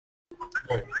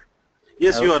Right.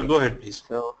 Yes, you are. Okay. Go ahead, please.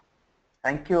 So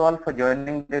thank you all for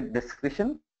joining the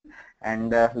discussion,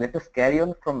 and let us carry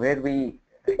on from where we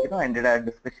ended our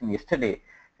discussion yesterday.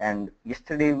 And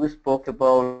yesterday we spoke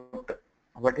about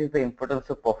what is the importance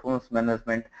of performance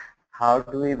management, how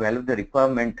do we value the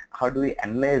requirement, how do we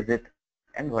analyze it,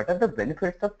 and what are the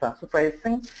benefits of transfer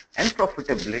pricing and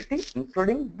profitability,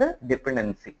 including the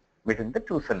dependency between the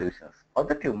two solutions or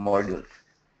the two modules.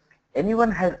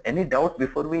 Anyone has any doubt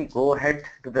before we go ahead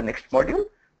to the next module?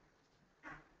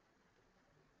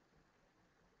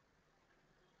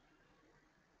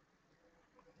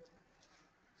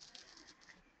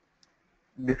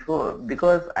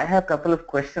 Because I have a couple of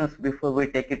questions before we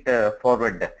take it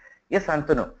forward. Yes,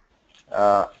 Antanu.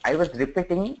 I was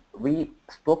repeating, we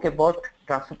spoke about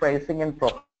transfer pricing and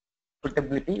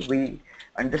profitability. We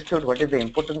understood what is the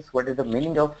importance, what is the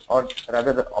meaning of, or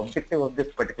rather the objective of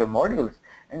this particular modules,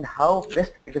 and how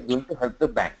best it is going to help the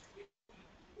bank.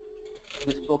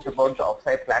 We spoke about the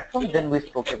OFSAA platform, then we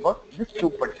spoke about these two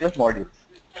particular modules.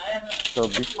 So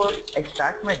before I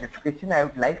start my discussion, I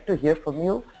would like to hear from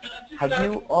you. Have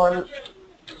you all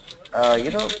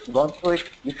gone through it?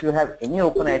 If you have any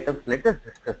open items, let us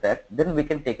discuss that. Then we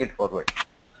can take it forward.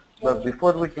 But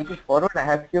before we take it forward, I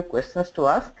have few questions to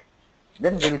ask.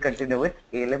 Then we'll continue with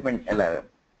ALM and LRM.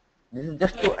 This is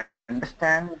just to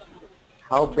understand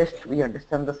how best we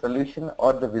understand the solution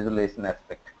or the visualization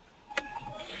aspect.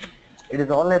 It is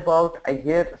all about, I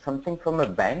hear something from a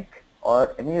bank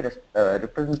or any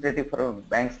representative from a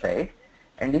bank side,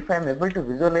 and if I am able to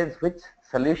visualize which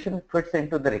solution fits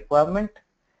into the requirement,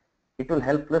 it will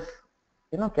help us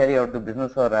carry out the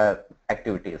business or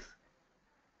activities.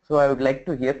 So I would like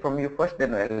to hear from you first,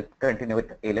 then I'll continue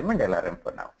with ALM and LRM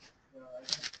for now.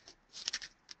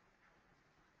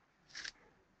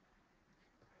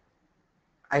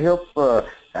 I hope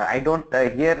I don't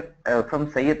hear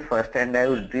from Syed first, and I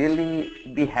would really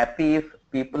be happy if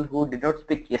people who did not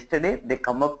speak yesterday, they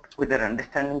come up with their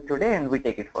understanding today and we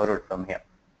take it forward from here.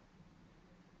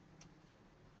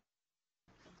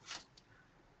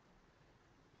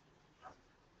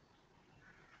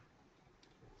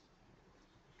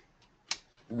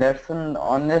 That's an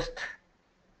honest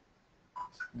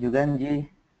Juganji,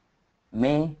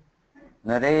 me,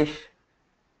 Naresh,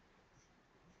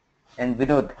 and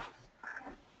Vinod.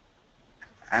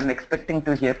 I'm expecting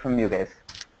to hear from you guys.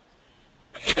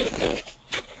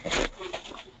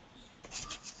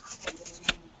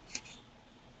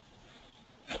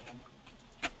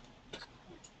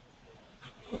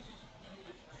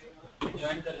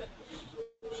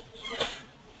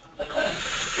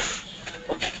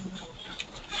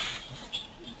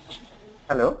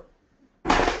 Hello?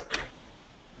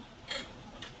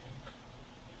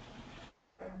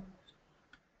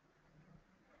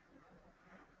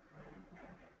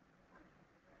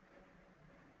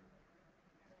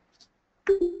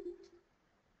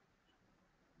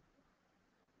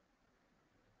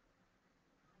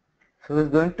 So who's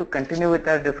going to continue with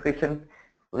our discussion?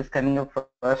 Who is coming up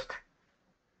first?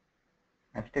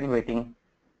 I'm still waiting.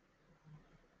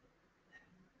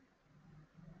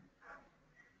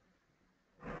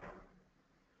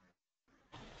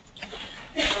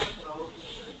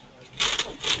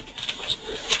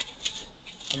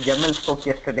 Jamal spoke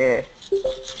yesterday.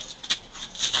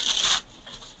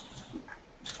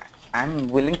 I'm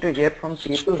willing to hear from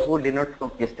people who did not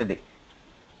spoke yesterday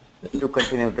to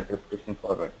continue the discussion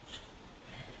forward.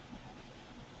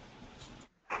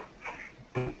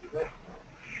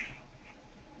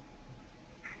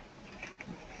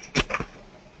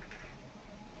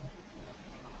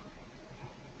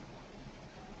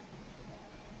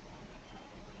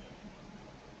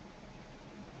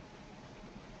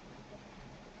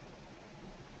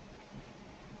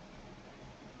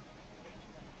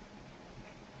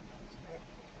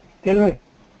 Tell me.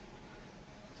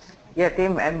 Yeah,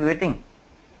 team, I'm waiting.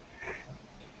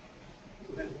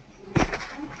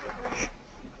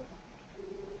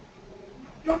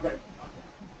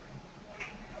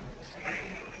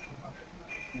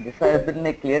 This has been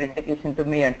a clear indication to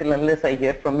me. Until unless I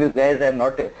hear from you guys,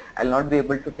 I'll not be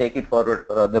able to take it forward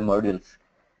for other modules.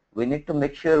 We need to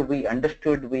make sure we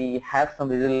understood, we have some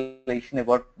visualization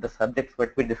about the subjects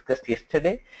what we discussed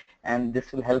yesterday, and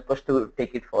this will help us to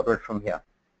take it forward from here.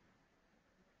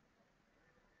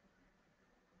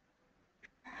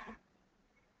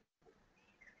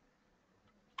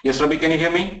 Yes, Ravi, can you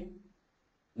hear me?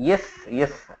 Yes,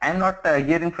 yes. I'm not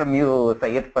hearing from you,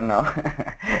 Syed, for now.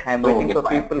 I'm waiting Okay, for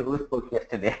fine. people who spoke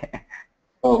yesterday.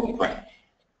 Okay, fine.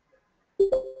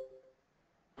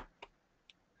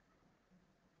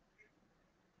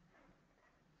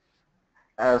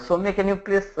 Soumya, can you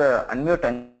please unmute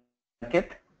Ankit?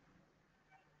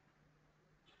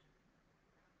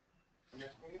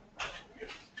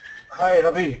 Hi,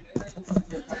 Ravi.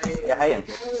 Yeah, hi,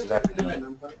 Ankit. Good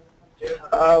afternoon.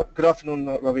 Good afternoon,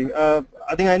 Ravi.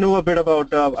 I think I know a bit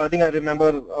about, I think I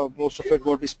remember most of it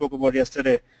what we spoke about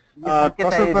yesterday. Yes, Ankit,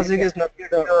 Transfer I really pricing is nothing.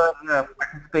 appreciate your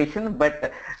participation,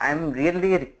 but I'm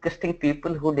really requesting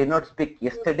people who did not speak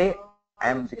yesterday,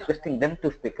 I'm requesting them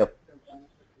to speak up.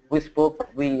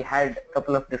 We had a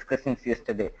couple of discussions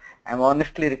yesterday. I'm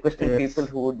honestly requesting people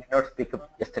Yes. who did not speak up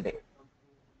yesterday.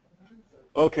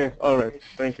 Okay, all right.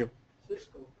 Thank you.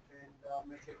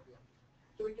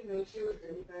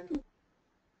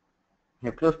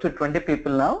 You're close to 20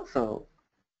 people now, so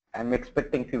I'm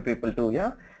expecting few people to,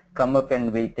 yeah, come up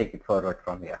and we take it forward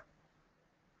from here.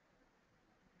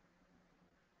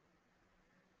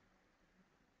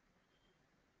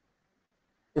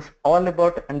 It's all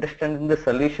about understanding the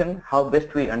solution, how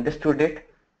best we understood it.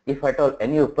 If at all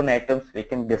any open items, we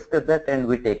can discuss that and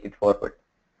we take it forward.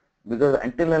 Because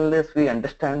until unless we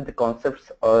understand the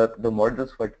concepts or the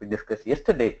models what we discussed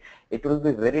yesterday, it will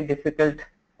be very difficult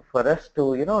for us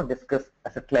to, discuss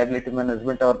asset liability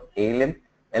management or ALM,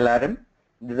 LRM.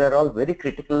 These are all very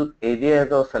critical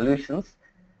areas or solutions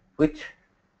which,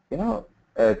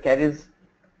 carries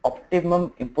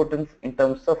optimum importance in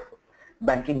terms of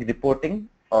banking reporting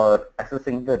or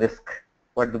assessing the risk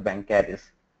what the bank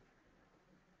carries.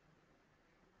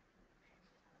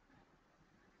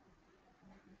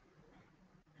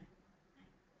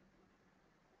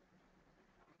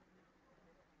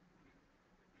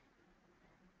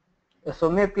 So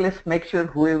may please make sure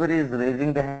whoever is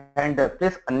raising the hand,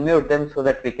 please unmute them so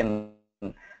that we can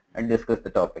discuss the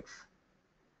topics.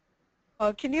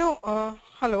 Can you,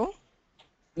 hello?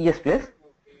 Yes, please.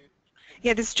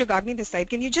 Yeah, this is Chagagni this side.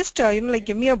 Can you just, like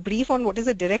give me a brief on what is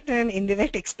a direct and an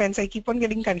indirect expense? I keep on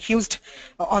getting confused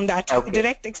on that. Okay.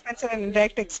 Direct expense and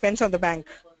indirect expense of the bank,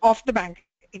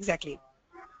 exactly.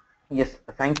 Yes,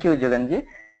 thank you, Jaganji.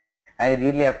 I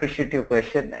really appreciate your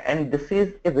question. And this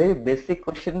is a very basic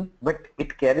question, but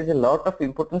it carries a lot of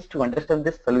importance to understand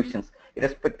these solutions,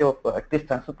 irrespective of at least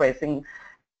transfer pricing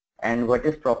and what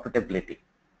is profitability.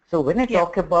 So when I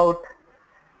talk Yeah. about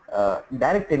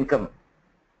direct income,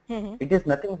 Mm-hmm. it is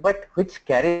nothing but which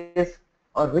carries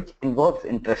or which involves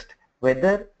interest,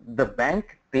 whether the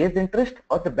bank pays interest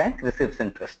or the bank receives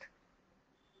interest.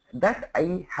 That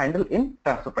I handle in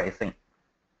transfer pricing.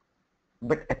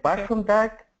 But apart Okay. from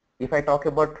that, if I talk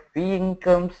about fee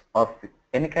incomes or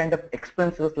any kind of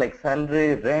expenses like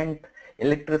salary, rent,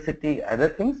 electricity, other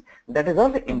things, that is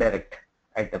all indirect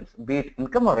items, be it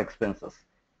income or expenses.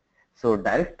 So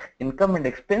direct income and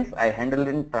expense I handle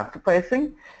in transfer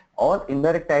pricing. All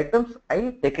indirect items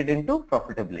I take it into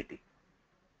profitability.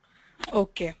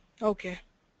 Okay. Okay.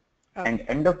 And Okay.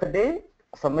 end of the day,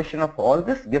 summation of all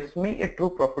this gives me a true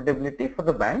profitability for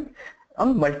the bank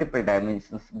on multiple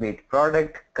dimensions, be it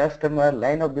product, customer,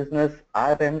 line of business,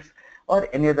 RMs, or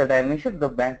any other dimension the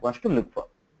bank wants to look for.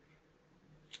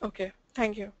 Okay.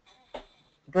 Thank you.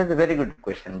 It was a very good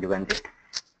question, Juganji.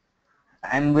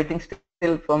 I'm waiting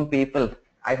still from people.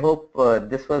 I hope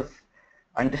this was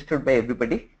understood by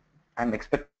everybody. I'm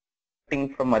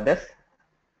expecting from others.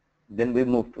 Then we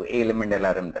move to ALM and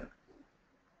LRM then.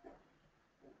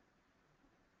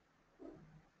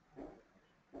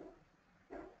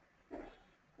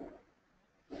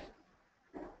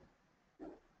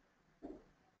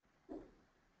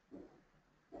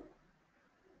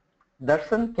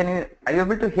 Darshan, are you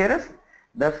able to hear us?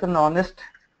 Darshan, honest.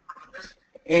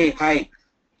 Hey, hi.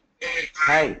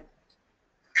 Hi.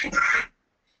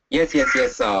 Yes, yes,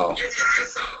 yes. I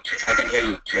can hear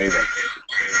you very well.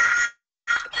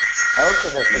 Okay,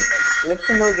 Darshan. Let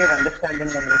me know your understanding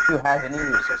and if you have any,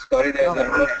 So sorry, there's a lot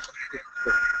any, of.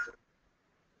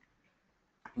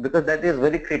 because that is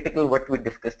very critical what we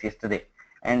discussed yesterday.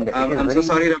 And it is I'm so very,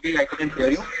 sorry, Ravi. I couldn't hear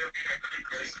you.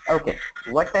 okay.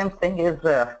 What I'm saying is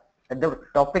the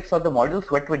topics or the modules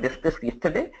what we discussed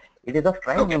yesterday, it is of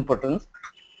prime Okay. importance.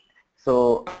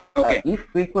 So Okay.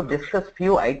 if we could discuss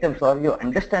few items or your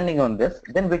understanding on this,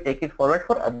 then we take it forward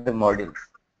for other modules.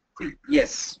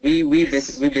 Yes, we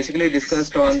basically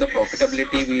discussed on the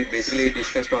profitability. We basically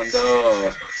discussed on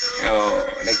the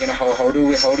like how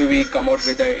do we come out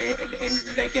with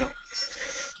in like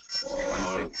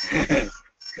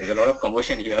there's a lot of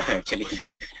commotion here actually.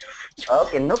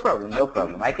 Okay, no problem, no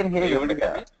problem. I can Are hear you you, able to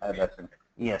get me? Darshan.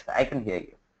 Yes, I can hear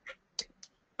you.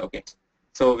 Okay.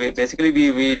 So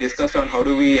we discussed on how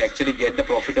do we actually get the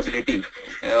profitability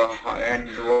and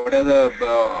what are the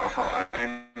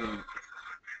and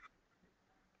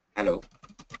hello.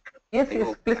 Yes, I yes,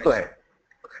 hope please go ahead.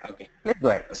 okay. Please go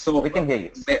ahead. So We can hear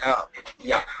you.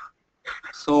 yeah.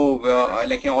 So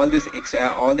like all this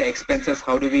all the expenses,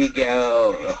 how do we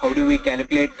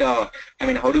calculate? I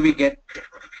mean, how do we get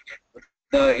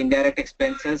the indirect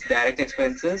expenses, direct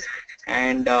expenses,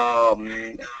 and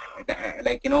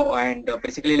like and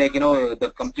basically like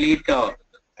the complete.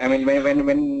 I mean,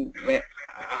 when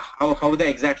how the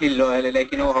exactly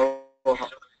like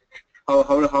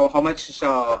how much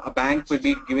a bank will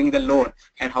be giving the loan,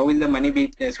 and how will the money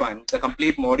be this one. The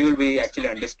complete module we actually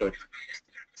understood.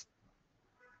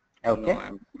 No, Okay.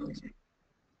 I'm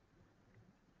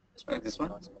this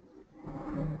one.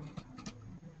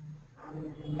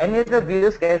 Any other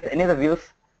views, guys? Any other views?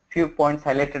 Few points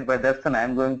highlighted by Darshan.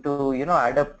 I'm going to,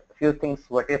 add up few things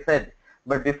what you said.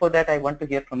 But before that, I want to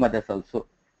hear from others also.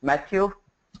 Matthew,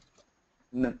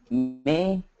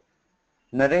 me,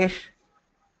 Naresh,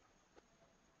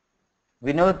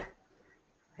 Vinod,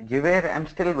 Jiver, I'm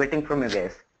still waiting from you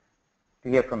guys to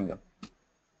hear from you.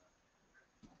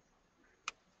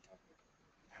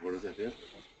 What is that here?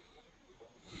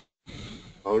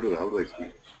 How do I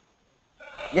speak?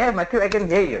 Yeah, Matthew, I can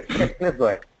hear you. Yes, please go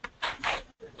ahead.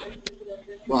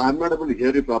 No, I'm not able to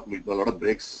hear you properly. A lot of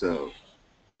breaks.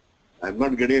 I'm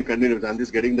not getting a continuous. I'm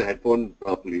just getting the headphone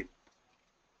properly.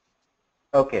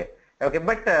 Okay, okay,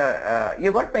 but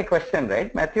you got my question,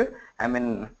 right, Matthew? I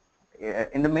mean,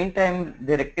 in the meantime,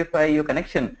 they rectify your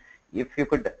connection. If you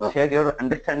could share your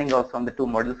understanding also on the two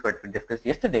models what we discussed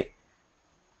yesterday,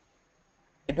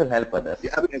 it will help others.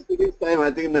 Yeah, I mean, yesterday's time, I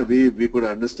think we could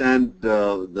understand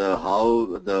how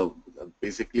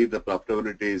basically the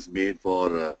profitability is made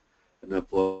for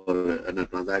on a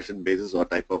transaction basis or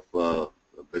type of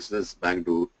business bank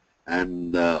do,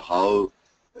 and how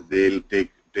they'll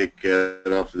take care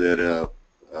of their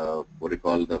what do you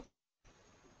call the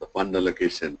fund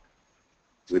allocation,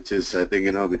 which is I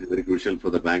think which is very crucial for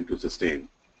the bank to sustain.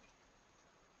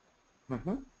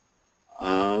 Mm-hmm.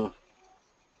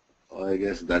 I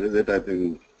guess that is it. I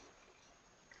think.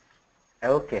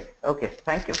 Okay, okay.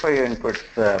 Thank you for your inputs,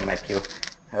 Matthew.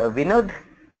 Vinod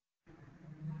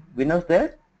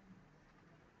there?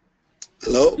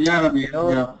 Hello? Yeah, Ravi.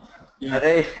 Vinod, Yeah.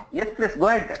 Naresh. Yes, please go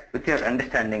ahead with your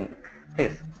understanding,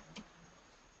 please.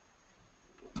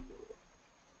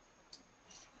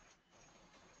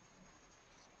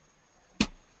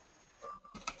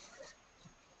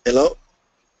 Hello?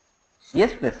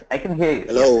 Yes, please. I can hear you.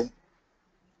 Hello? Yes.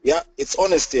 Yeah, it's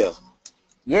Honest here.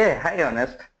 Yeah, hi,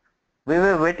 Honest. We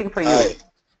were waiting for you. Hi.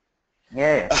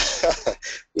 Yeah.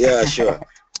 Yeah, sure.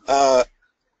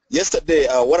 Yesterday,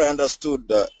 what I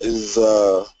understood is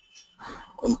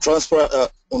on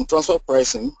transfer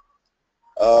pricing,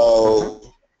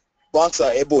 banks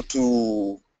are able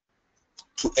to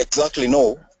exactly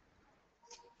know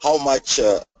how much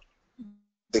the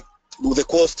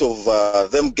cost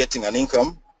of them getting an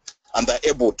income, and they're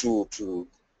able to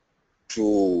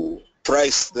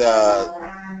price their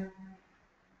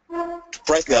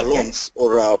loans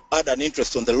or add an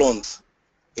interest on the loans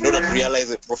in order to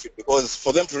realize a profit. Because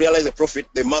for them to realize a profit,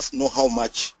 they must know how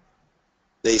much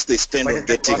they spend on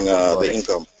getting the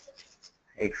income.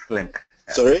 Excellent.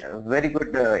 Sorry? Very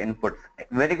good inputs.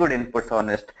 Very good inputs,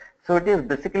 Honest. So it is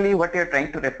basically what you're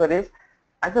trying to refer is,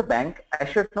 as a bank, I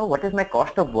should know what is my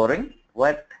cost of borrowing.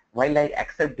 While I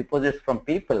accept deposits from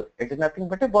people, it is nothing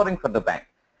but a borrowing for the bank.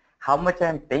 How much I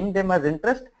am paying them as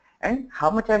interest and how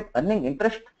much I am earning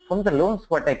interest from the loans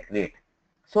what I create.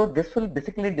 So this will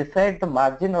basically decide the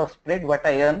margin or spread what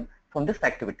I earn from this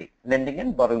activity, lending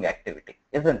and borrowing activity,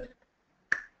 isn't it?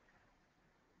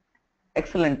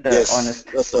 Excellent, Yes, Honest.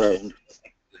 that's right.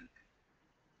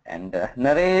 And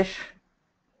Naresh,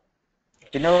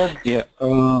 Vinod. Yeah.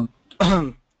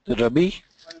 Ravi?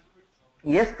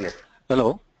 Yes, please.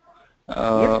 Hello?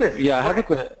 Yes, please. Yeah, I have a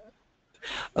question.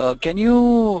 Can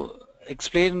you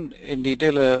explain in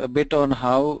detail a bit on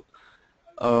how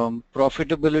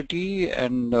profitability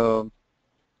and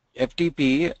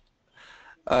FTP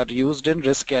are used in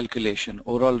risk calculation,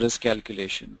 overall risk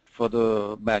calculation for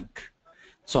the bank?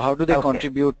 So how do they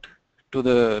contribute to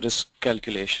the risk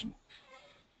calculation?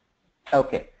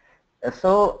 Okay.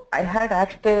 So I had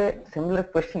asked a similar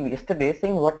question yesterday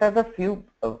saying what are the few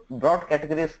broad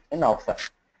categories in OFSAA.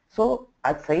 So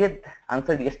as Syed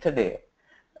answered yesterday,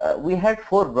 we had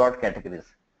 4 broad categories: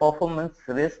 performance,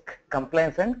 risk,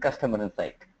 compliance and customer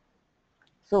insight.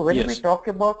 So when we talk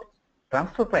about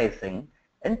transfer pricing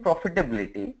and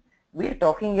profitability, we are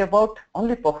talking about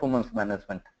only performance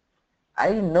management. I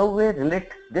in no way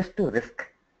relate this to risk.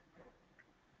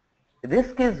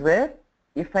 Risk is where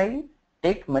if I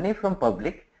take money from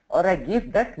public or I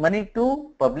give that money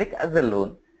to public as a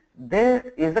loan,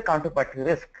 there is a counterparty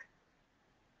risk.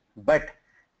 But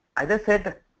as I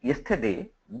said yesterday,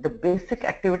 the basic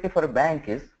activity for a bank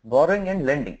is borrowing and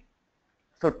lending.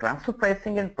 So transfer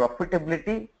pricing and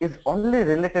profitability is only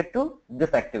related to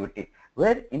this activity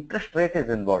where interest rate is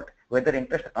involved, whether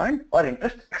interest earned or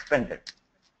interest expended.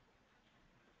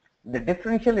 The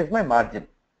differential is my margin.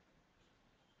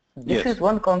 This Yes. is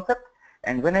one concept,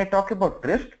 and when I talk about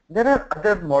risk, there are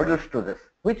other models to this,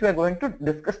 which we are going to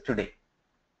discuss today.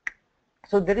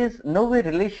 So there is no way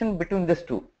relation between these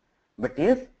two. But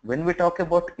yes, when we talk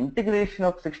about integration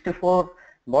of 64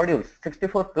 modules,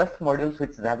 64 plus modules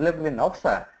which is available in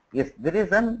OFSAA, yes, there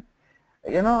is an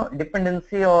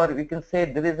dependency, or we can say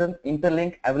there is an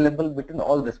interlink available between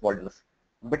all these modules.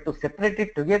 But to separate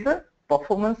it together,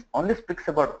 performance only speaks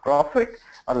about profit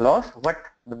or loss, what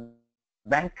the bank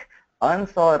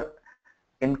earns or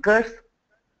incurs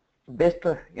based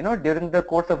during the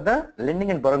course of the lending and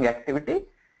borrowing activity.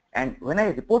 And when I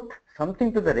report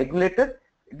something to the regulator,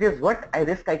 it is what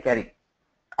risk I carry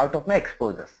out of my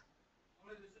exposures.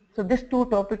 So these two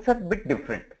topics are a bit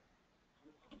different.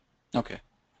 Okay.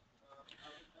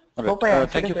 All Hope I right.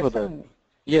 answered Thank your you for that. question.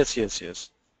 Yes, yes, yes.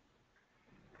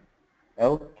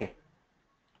 Okay.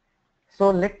 So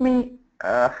let me,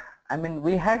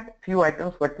 we had few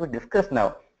items what we discussed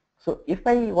now. So if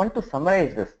I want to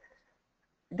summarize this,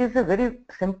 it is a very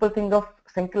simple thing of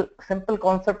simple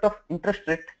concept of interest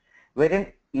rate,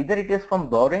 wherein either it is from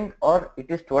borrowing or it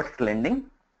is towards lending,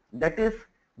 that is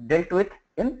dealt with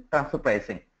in transfer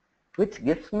pricing, which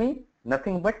gives me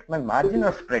nothing but my margin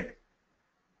or spread.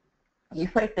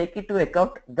 If I take into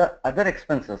account the other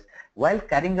expenses while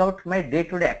carrying out my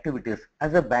day-to-day activities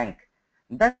as a bank,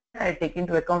 that I take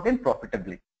into account in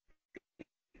profitability.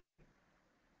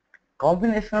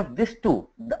 Combination of these two,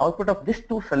 the output of these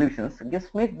two solutions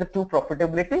gives me the two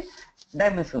profitability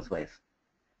dimensions wise.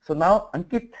 So now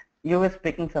Ankit, you were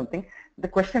speaking something. The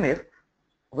question is,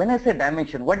 when I say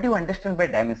dimension, what do you understand by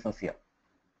dimensions here?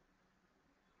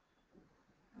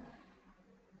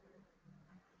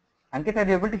 Ankit, are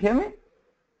you able to hear me?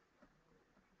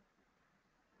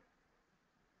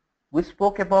 We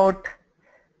spoke about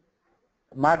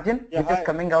margin, Yeah, which is hi.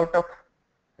 coming out of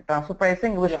transfer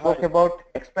pricing. We Yeah, spoke hi. about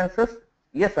expenses.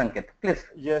 Yes, Ankit, please.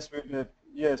 Yes, we did.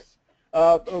 Yes.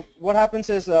 What happens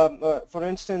is, for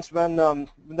instance, when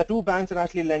the two banks are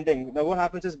actually lending, now what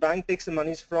happens is bank takes the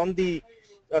monies from the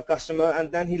customer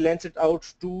and then he lends it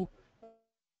out to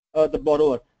the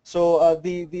borrower. So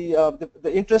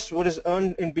the interest what is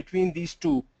earned in between these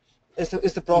two is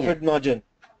the profit Yes, margin.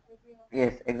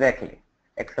 yes, exactly.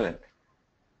 Excellent.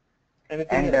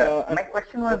 Anything And my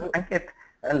question was, Ankit,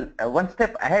 one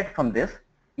step ahead from this,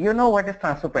 you know what is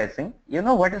transfer pricing, you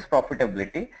know what is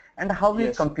profitability, and how we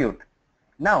yes, compute.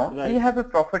 Now, we right, have a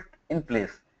profit in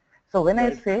place. So when I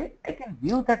right, say I can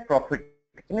view that profit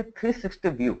in a 360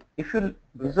 view, if you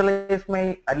visualize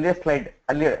my earlier slide,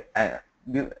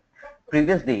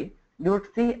 previous day, you would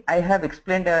see I have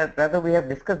explained, rather we have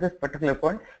discussed this particular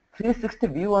point, 360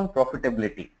 view on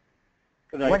profitability.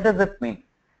 What right. does it mean?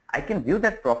 I can view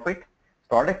that profit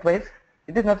product wise.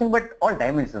 It is nothing but all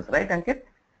dimensions, right, Ankit?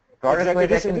 Product Exactly.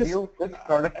 wise, I can view which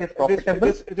product is It is it profitable.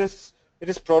 is it is it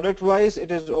is product wise.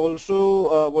 It is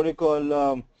also what do you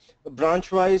call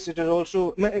branch wise. It is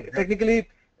also Exactly. technically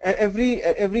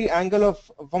every angle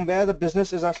of from where the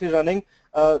business is actually running.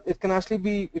 It can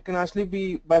actually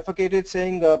be bifurcated,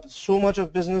 saying so much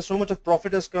of business, so much of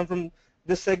profit has come from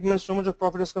this segment, so much of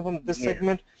profit has come from this Yes,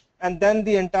 segment, and then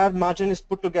the entire margin is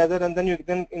put together, and then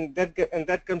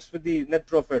that comes with the net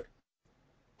profit.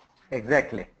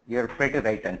 exactly. You're pretty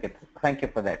right, Ankit. Thank you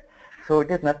for that. So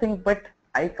it is nothing but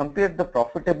I compare the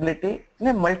profitability in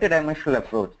a multidimensional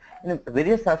approach. In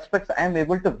various aspects, I am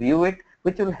able to view it,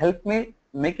 which will help me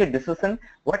make a decision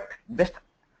what best,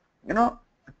 you know,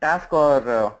 task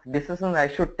or decision I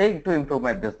should take to improve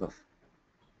my business.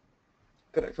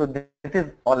 Correct. So this is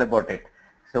all about it.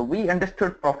 So we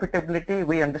understood profitability,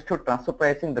 we understood transfer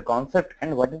pricing, the concept,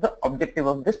 and what is the objective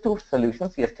of these two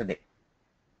solutions yesterday.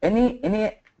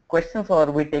 Any questions, or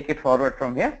we take it forward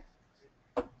from here?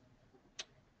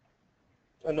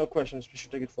 No questions. We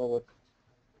should take it forward.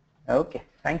 Okay,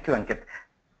 thank you, Ankit.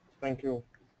 Thank you.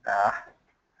 Uh,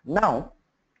 Now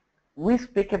we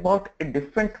speak about a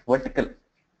different vertical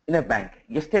in a bank.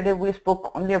 Yesterday we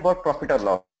spoke only about profit or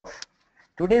loss.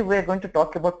 Today we are going to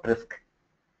talk about risk.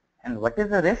 And what is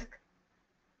the risk?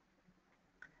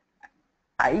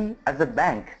 I, as a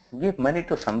bank, give money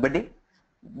to somebody.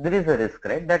 There is a risk,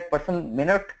 right? That person may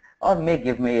not or may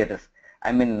give me a risk.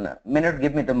 May not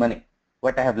give me the money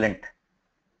what I have lent.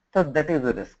 So that is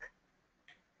a risk.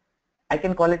 I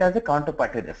can call it as a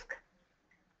counterparty risk.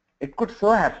 It could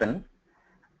so happen,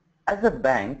 as a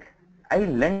bank, I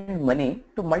lend money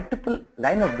to multiple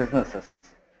line of businesses,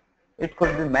 it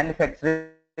could be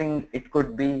manufacturing, it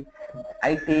could be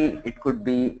IT, it could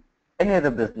be any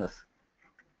other business.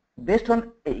 Based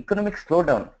on economic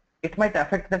slowdown, it might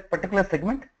affect that particular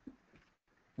segment.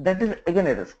 That is again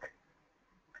a risk.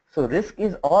 So risk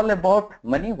is all about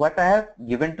money, what I have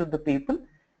given to the people.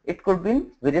 It could be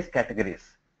in various categories.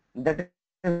 That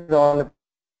is all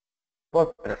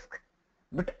about risk.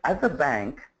 But as a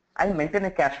bank, I maintain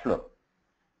a cash flow.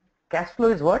 Cash flow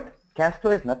is what? Cash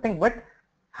flow is nothing but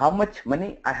how much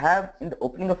money I have in the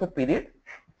opening of a period,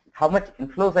 how much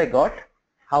inflows I got,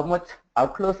 how much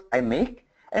outflows I make,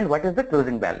 and what is the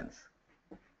closing balance.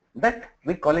 That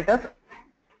we call it as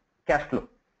cash flow.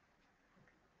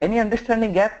 Any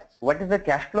understanding gap? What is the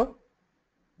cash flow?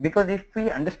 Because if we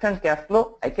understand cash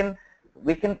flow,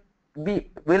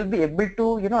 we'll be able to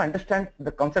understand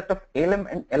the concept of ALM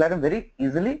and LRM very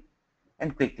easily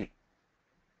and quickly.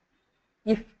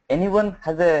 If anyone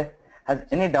has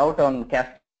any doubt on cash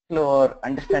flow or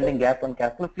understanding gap on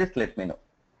cash flow, please let me know.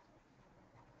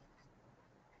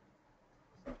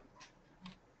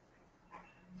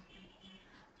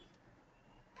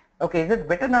 Okay, is it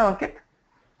better now, Ankit?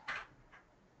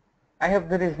 I hope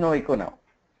there is no echo now.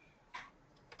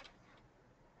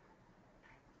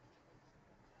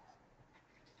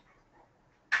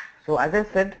 So as I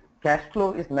said, cash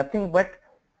flow is nothing but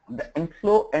the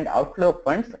inflow and outflow of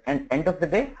funds, and end of the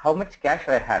day, how much cash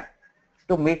I have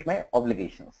to meet my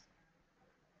obligations.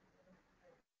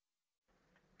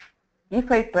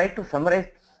 If I try to summarize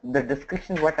the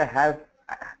discussion what I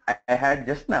had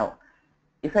just now,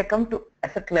 if I come to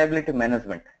asset liability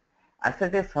management,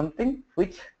 asset is something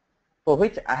for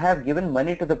which I have given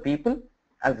money to the people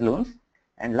as loans,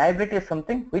 and liability is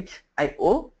something which I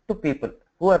owe to people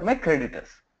who are my creditors.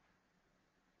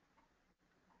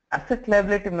 Asset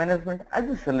liability management as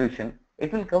a solution,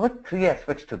 it will cover three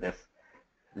aspects to this: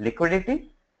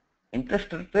 liquidity,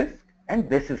 interest rate risk, and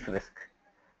basis risk.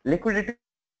 Liquidity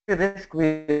risk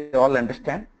we all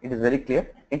understand, it is very clear.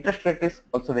 Interest rate is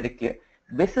also very clear.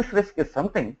 Basis risk is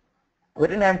something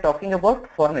wherein I am talking about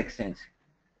foreign exchange.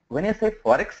 When you say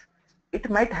forex, it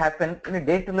might happen in a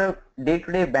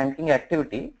day-to-day banking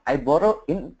activity. I borrow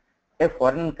in a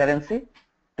foreign currency.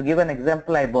 To give an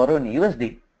example, I borrow in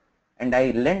USD and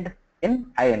I lend in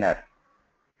INR.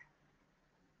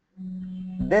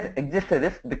 There exists a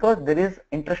risk because there is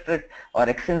interest rate or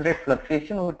exchange rate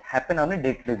fluctuation would happen on a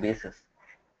day-to-day basis.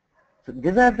 So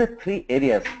these are the three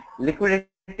areas: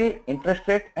 liquidity, interest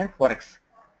rate, and forex,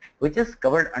 which is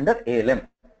covered under ALM.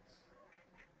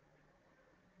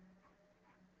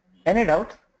 Any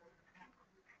doubts?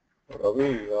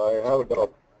 Ravi, I have a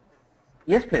doubt.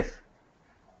 Yes, please.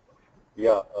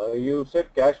 Yeah, you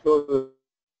said cash flow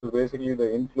is basically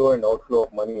the inflow and outflow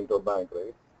of money into a bank,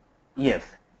 right? Yes.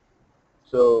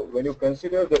 So when you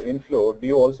consider the inflow, do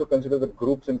you also consider the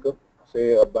group's income?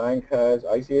 Say a bank has,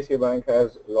 ICICI Bank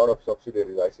has a lot of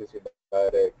subsidiaries, ICICI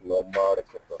Direct, Lombard,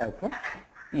 etc. Okay.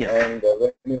 Yes. And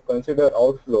when you consider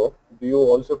outflow, do you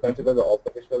also consider the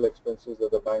operational expenses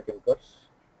that the bank incurs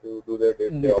to do their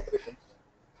day-to-day operations?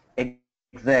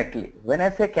 Exactly. When I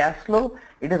say cash flow,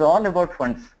 it is all about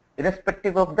funds,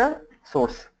 irrespective of the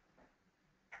source.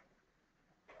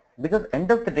 Because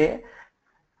end of the day,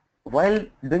 while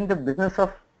doing the business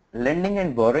of lending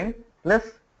and borrowing, plus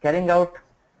carrying out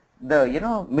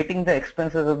the, meeting the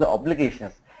expenses of the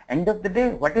obligations, end of the day,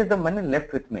 what is the money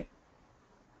left with me?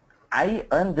 I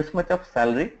earn this much of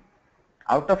salary.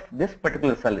 Out of this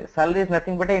particular salary, salary is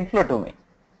nothing but an inflow to me.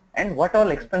 And what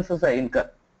all expenses I incur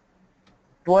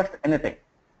towards anything.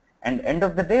 And end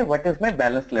of the day, what is my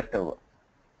balance left over?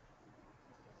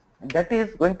 That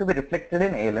is going to be reflected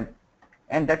in ALM.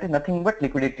 And that is nothing but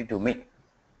liquidity to me.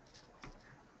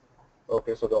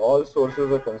 Okay, so all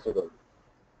sources are considered.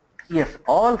 Yes,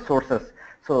 all sources.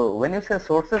 So when you say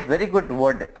sources, very good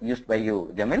word used by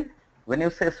you, Jamil. When you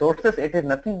say sources, it is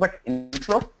nothing but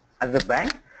inflow as a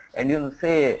bank, and you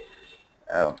say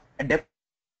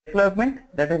deployment,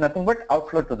 that is nothing but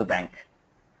outflow to the bank.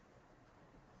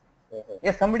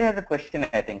 Yes, somebody has a question,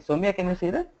 I think. Soumya, can you see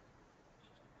that?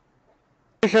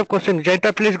 Yes, have question.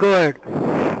 Jaita, please go ahead.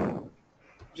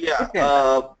 Yeah,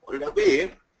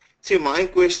 Ravi, see, my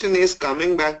question is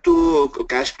coming back to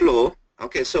cash flow.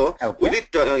 Okay, so will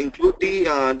it include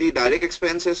the direct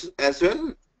expenses as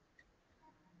well?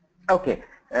 Okay,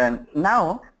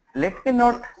 now let me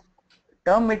not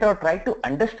term it or try to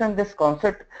understand this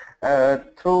concept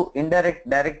through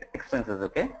direct expenses.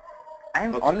 Okay,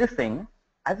 I'm only saying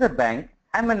as a bank,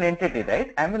 I'm an entity,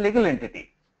 right? I'm a legal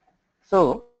entity.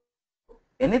 So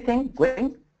anything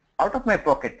going out of my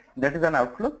pocket, that is an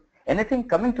outflow. Anything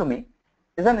coming to me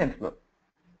is an inflow.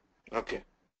 Okay.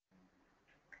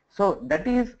 So that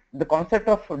is the concept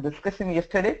of discussion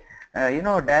yesterday.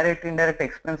 Direct, indirect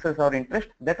expenses or interest,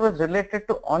 that was related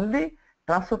to only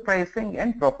transfer pricing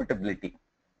and profitability.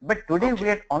 But today we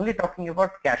are only talking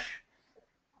about cash.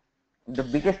 The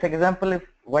biggest example is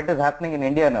what is happening in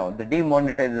India now, the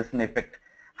demonetization effect.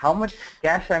 How much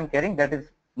cash I am carrying, that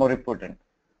is more important.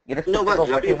 No, Irrespective but of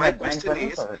what Ravi, is my my bank question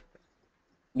balance is, or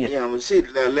yes. yeah, see,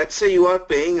 let's say you are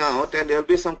paying out and there'll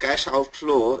be some cash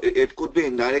outflow. It could be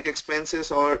indirect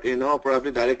expenses or,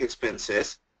 probably direct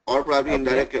expenses or probably Okay.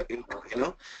 indirect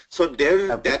income, So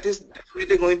there, Okay. that is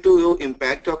definitely going to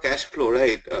impact your cash flow,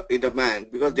 right, in the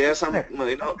bank, because there are some, Correct.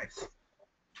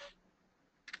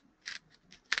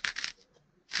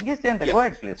 Yes, Jayanta, yeah. go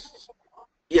ahead please.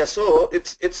 Yeah, so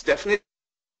it's definitely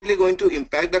going to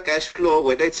impact the cash flow,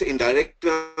 whether it's indirect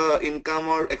income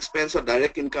or expense or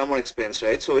direct income or expense,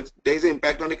 right? So there is an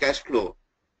impact on the cash flow.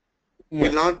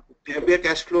 Will Yes. not there be a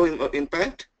cash flow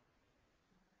impact?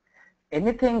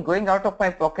 Anything going out of my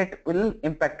pocket will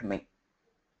impact me,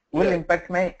 will Right. impact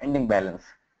my ending balance.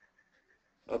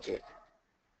 Okay.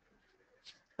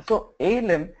 So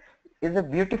ALM is a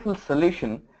beautiful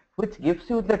solution which gives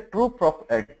you the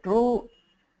true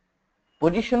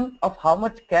position of how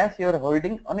much cash you are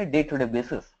holding on a day-to-day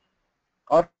basis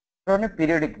or on a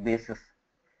periodic basis.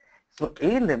 So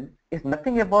Okay. ALM is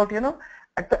nothing about,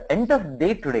 at the end of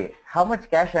day to day, how much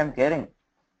cash I am carrying,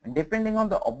 depending on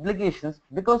the obligations,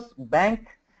 because bank,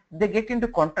 they get into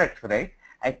contracts, right?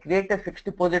 I create a fixed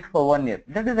deposit for 1 year,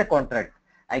 that is a contract.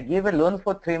 I give a loan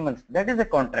for 3 months, that is a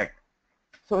contract.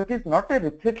 So it is not a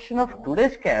reflection of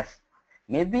today's cash.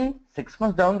 Maybe 6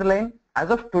 months down the line, as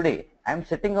of today, I am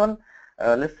sitting on,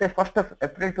 let's say 1st of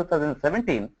April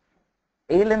 2017,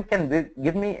 ALM can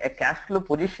give me a cash flow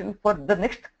position for the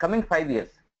next coming 5 years,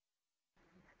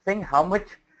 saying how much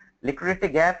liquidity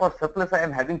gap or surplus I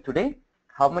am having today,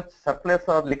 how much surplus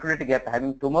or liquidity gap I am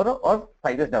having tomorrow or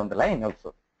 5 years down the line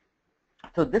also.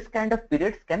 So this kind of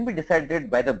periods can be decided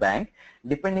by the bank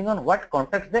depending on what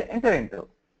contracts they enter into.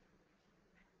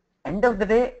 End of the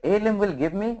day, ALM will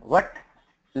give me what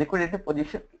liquidity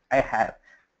position I have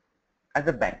as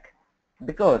a bank.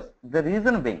 Because the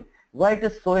reason being why it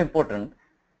is so important,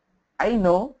 I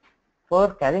know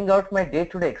for carrying out my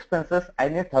day-to-day expenses, I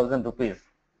need 1000 rupees.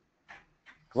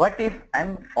 What if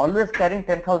I'm always carrying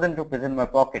 10,000 rupees in my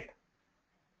pocket?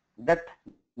 That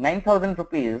 9,000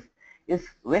 rupees is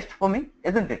waste for me,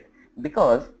 isn't it?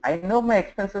 Because I know my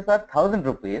expenses are 1000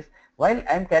 rupees while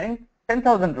I'm carrying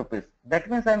 10,000 rupees. That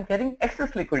means I'm carrying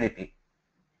excess liquidity.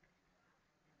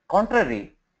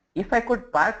 Contrary, if I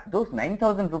could park those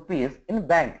 9,000 rupees in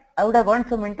bank, I would have earned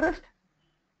some interest,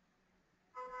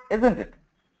 isn't it?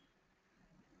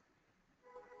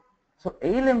 So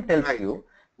ALM tells Right. you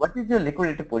what is your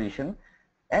liquidity position,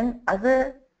 and as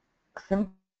a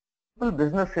simple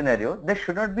business scenario, there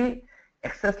should not be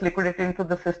excess liquidity into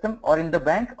the system or in the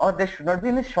bank, or there should not be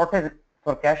any shortage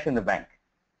for cash in the bank.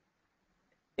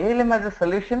 ALM as a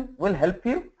solution will help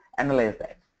you analyze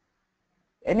that.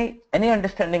 Any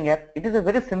understanding here? It is a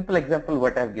very simple example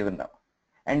what I have given now,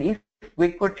 and if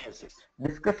we could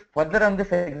discuss further on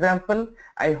this example,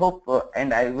 I hope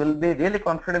and I will be really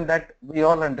confident that we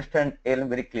all understand ALM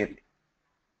very clearly.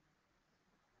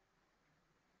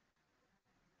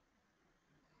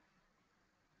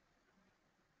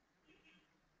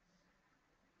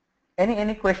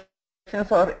 Any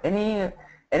questions or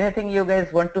anything you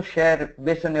guys want to share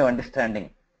based on your understanding?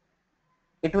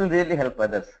 It will really help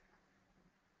others.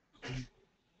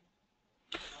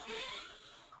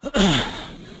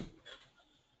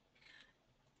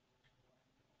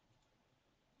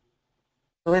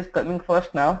 Who is coming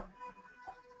first now?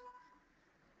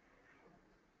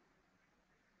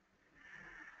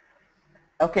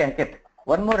 Okay, Ankit.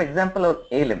 One more example of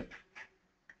ALM.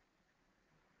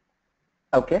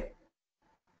 Okay.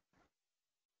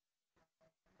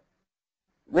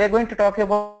 We are going to talk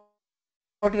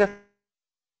about your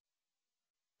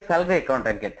salary account,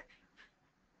 Ankit.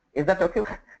 Is that okay?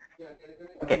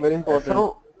 Okay. Very important.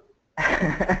 So,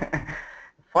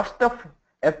 1st of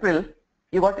April,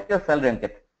 you got your salary,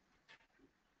 Ankit.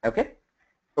 Okay.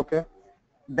 Okay.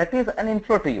 That is an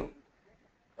inflow to you.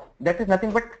 That is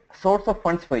nothing but source of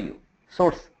funds for you.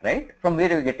 Source, right? From where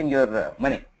you're getting your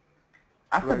money.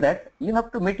 After Right. that, you have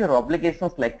to meet your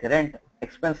obligations like rent,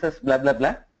 expenses, blah, blah,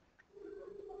 blah.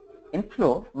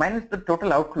 Inflow minus the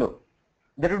total outflow.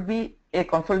 There would be a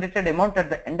consolidated amount at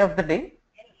the end of the day.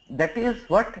 That is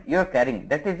what you're carrying.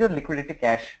 That is your liquidity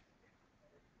cash.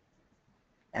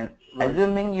 And Right.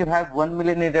 assuming you have 1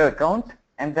 million in your account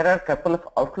and there are a couple of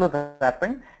outflows that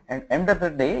happen, and end of the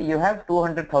day you have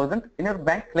 200,000 in your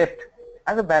bank left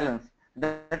as a balance.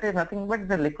 That is nothing but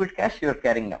the liquid cash you are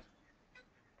carrying now.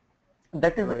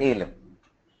 That is ALM.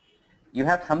 You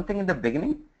have something in the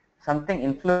beginning, something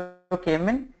inflow came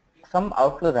in, some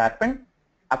outflows happened.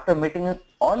 After meeting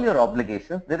all your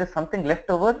obligations, there is something left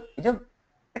over in your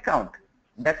account.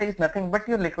 That is nothing but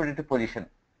your liquidity position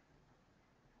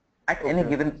at any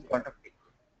given point of time.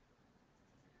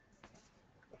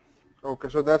 Okay,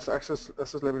 so that's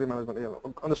asset liability management.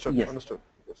 Yeah, understood. Yes. Understood.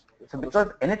 Yes, So because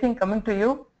anything coming to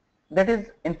you, that is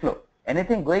inflow.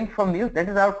 Anything going from you, that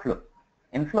is outflow.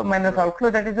 Inflow minus outflow,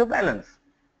 that is your balance.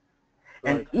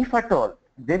 And if at all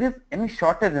there is any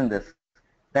shortage in this,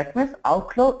 that means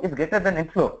outflow is greater than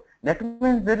inflow. That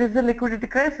means there is a liquidity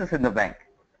crisis in the bank.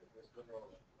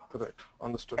 Correct.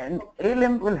 Understood. And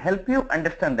ALM will help you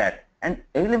understand that. And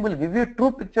ALM will give you a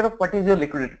true picture of what is your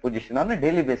liquidity position on a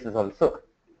daily basis also.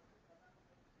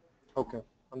 Okay.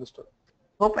 Understood.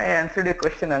 Hope I answered your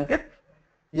question, Ankit.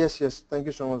 Yes, yes. Thank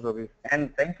you so much, Ravi.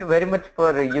 And thank you very much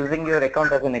for using your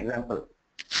account as an example.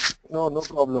 No, no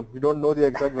problem. You don't know the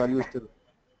exact value still.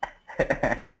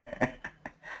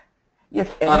 Yes.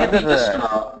 Ravi,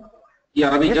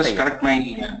 Ravi, yes, just correct my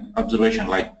observation,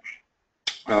 like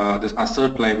this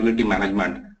asset liability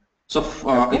management. So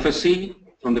if I see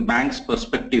from the bank's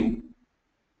perspective,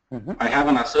 I have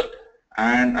an asset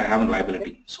and I have a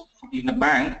liability. So in a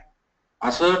bank,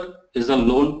 asset is a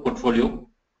loan portfolio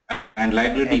and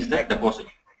liability is the deposit,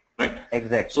 right?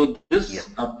 Exactly. So this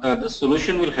this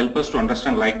solution will help us to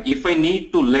understand, like, if I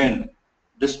need to lend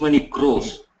this many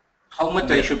crores, how much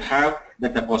I should have the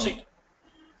deposit.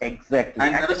 Exactly.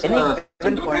 And there is a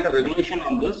central bank regulation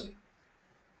on this.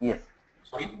 Yes.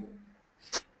 Sorry.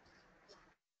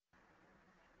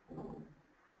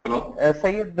 Hello.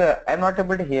 Sayed, I'm not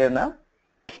able to hear now.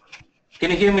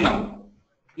 Can you hear me now?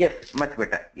 Yes, much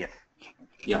better. Yes.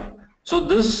 Yeah. So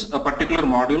this particular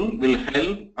module will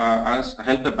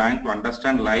help the bank to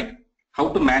understand, like, how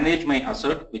to manage my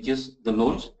asset, which is the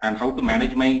loans, and how to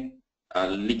manage my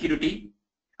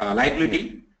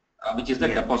liability, which is the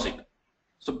deposit.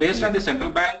 So based on the central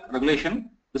bank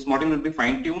regulation, this module will be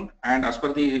fine-tuned, and as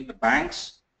per the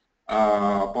bank's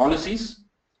policies,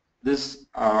 this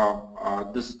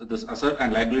this asset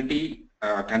and liability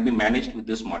can be managed with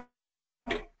this module.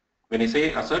 When I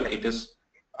say asset, it is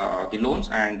the loans,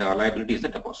 and liability is the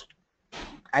deposit.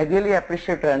 I really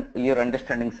appreciate your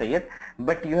understanding, Sayed,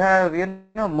 but you have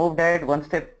moved ahead one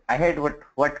step ahead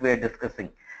what we are discussing.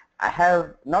 I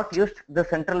have not used the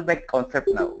central bank concept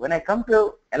now. When I come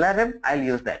to LRM, I'll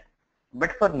use that.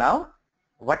 But for now,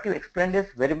 what you explained is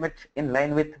very much in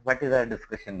line with what is our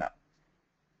discussion now.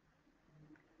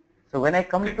 So when I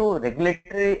come to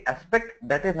regulatory aspect,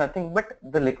 that is nothing but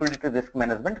the liquidity risk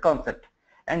management concept.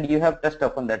 And you have touched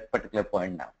upon that particular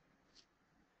point now.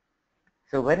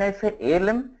 So when I say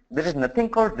ALM, there is nothing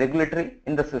called regulatory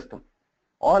in the system.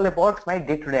 All about my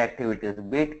day-to-day activities,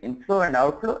 be it inflow and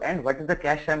outflow, and what is the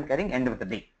cash I am carrying end of the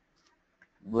day.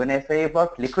 When I say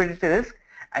about liquidity risk,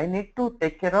 I need to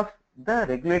take care of the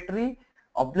regulatory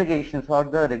obligations or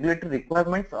the regulatory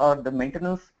requirements or the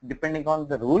maintenance depending on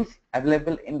the rules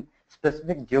available in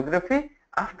specific geography.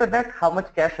 After that, how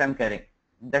much cash I am carrying.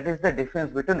 That is the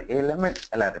difference between ALM and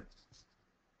LRM.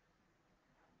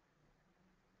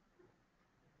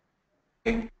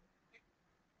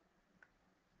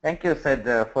 Thank you, Sid,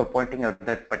 for pointing out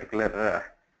that particular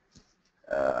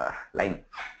line.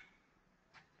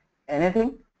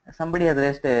 Anything? Somebody has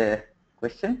raised a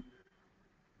question.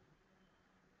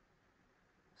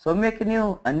 Soumya, can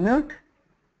you unmute?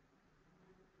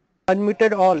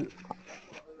 Unmuted all.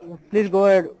 Please go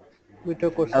ahead with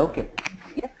your question. Okay.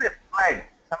 Yes, sir. Go ahead.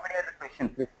 Somebody has a question,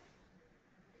 please.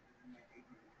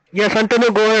 Yes,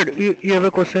 Antonio, go ahead. You have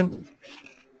a question.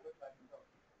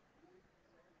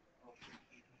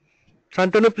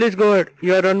 Santanu, please go ahead.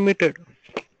 You are unmuted.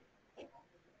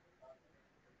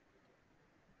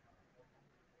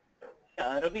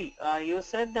 Ravi, you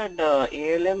said that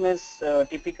ALM is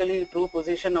typically true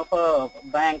position of a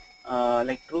bank,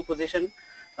 like true position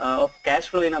of cash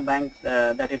flow in a bank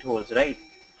that it holds, right?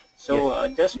 So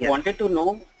just wanted to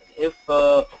know if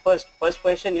first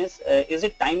question is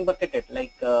it time bucketed?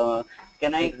 Like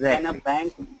can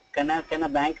a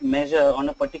bank measure on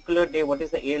a particular day what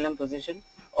is the ALM position,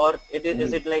 or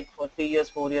is it like for 3 years,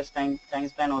 4 years time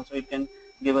span also it can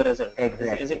give a result?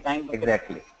 Exactly. Is it time bucketed?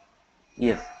 Exactly.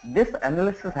 Yes, this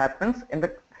analysis happens in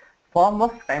the form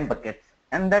of time buckets,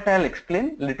 and that I'll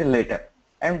explain little later.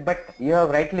 But you have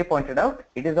rightly pointed out,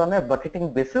 it is on a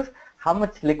bucketing basis how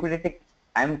much liquidity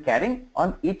I am carrying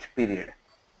on each period.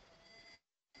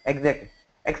 Exactly.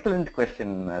 Excellent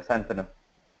question, Santanu.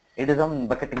 It is on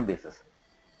bucketing basis.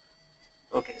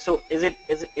 Okay, so is it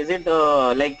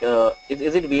like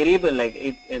is it variable? Like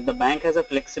the bank has a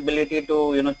flexibility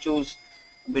to choose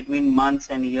between months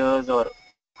and years, or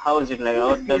how is it like,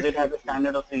 or does it have a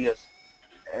standard of 3 years?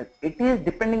 It is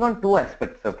depending on two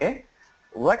aspects, okay?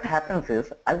 What happens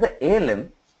is, as a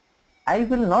ALM, I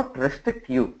will not restrict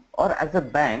you or as a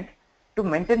bank to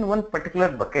maintain one particular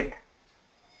bucket.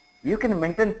 You can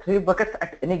maintain 3 buckets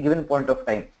at any given point of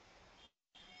time.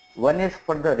 One is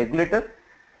for the regulator.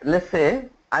 Let's say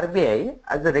RBI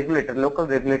as a regulator, local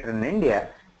regulator in India,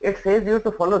 it says you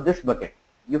to follow this bucket.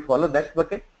 You follow that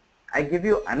bucket. I give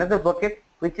you another bucket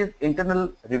which is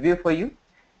internal review for you,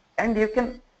 and you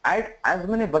can add as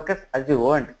many buckets as you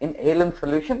want in ALM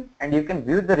solution, and you can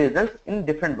view the results in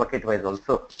different bucket wise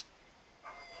also.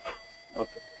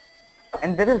 Okay.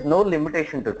 And there is no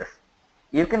limitation to this.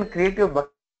 You can create your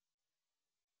buckets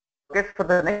for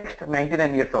the next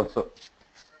 99 years also.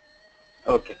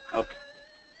 Okay. Okay.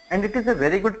 And it is a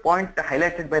very good point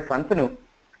highlighted by Santanu.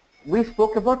 We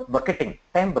spoke about bucketing,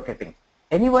 time bucketing.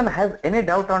 Anyone has any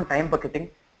doubt on time bucketing?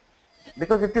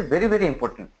 Because it is very, very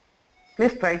important.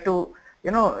 Please try to,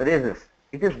 raise this.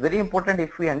 It is very important.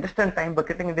 If we understand time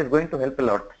bucketing, it is going to help a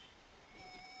lot.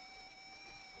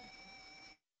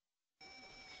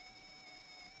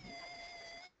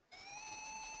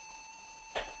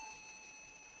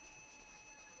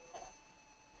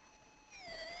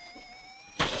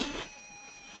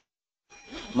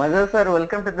 Mazhar sir,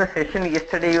 welcome to the session.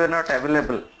 Yesterday you were not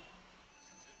available.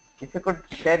 If you could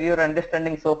share your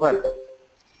understanding so far.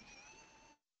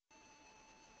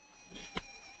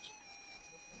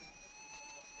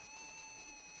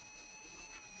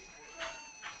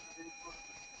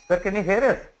 Sir, can you hear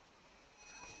us?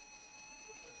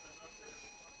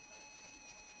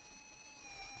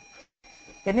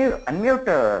 Can you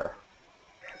unmute?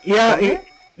 Yeah,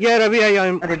 yeah, Ravi,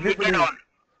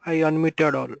 I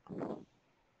unmuted all.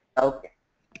 Okay.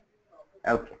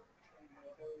 Okay.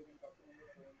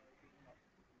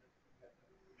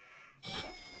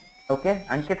 Okay,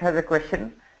 Ankit has a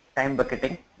question. Time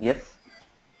bucketing. Yes.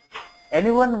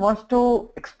 Anyone wants to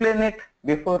explain it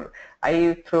before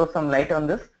I throw some light on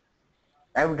this?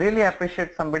 I would really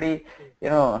appreciate somebody,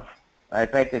 try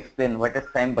to explain what is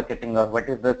time bucketing or what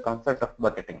is the concept of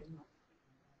bucketing.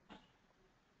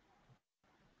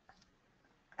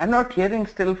 I'm not hearing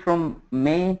still from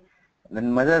May,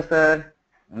 then Mazhar sir,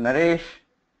 Naresh,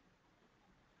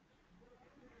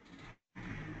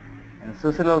 and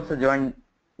Susil also joined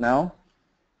now.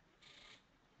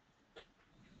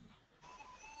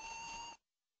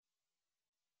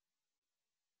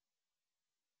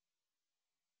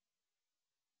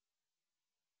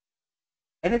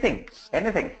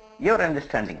 Anything, your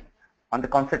understanding on the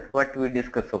concept what we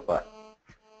discussed so far.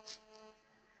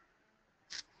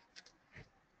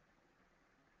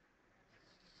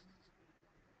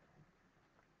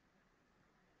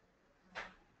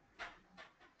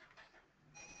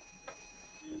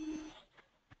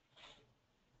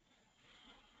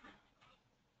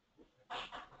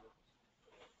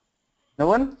 No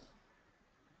one?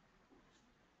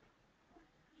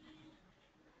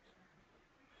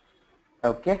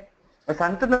 Okay.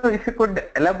 Santanu, if you could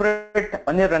elaborate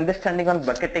on your understanding on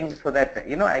bucketing so that,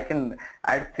 I can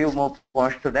add few more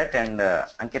points to that, and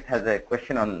Ankit has a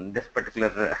question on this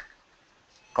particular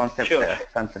concept, Sure.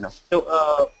 Santanu.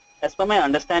 So, as per my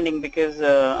understanding, because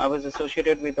I was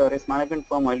associated with a risk management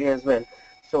firm earlier as well,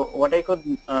 so what I could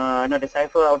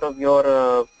decipher out of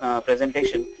your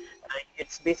presentation,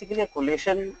 it's basically a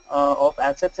collation of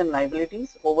assets and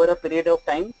liabilities over a period of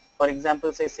time. For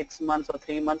example, say 6 months or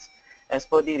 3 months, as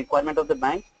per the requirement of the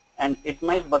bank, and it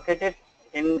might bucket it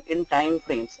in time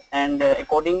frames, and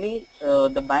accordingly,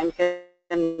 the bank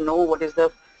can know what is the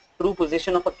true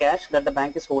position of a cash that the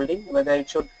bank is holding, whether it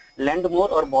should lend more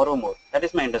or borrow more. That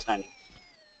is my understanding.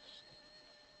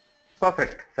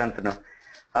 Perfect, Santanu.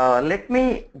 Let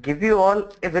me give you all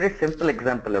a very simple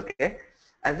example, okay?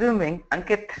 Assuming,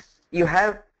 Ankit, you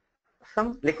have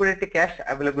some liquidity cash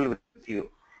available with you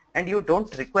and you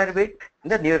don't require it in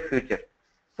the near future.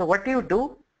 So what do you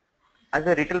do as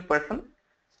a retail person?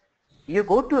 You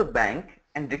go to a bank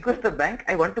and request the bank,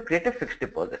 I want to create a fixed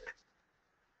deposit.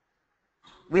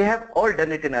 We have all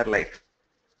done it in our life.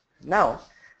 Now,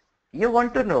 you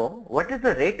want to know what is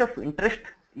the rate of interest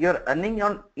you're earning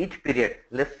on each period.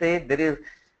 Let's say there is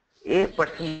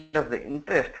A% of the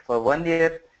interest for 1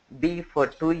 year, B for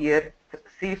 2 years,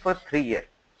 C for 3 years,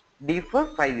 D for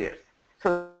 5 years.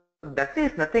 So that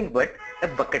is nothing but a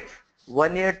buckets.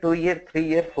 1 year, 2 year, 3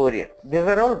 year, 4 year. These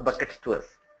are all buckets to us.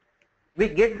 We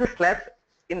get the slabs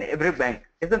in every bank,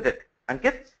 isn't it,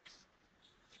 Ankit?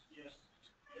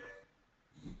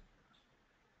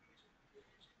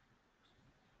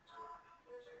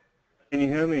 Can you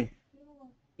hear me?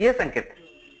 Yes, Ankit.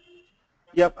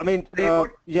 Yep. I mean,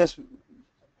 yes.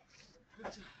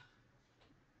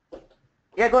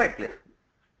 Yeah, go ahead, please.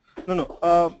 No.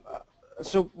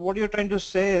 So what you're trying to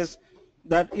say is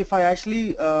that if I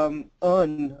actually earn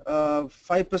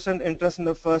 5% interest in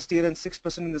the first year and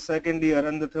 6% in the second year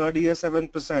and the third year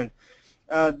 7%,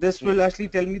 this will actually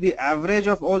tell me the average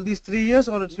of all these 3 years,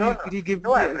 or it will give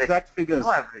No me average. exact figures?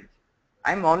 No average.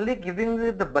 I'm only giving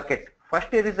you the bucket.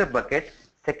 First year is a bucket,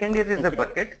 second year is a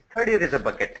bucket, third year is a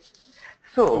bucket.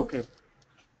 So,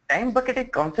 time bucketing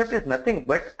concept is nothing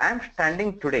but I'm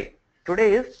standing today.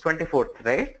 Today is 24th,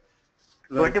 right?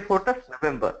 24th of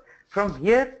November. From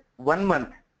here, 1 month,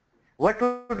 what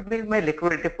would be my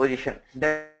liquidity position?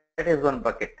 That is one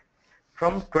bucket.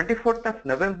 From 24th of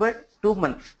November, 2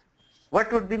 months,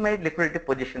 what would be my liquidity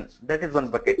position? That is one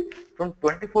bucket. From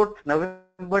 24th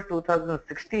November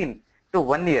 2016 to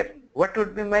 1 year, what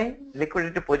would be my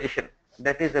liquidity position?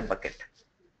 That is a bucket.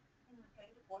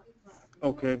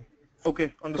 Okay,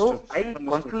 understood. So I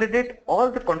consolidate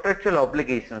all the contractual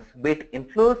obligations, be it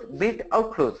inflows, be it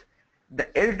outflows. The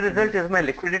end result is my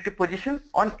liquidity position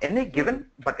on any given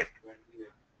bucket.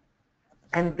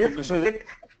 And this bucket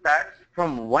starts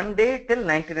from 1 day till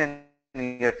 99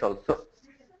 years also.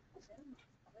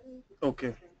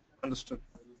 Okay, understood.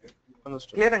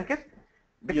 Clear, Ankit?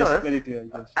 Because yes, very clear,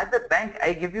 yes. At the bank,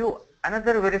 I give you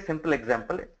another very simple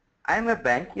example. I am a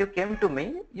bank, you came to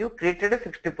me, you created a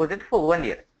fixed deposit for 1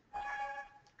 year.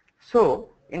 So,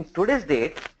 in today's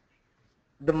date,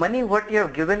 the money what you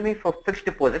have given me for fixed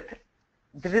deposit,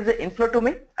 there is an inflow to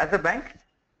me as a bank.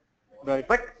 Right.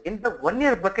 But in the 1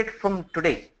 year bucket from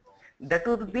today, that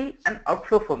would be an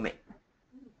outflow for me.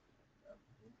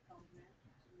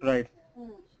 Right.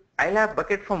 I'll have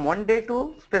bucket from 1 day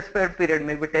to specified period,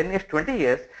 maybe 10 years, 20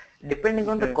 years, depending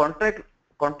on the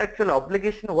contractual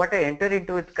obligation what I enter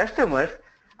into with customers,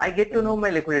 I get to know my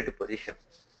liquidity position.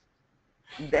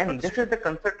 Then this is the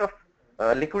concept of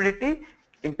liquidity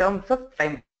in terms of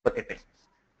time bucketing,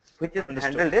 which is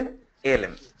handled in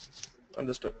ALM.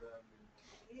 Understood.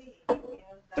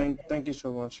 Thank you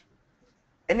so much.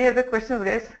 Any other questions,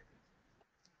 guys?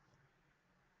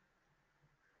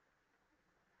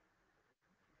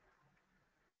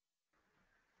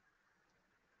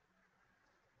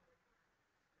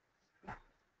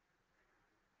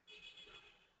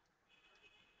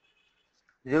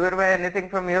 Zubair, anything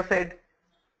from your side?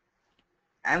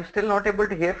 I'm still not able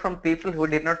to hear from people who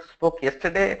did not spoke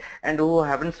yesterday and who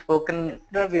haven't spoken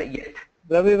yet.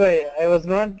 Ravi bhai, I was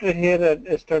not here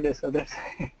yesterday, so that's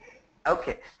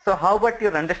Okay. So how about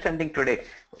your understanding today?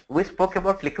 We spoke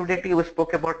about liquidity, we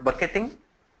spoke about bucketing.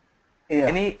 Yeah.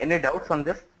 Any doubts on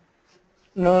this?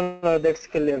 No, that's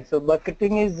clear. So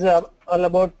bucketing is all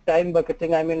about time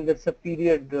bucketing. I mean, that's a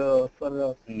period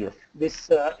for this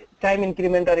time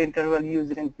increment or interval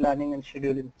used in planning and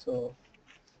scheduling. So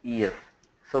yes.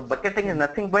 So bucketing is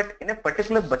nothing but in a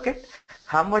particular bucket,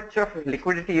 how much of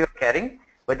liquidity you are carrying,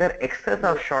 whether excess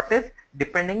or shortage,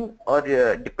 depending on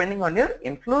your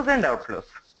inflows and outflows.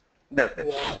 That's it.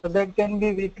 Yeah. So that can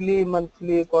be weekly,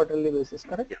 monthly, quarterly basis,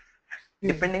 correct? Yes.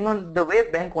 Depending on the way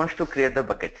bank wants to create the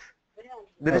buckets.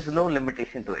 There is no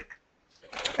limitation to it.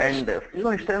 And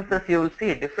few instances you will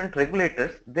see different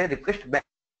regulators, they request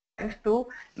banks to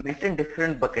maintain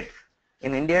different buckets.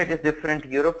 In India it is different,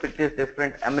 Europe it is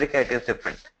different, America it is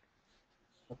different.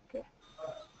 Okay.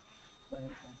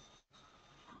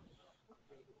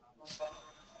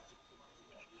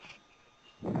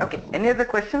 Okay, any other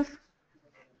questions?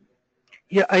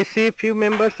 Yeah, I see a few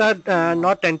members are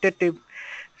not attentive.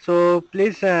 So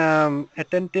please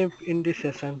attentive in this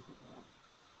session.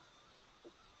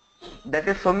 That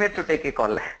is Soumya to take a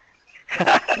call.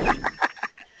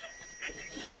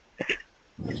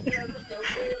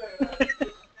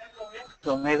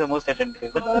 Soumya is the most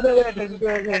attentive.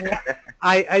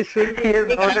 I should be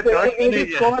it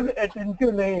is called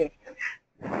attentive nahi.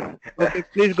 Okay,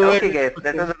 please go ahead. Okay guys,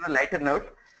 that was on a lighter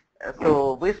note.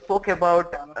 So we spoke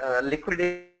about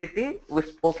liquidity, we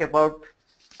spoke about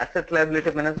asset liability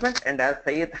management, and as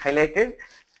Syed highlighted,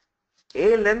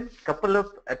 ALM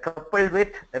coupled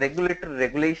with regulatory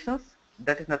regulations,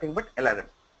 that is nothing but LRM.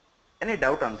 Any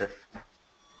doubt on this?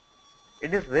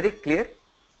 It is very clear,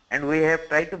 and we have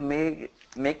tried to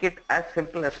make it as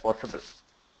simple as possible.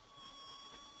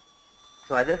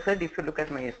 So as I said, if you look at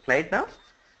my slide now,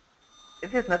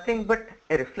 it is nothing but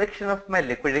a reflection of my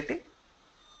liquidity,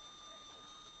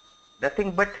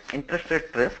 nothing but interest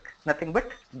rate risk, nothing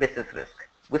but basis risk.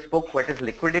 We spoke what is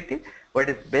liquidity, what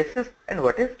is basis, and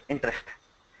what is interest.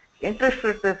 Interest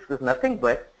rate risk is nothing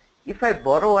but if I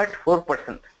borrow at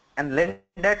 4% and lend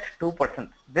at 2%,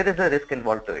 there is a risk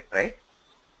involved to it, right?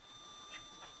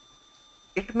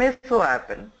 It may so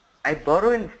happen I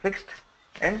borrow in fixed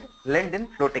and lend in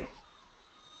floating.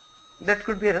 That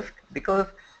could be a risk, because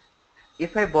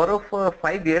if I borrow for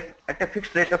 5 years at a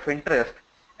fixed rate of interest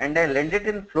and I lend it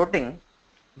in floating,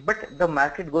 but the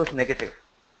market goes negative,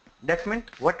 that meant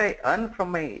what I earn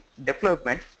from my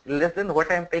deployment is less than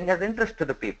what I am paying as interest to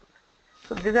the people.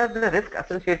 So these are the risks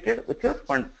associated with your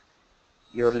funds: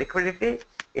 your liquidity,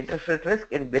 interest rate risk,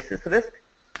 and basis risk.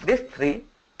 These three,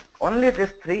 only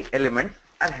these three elements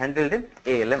are handled in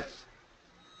ALM.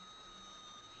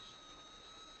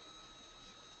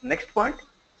 Next point,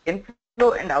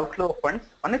 inflow and outflow of funds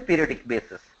on a periodic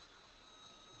basis.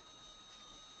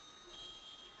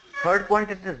 Third point,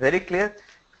 it is very clear: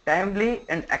 timely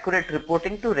and accurate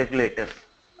reporting to regulators.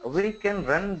 We can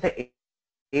run the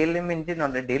ALM engine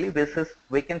on a daily basis.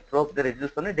 We can probe the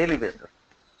results on a daily basis.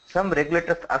 Some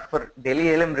regulators ask for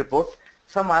daily ALM reports,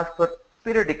 some ask for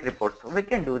periodic reports. We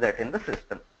can do that in the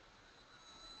system.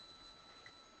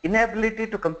 Inability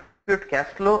to compute cash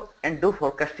flow and do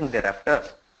forecasting thereafter.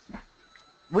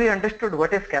 We understood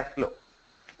what is cash flow.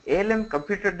 ALM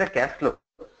computed the cash flow.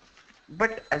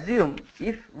 But assume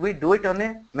if we do it on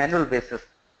a manual basis,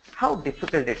 how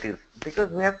difficult it is, because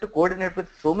we have to coordinate with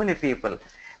so many people,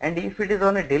 and if it is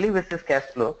on a daily basis cash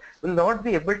flow, we will not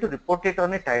be able to report it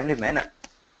on a timely manner.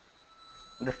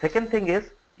 The second thing is,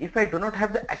 if I do not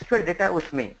have the actual data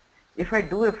with me, if I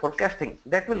do a forecasting,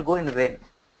 that will go in vain.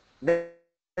 That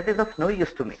is of no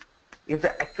use to me if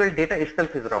the actual data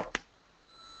itself is wrong.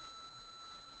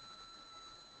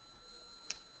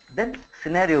 Then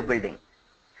scenario building.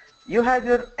 You have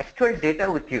your actual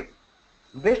data with you.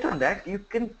 Based on that, you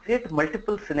can create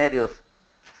multiple scenarios,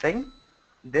 saying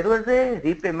there was a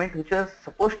repayment which was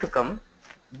supposed to come,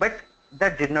 but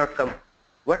that did not come.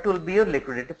 What will be your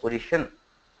liquidity position?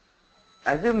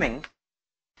 Assuming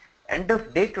end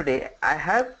of day today, I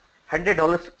have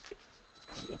 $100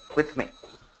 with me,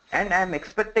 and I am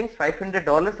expecting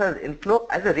 $500 as inflow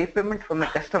as a repayment from a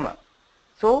customer.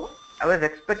 So I was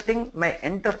expecting my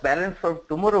end of balance for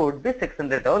tomorrow would be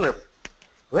 $600,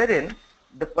 wherein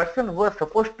the person who was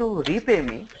supposed to repay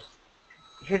me,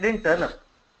 he didn't turn up.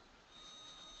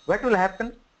 What will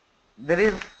happen? There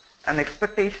is an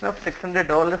expectation of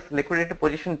 $600 liquidity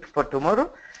position for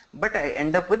tomorrow, but I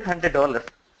end up with $100.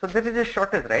 So there is a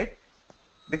shortage, right?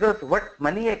 Because what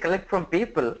money I collect from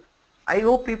people, I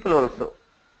owe people also.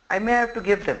 I may have to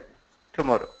give them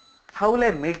tomorrow. How will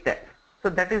I meet that? So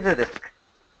that is a risk.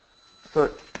 So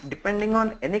depending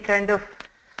on any kind of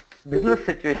business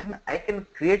situation, I can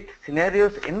create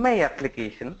scenarios in my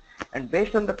application, and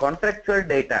based on the contractual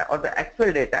data or the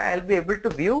actual data, I'll be able to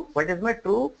view what is my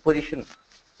true position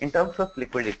in terms of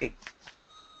liquidity.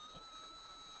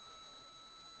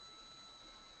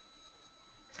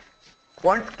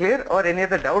 Points clear, or any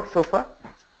other doubts so far?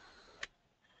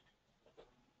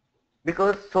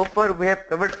 Because so far we have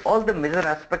covered all the major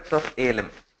aspects of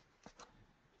ALM.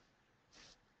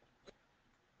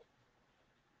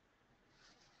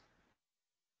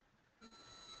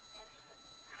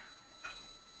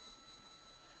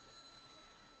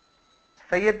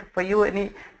 Syed, for you,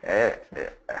 any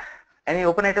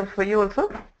open items for you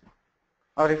also,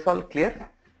 or it's all clear?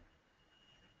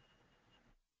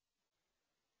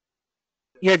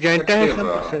 Yeah, Jayanta has some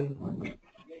question.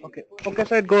 Okay, okay,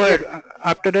 Syed, go ahead.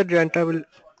 After that, Jayanta will.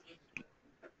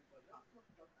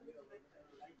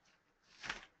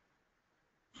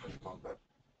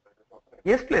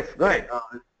 Yes, please, go ahead.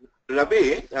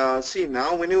 Ravi, see,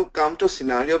 now when you come to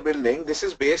scenario building, this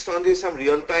is based on some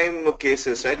real-time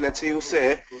cases, right? Let's say you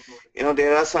say,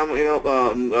 there are some,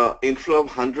 inflow of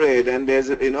 100, and there's,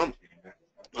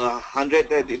 100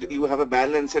 that you have a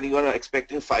balance and you are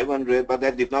expecting 500, but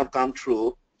that did not come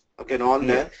true. Okay, and all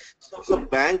that. So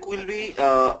bank will be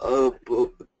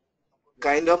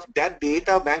kind of that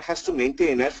data bank has to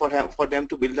maintain it for them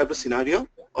to build up a scenario,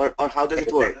 or how does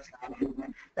it work?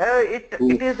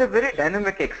 It is a very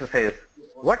dynamic exercise.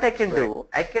 What I can do,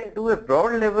 I can do a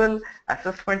broad level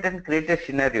assessment and create a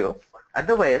scenario.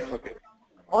 Otherwise,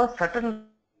 or certain,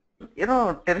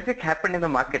 terrific happened in the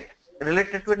market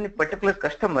related to any particular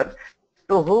customer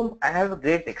to whom I have a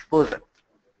great exposure.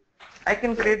 I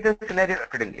can create the scenario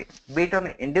accordingly, be it on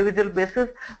an individual basis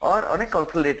or on a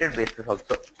consolidated basis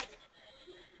also.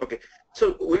 Okay.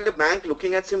 So will the bank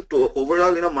looking at some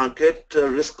overall, market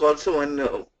risk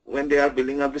also when they are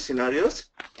building up the scenarios?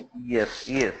 Yes,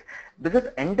 yes. Because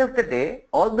end of the day,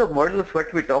 all the models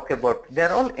what we talk about, they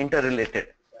are all interrelated.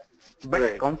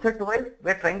 But concept-wise,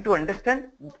 we are trying to understand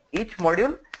each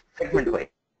module segment-wise.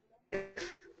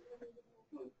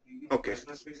 Okay.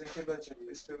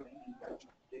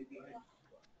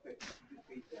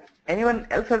 Anyone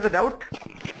else has a doubt?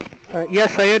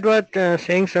 Yes, Syed was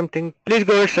saying something. Please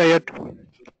go ahead, Syed.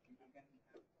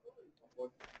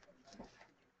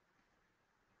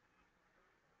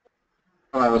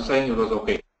 I was saying it was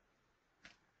okay.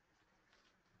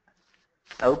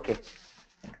 Okay.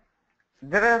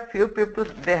 There are few people,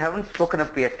 they haven't spoken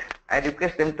up yet. I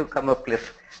request them to come up,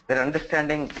 please. Their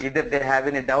understanding, either they have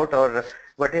any doubt or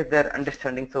what is their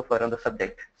understanding so far on the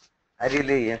subject. I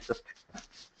really insist.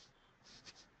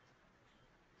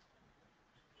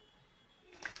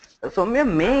 So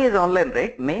May is online,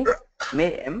 right? May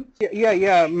M.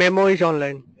 Yeah. Memo is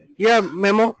online. Yeah,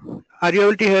 Memo. Are you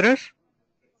able to hear us?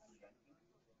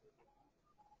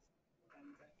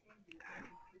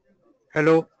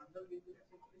 Hello.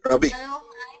 Rabi. Hello,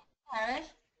 hi, Harish.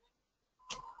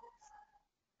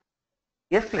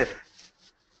 Yes, please.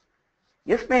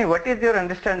 Yes, May. What is your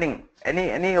understanding?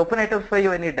 Any open items for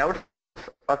you? Any doubts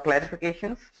or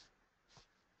clarifications?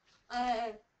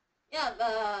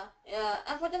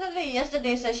 Unfortunately,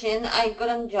 yesterday's session I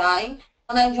couldn't join.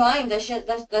 When I joined, the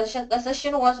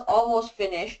session was almost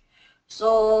finished.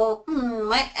 So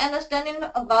my understanding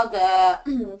about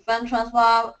the fund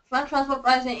transfer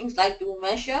pricing is like to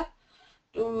measure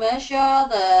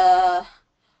the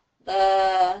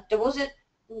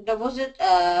deposit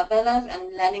balance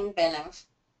and lending balance.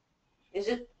 Is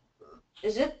it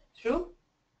true?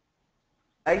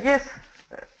 Yes,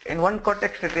 in one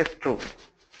context it is true.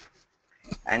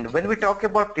 And when we talk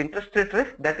about interest rate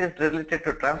risk, that is related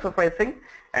to transfer pricing,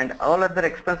 and all other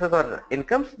expenses or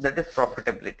incomes, that is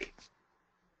profitability.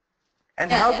 And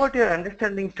how about your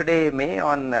understanding today, May,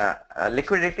 on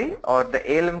liquidity or the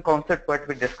ALM concept what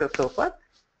we discussed so far?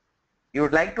 You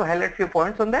would like to highlight few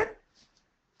points on that?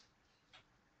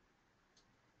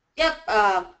 Yep.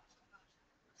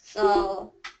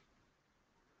 So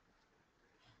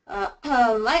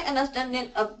my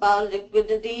understanding about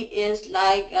liquidity is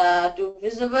like to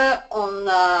visible on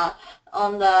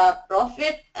the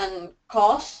profit and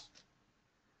cost.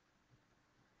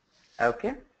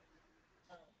 Okay.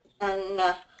 And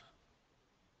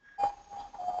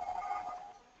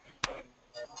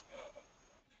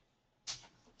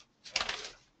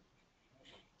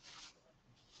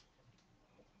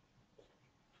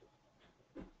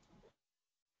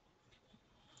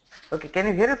Okay, can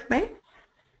you hear us, May?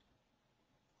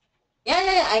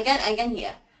 yeah, I can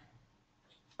hear.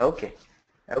 Okay,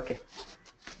 okay.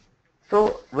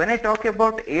 So when I talk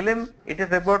about ALM, it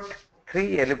is about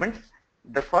three elements.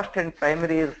 The first and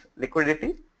primary is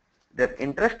liquidity, then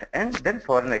interest, and then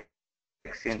foreign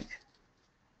exchange.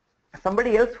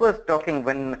 Somebody else was talking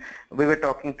when we were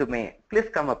talking to May. Please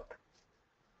come up.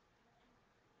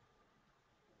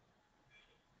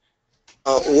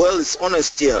 Well, it's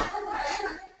honest here.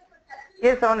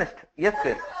 Yes, honest. Yes,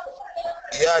 please.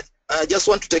 Yeah, I just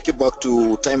want to take you back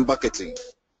to time bucketing.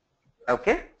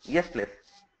 Okay. Yes, please.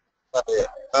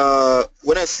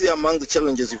 When I see among the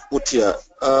challenges you've put here,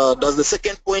 does the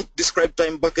second point describe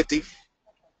time bucketing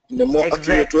in a more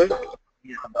accurate way?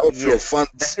 Outflow Yes.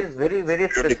 funds. That is very, very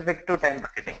specific to time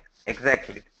bucketing.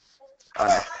 Exactly.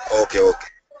 Okay.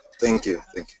 Thank you.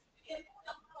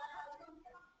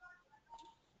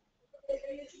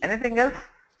 Anything else?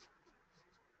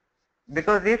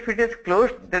 Because if it is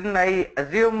closed, then I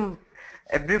assume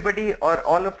everybody or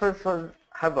all of us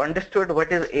have understood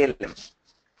what is ALM.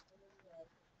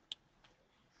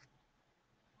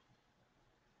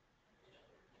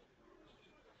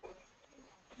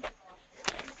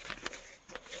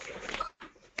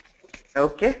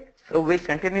 Okay, so we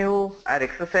continue our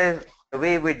exercise the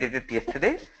way we did it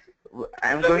yesterday.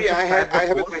 I'm going to I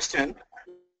have a question.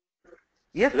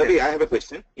 Yes, Ravi, I have a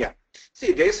question. Yeah.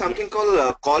 See, there is something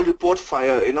called call report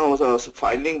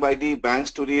filing by the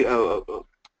banks to the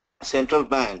central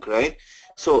bank, right?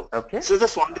 So, so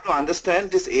just wanted to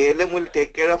understand, this ALM will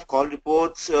take care of call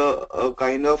reports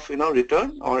kind of,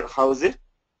 return, or how is it?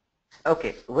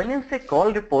 Okay, when you say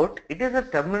call report, it is a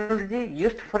terminology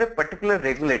used for a particular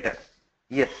regulator.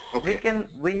 Yes, we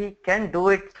can do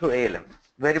it through ALM.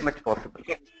 Very much possible.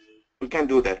 We can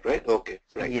do that, right? Okay,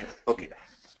 right. Yes. Okay.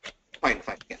 Fine.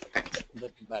 Yeah, thanks. The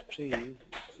battery,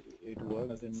 it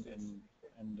works in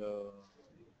the.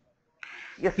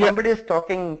 Yes, somebody is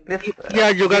talking. Please.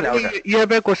 Yeah, Yugani, you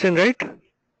have a question, right?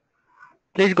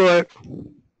 Please go ahead.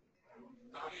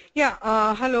 Yeah.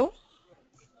 Hello.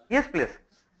 Yes, please.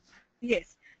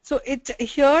 Yes. So it's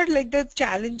here like the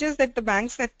challenges that the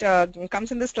banks that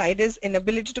comes in the slide is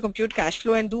inability to compute cash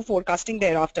flow and do forecasting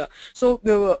thereafter. So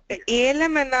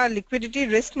ALM and liquidity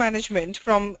risk management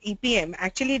from EPM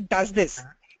actually does this,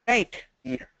 right?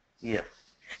 Yes.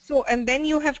 So and then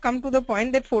you have come to the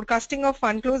point that forecasting of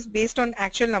fund flows based on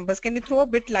actual numbers. Can you throw a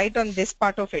bit light on this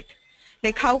part of it?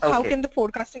 Like how can the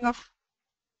forecasting of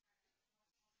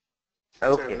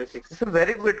Okay, it's a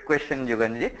very good question,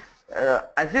 Yuganji.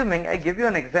 Assuming I give you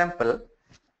an example,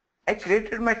 I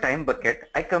created my time bucket,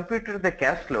 I computed the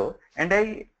cash flow, and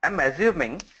I am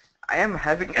assuming I am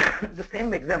having the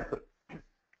same example.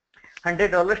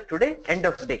 $100 today, end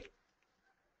of day.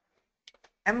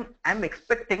 I'm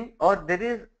expecting, or there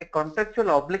is a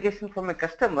contractual obligation from a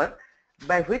customer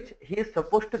by which he is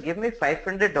supposed to give me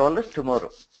 $500 tomorrow.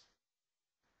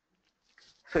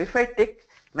 So if I take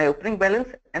my opening balance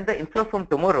and the inflow from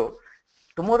tomorrow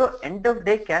end of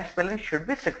day cash balance should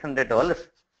be $600.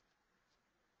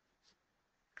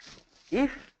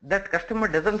 If that customer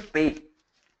doesn't pay,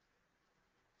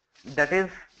 that is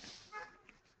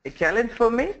a challenge for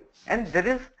me, and there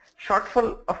is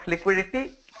shortfall of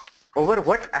liquidity over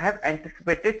what I have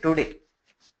anticipated today,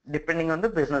 depending on the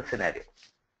business scenario.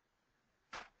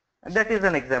 And that is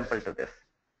an example to this.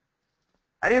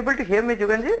 Are you able to hear me,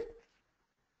 Juganji?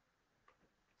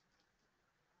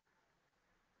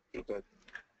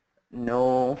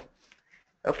 No.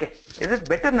 Okay. Is it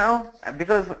better now?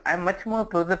 Because I'm much more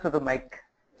closer to the mic.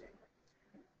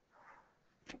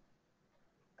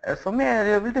 Soumya, are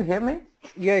you able to hear me?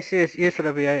 Yes,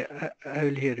 Ravi, I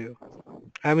will hear you.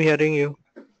 I'm hearing you.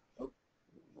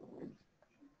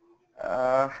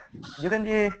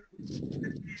 Juganji,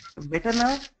 better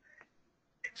now?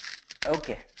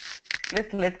 Okay.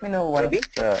 Please let me know once.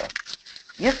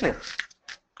 Yes, please.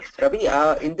 Ravi,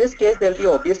 in this case, there will be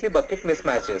obviously bucket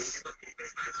mismatches.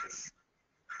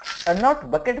 Not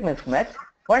bucket mismatch,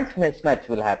 funds mismatch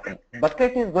will happen.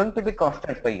 Bucket is going to be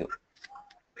constant for you.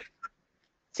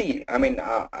 See, I mean,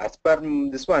 as per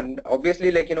this one,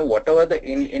 obviously, like, whatever the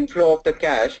inflow of the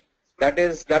cash,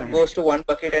 that goes to one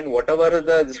bucket, and whatever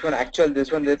this one,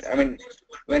 that, I mean,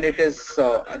 when it is,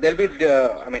 there'll be,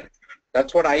 I mean,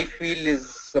 that's what I feel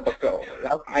is a bucket.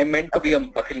 I meant to be a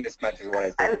bucket mismatch is what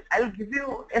I said. I'll give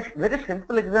you a very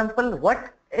simple example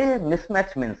what a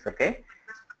mismatch means, okay?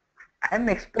 I'm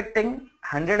expecting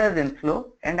 100 as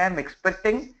inflow and I'm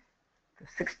expecting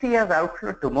 60 as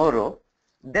outflow tomorrow.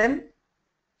 Then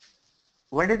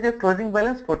what is your closing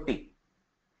balance? 40.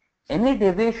 Any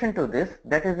deviation to this,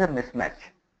 that is a mismatch.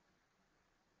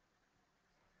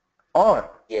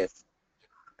 Or yes,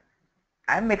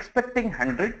 I'm expecting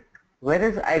 100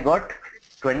 whereas I got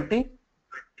 20,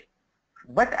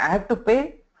 but I have to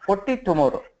pay 40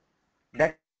 tomorrow.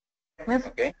 That means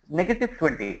negative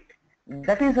 20.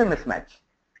 That is a mismatch.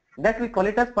 That we call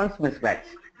it as funds mismatch.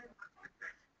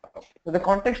 So the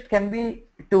context can be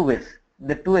two ways.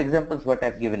 The two examples what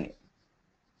I've given you.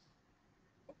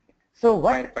 So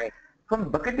what from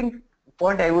bucketing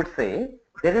point I would say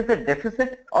there is a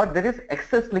deficit or there is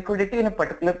excess liquidity in a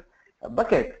particular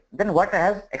bucket, then what I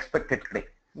have expected today.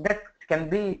 That can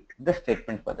be the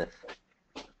statement for this.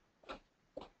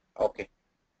 Okay.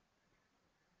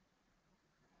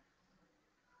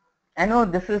 I know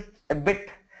this is a bit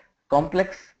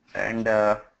complex, and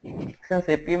since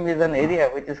APM is an area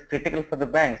which is critical for the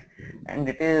banks, and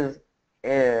it is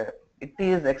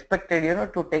expected,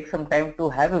 to take some time to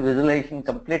have a visualization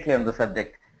completely on the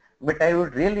subject. But I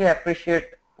would really appreciate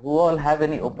who all have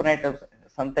any open items,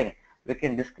 something we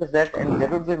can discuss that, and there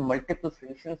would be multiple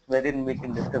sessions wherein we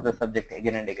can discuss the subject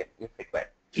again and again if required.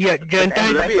 Yeah,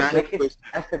 I'll make it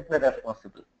as simple as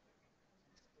possible.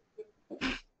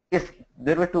 Yes,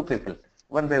 there were two people.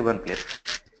 One by one, please.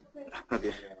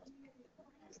 Okay.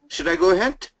 Should I go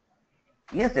ahead?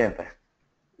 Yes, Jayanta.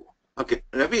 Okay,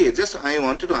 Ravi, just I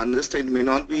wanted to understand, it may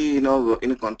not be, in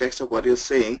the context of what you're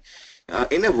saying,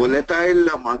 in a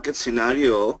volatile market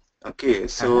scenario, okay,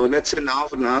 so let's say now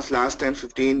for last 10,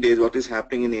 15 days, what is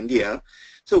happening in India,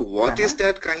 so what is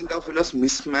that kind of,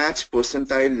 mismatch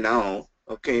percentile now,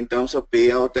 okay, in terms of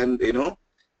payout and,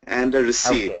 and the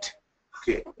receipt?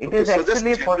 Okay. It is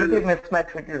actually a positive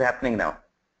mismatch which is happening now.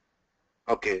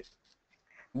 Okay.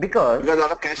 Because a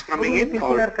lot of cash coming in,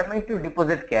 people are coming to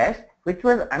deposit cash, which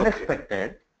was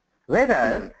unexpected.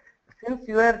 Whereas, since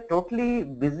you are totally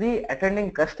busy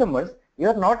attending customers, you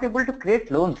are not able to create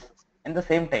loans in the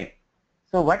same time.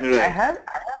 So what I have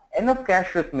enough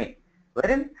cash with me,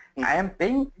 wherein I am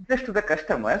paying interest to the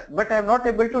customers, but I am not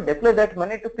able to deploy that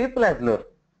money to people as loan.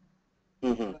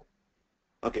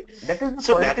 Okay. That is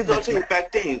so that is also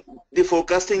impacting the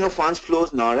forecasting of funds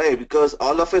flows now, right? Because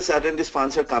all of a sudden these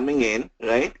funds are coming in,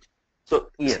 right?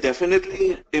 So it's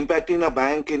definitely impacting a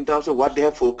bank in terms of what they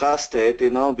have forecasted,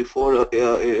 before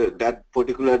that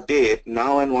particular date.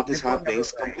 Now and what is happening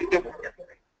is completely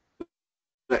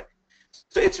right.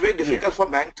 So it's very difficult for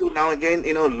bank to now again,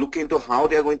 look into how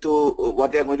they are going to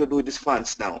what they are going to do with these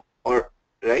funds now, or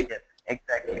right? Yes,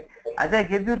 exactly. As I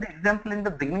gave you the example in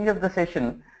the beginning of the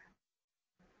session,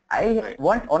 I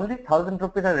want only 1,000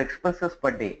 rupees as expenses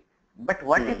per day. But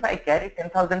what if I carry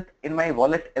 10,000 in my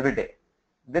wallet every day?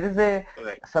 There is a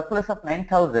surplus of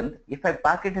 9,000. If I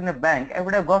park it in a bank, I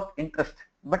would have got interest,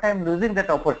 but I'm losing that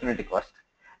opportunity cost.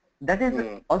 That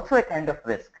is also a kind of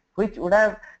risk, which would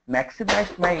have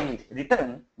maximized my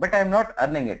return, but I'm not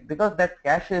earning it because that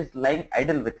cash is lying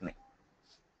idle with me.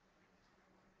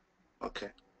 Okay.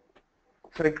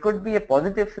 So it could be a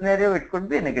positive scenario, it could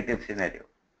be a negative scenario.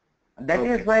 That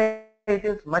is why it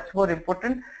is much more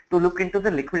important to look into the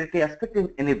liquidity aspect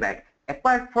in any bank,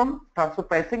 apart from transfer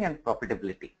pricing and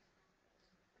profitability.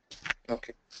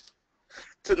 Okay.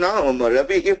 So now,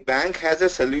 Ravi, if bank has a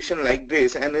solution like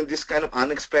this, and in this kind of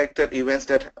unexpected events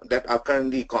that occur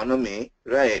in the economy,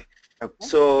 right? Okay.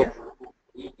 So,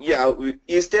 yeah,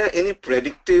 is there any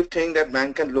predictive thing that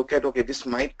bank can look at? Okay, this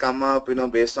might come up,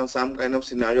 based on some kind of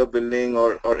scenario building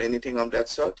or anything of that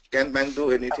sort. Can bank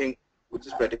do anything which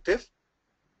is predictive?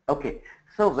 Okay.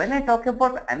 So when I talk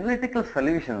about analytical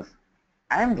solutions,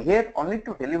 I am here only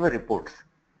to deliver reports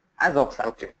as OFSAA.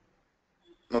 Okay.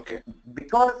 Okay.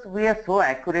 Because we are so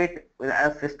accurate,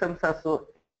 our systems are so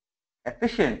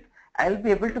efficient, I'll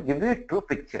be able to give you a true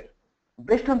picture.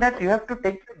 Based on that, you have to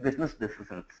take business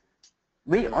decisions.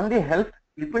 We only help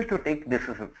people to take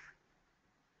decisions.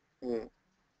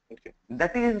 Okay.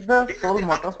 That is the sole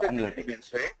motto of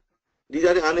analytics. Right? These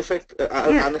are the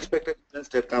unexpected events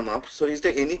that come up. So is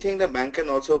there anything the bank can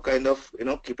also kind of,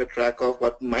 keep a track of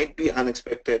what might be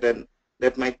unexpected and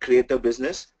that might create a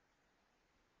business?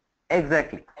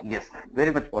 Exactly. Yes,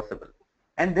 very much possible.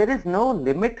 And there is no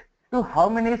limit to how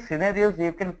many scenarios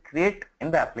you can create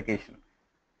in the application.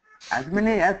 As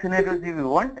many as scenarios you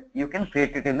want, you can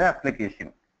create it in the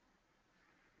application.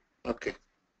 Okay.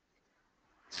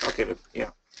 Okay.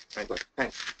 Yeah. I got it.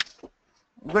 Thanks.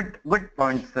 Good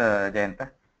points,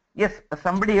 Jayanta. Yes,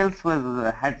 somebody else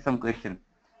was had some question.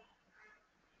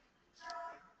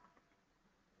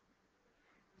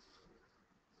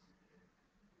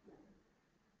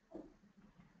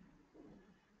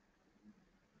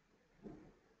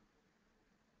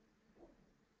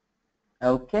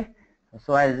 Okay,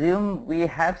 so I assume we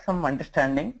have some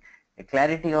understanding,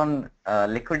 clarity on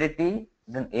liquidity,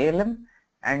 then ALM,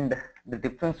 and the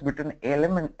difference between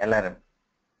ALM and LRM.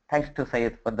 Thanks to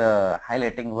Syed for the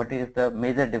highlighting what is the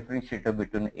major differentiator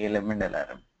between ALM and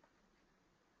LRM.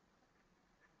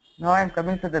 Now I am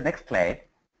coming to the next slide.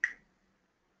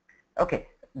 Okay,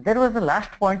 there was a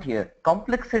last point here.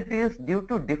 Complexity is due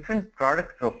to different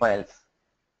product profiles.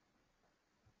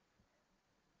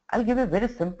 I'll give a very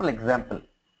simple example.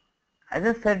 As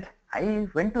I said, I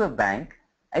went to a bank,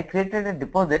 I created a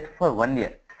deposit for 1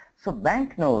 year. So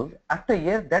bank knows after a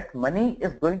year that money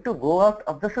is going to go out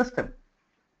of the system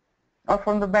or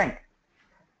from the bank.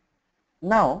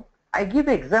 Now I give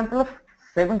an example of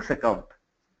savings account,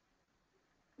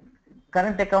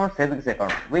 current account, savings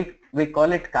account. We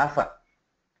call it CASA.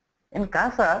 In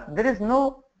CASA, there is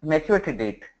no maturity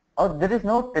date or there is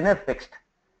no tenor fixed.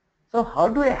 So how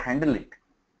do I handle it?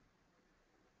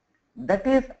 That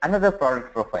is another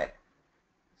product profile.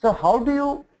 So how do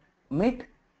you meet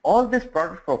all these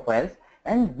product profiles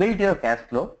and build your cash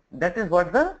flow? That is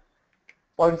what the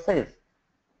point says.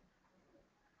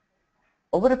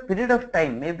 Over a period of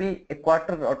time, maybe a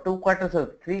quarter or 2 quarters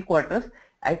or 3 quarters,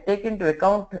 I take into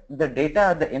account the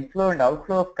data, the inflow and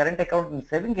outflow of current account and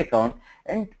saving account,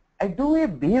 and I do a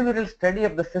behavioral study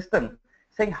of the system,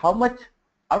 saying how much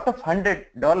out of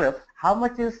 $100, how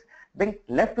much is being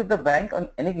left with the bank on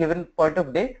any given point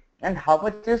of day and how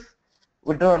much is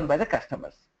withdrawn by the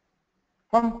customers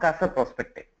from CASA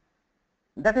perspective.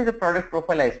 That is the product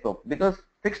profile I spoke, because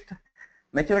fixed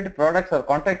maturity products or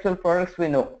contractual products, we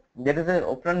know there is an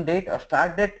open date or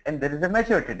start date and there is a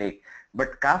maturity date.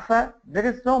 But CASA, there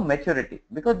is no maturity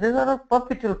because these are all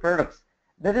perpetual products.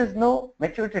 There is no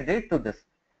maturity date to this.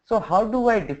 So how do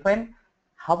I define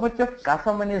how much of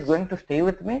CASA money is going to stay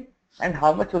with me and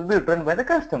how much will be withdrawn by the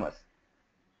customers?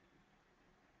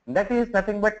 That is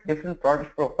nothing but different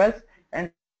product profiles,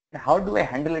 and how do I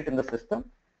handle it in the system?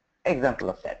 Example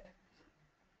of that.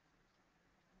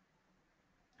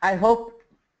 I hope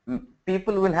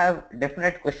people will have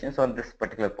definite questions on this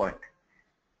particular point.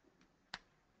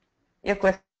 Your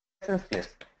questions, please.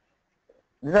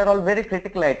 These are all very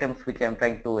critical items which I am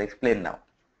trying to explain now.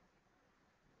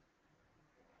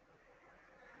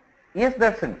 Yes,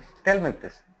 Darshan, tell me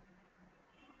please.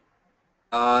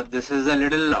 This is a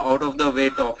little out of the way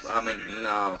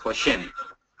of, question.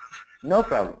 No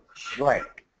problem. Go ahead.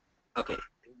 Okay.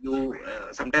 You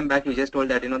sometime back you just told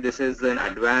that this is an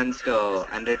advanced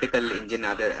analytical engine.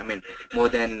 More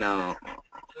than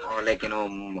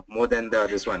more than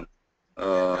this one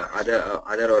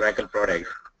other Oracle product.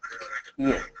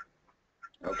 Yes.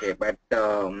 Okay, but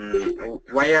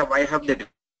why have they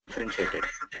differentiated?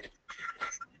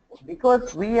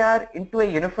 because we are into a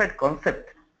unified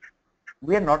concept,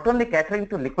 we are not only catering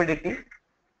to liquidity,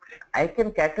 I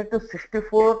can cater to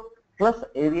 64 plus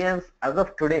areas as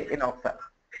of today in OFSAA,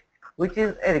 which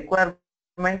is a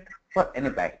requirement for any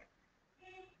bank.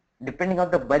 Depending on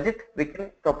the budget, we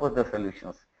can propose the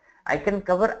solutions. I can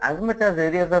cover as much as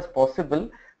areas as possible,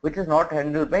 which is not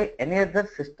handled by any other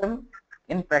system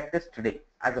in practice today,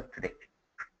 as of today.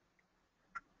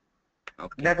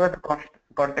 Okay. That was the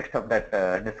context of that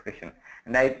discussion.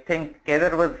 And I think Kedar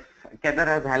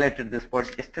has highlighted this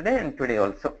point yesterday and today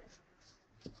also.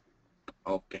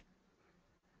 Okay.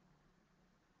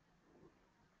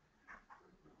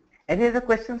 Any other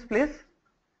questions, please?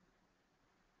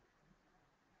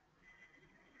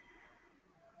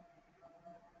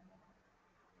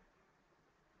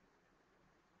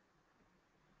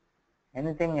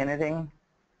 Anything?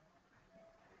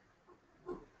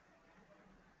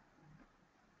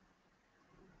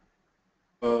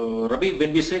 Ravi,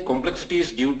 when we say complexity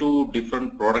is due to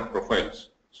different product profiles,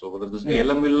 so whether this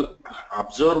ALM will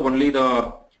observe only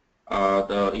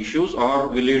the issues, or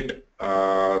will it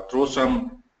throw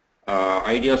some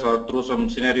ideas or throw some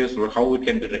scenarios for how it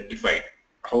can be rectified,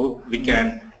 how we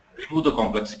can remove the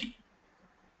complexity?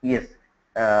 Yes.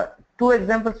 Two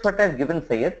examples what I have given,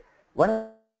 Sayed. One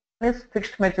is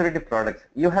fixed maturity products.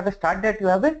 You have a start date, you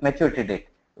have a maturity date,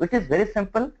 which is very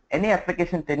simple. Any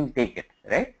application can take it,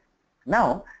 right?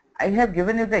 Now, I have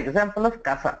given you the example of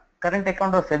CASA, current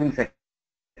account or savings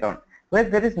account, where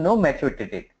there is no maturity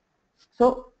date.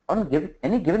 So, on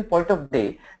any given point of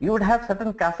day, you would have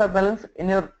certain CASA balance in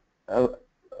your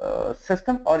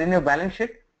system or in your balance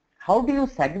sheet. How do you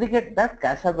segregate that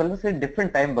CASA balance in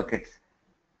different time buckets?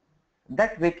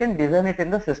 That we can design it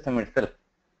in the system itself.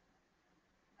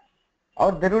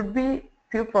 Or there would be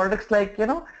few products like,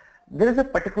 there is a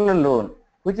particular loan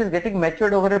which is getting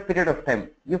matured over a period of time.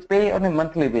 You pay on a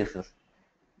monthly basis.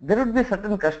 There would be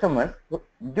certain customers who,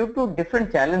 due to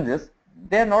different challenges,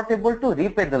 they are not able to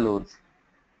repay the loans.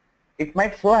 It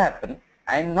might so happen,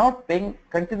 I am not paying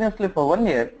continuously for 1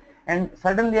 year, and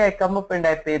suddenly I come up and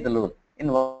I pay the loan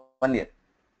in 1 year.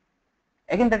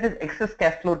 Again, that is excess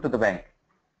cash flow to the bank.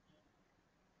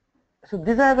 So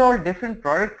these are all different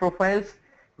product profiles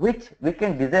which we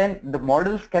can design. The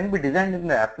models can be designed in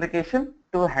the application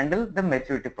to handle the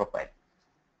maturity profile.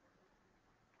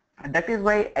 And that is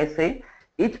why I say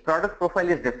each product profile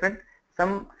is different.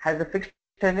 Some has a fixed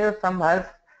tenure, some has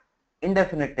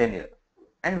indefinite tenure,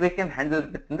 and we can handle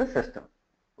it within the system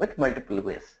with multiple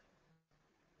ways.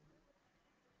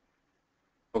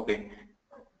 Okay.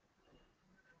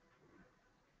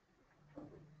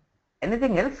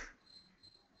 Anything else?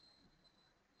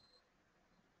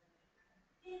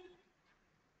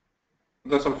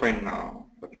 That's all fine now.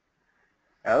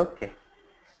 Okay.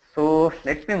 So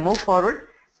let me move forward.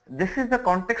 This is the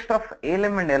context of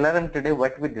ALM and LRM today,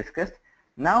 what we discussed.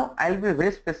 Now I'll be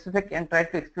very specific and try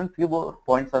to explain few more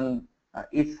points on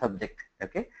each subject.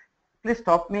 Okay. Please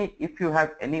stop me if you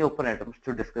have any open items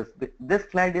to discuss. This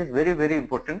slide is very, very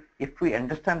important. If we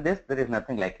understand this, there is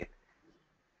nothing like it.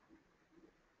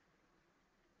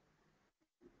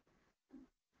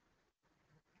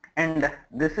 And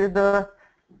this is the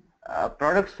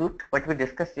product suite what we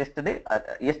discussed yesterday.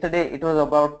 Yesterday it was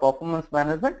about performance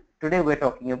management. Today we are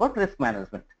talking about risk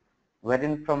management,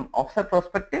 wherein from OFSAA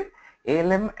perspective,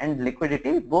 ALM and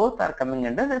liquidity both are coming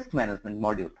under risk management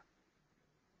module.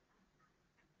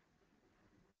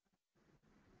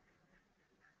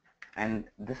 And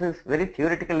this is very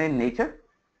theoretical in nature.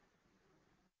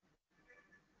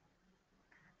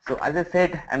 So as I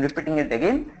said, I'm repeating it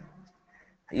again.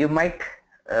 You might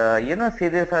see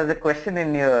this as a question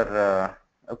in your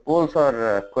polls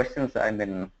or questions, I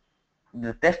mean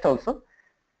the test also.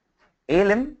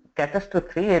 ALM caters to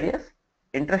 3 areas: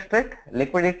 interest rate,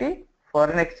 liquidity,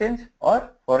 foreign exchange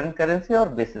or foreign currency or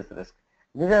basis risk.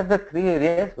 These are the 3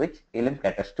 areas which ALM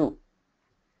caters to.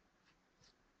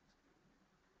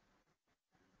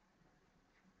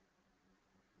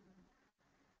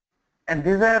 And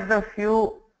these are the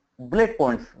few bullet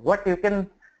points what you can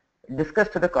discuss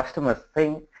to the customers,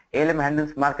 saying ALM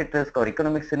handles market risk or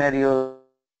economic scenarios,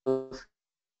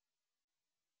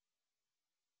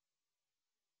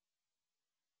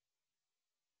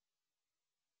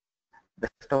 the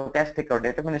stochastic or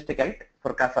deterministic rate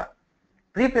for CASA.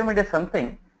 Prepayment is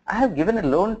something, I have given a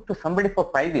loan to somebody for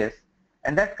 5 years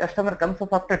and that customer comes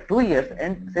up after 2 years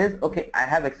and says, okay, I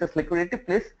have excess liquidity,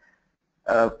 please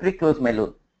pre-close my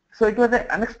loan. So it was an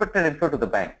unexpected inflow to the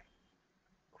bank,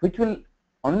 which will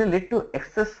only lead to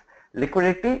excess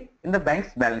liquidity in the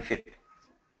bank's balance sheet.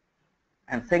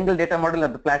 And single data model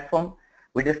of the platform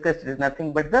we discussed is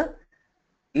nothing but the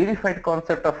unified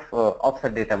concept of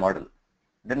offset data model.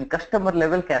 Then customer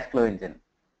level cash flow engine.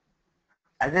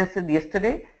 As I said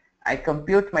yesterday, I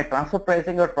compute my transfer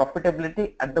pricing or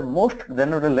profitability at the most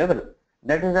granular level,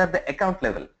 that is at the account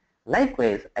level.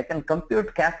 Likewise, I can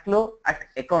compute cash flow at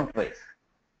account wise,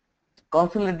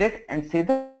 consolidate and see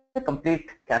the complete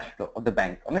cash flow of the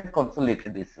bank on a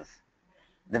consolidated basis.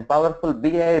 Then powerful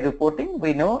BI reporting,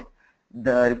 we know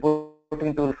the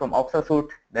reporting tool from OFSAA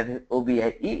suite, that is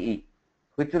OBIEE,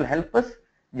 which will help us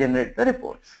generate the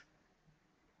reports.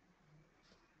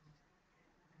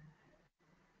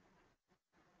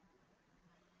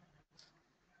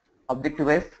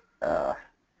 Objective-wise,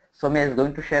 Soumya is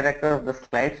going to share across the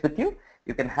slides with you.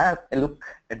 You can have a look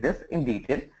at this in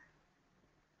detail.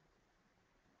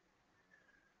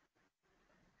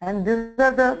 And these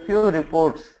are the few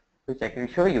reports which I can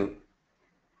show you.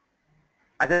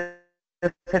 As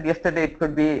I said yesterday, it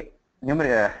could be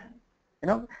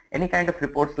any kind of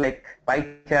reports like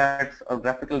pie charts or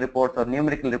graphical reports or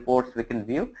numerical reports we can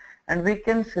view, and we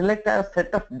can select a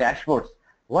set of dashboards,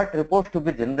 what reports to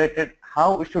be generated,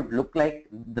 how it should look like,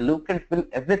 the look and feel,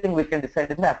 everything we can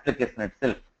decide in the application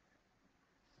itself.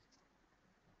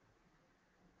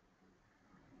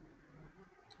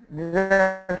 These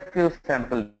are a few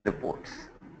sample reports.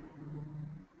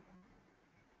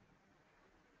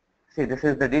 See, this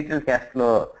is the detailed cash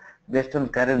flow based on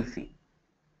currency.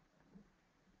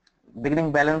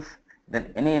 Beginning balance,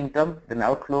 then any income, then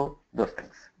outflow, those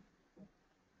things.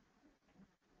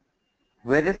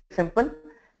 Very simple,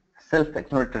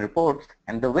 self-explanatory reports,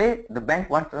 and the way the bank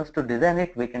wants us to design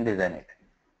it, we can design it.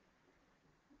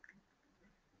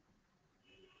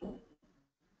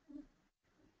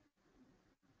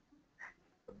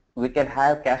 We can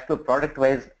have cash flow product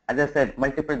wise, as I said,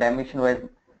 multiple dimension wise,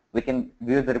 we can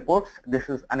view the reports. This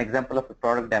is an example of a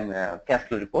product cash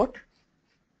flow report.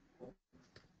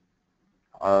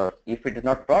 Or if it is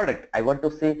not product, I want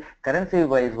to see currency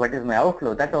wise what is my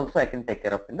outflow, that also I can take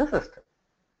care of in the system.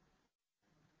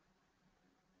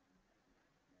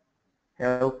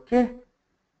 Okay,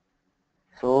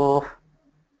 so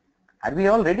are we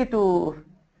all ready to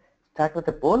start with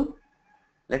the poll?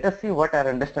 Let us see what our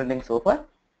understanding so far.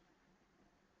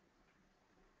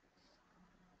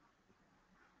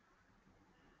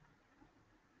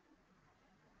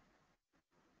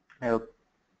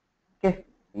 Okay,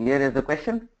 here is the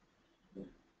question.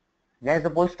 Guys, the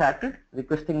poll started,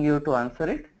 requesting you to answer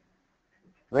it.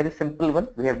 Very simple one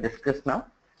we have discussed now.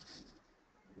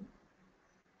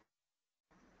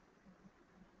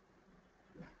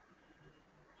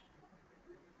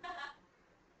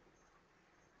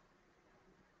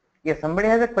 Yes, somebody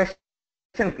has a question,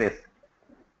 please.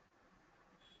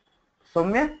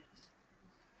 Soumya?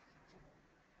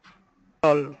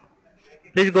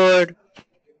 Please go ahead.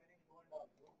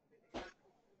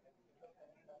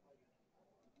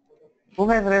 Who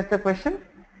has raised the question?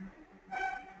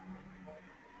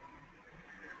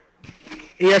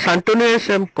 Yes, Antonio has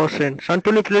some question.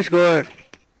 Antonio, please go ahead.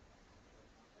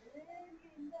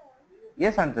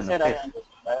 Yes, Antonio. Sir, Yes.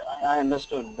 I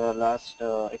understood the last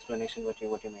explanation what you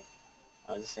meant.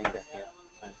 I was just saying that, yeah.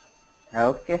 Fine.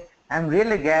 Okay, I'm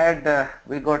really glad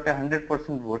we got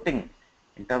 100% voting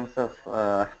in terms of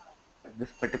this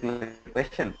particular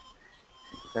question.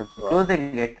 So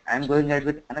closing it, I'm going ahead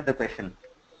with another question.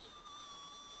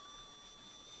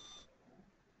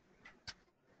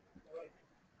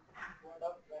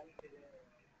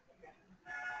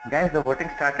 Guys, the voting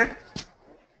started.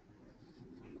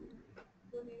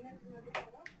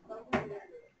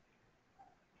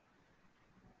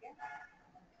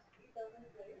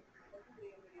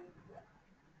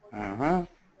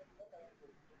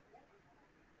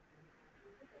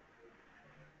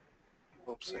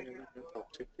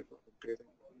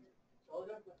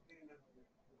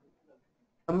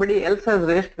 Somebody else has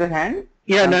raised their hand.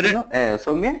 Yeah,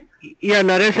 Soumya? Yeah,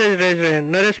 Naresh has raised his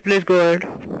hand. Naresh, please go ahead.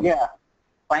 Yeah,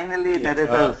 finally Naresh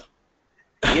has.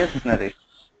 Yes, Naresh.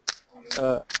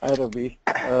 Hi Ravi.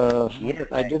 Yes,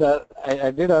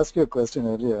 I did ask you a question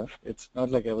earlier. It's not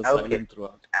like I was silent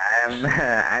throughout.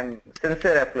 I'm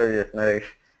sincere apologies, Naresh.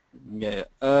 Yeah.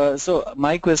 So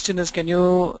my question is, can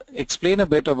you explain a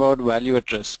bit about value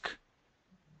at risk?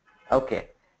 Okay.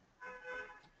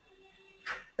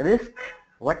 Risk.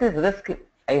 What is risk?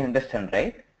 I understand,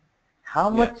 right? How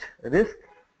much risk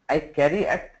I carry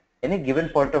at any given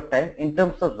point of time in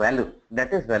terms of value.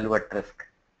 That is value at risk.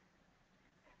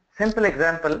 Simple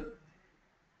example.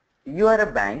 You are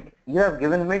a bank. You have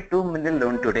given me 2 million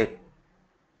loan today.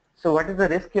 So what is the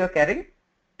risk you are carrying?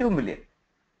 2 million.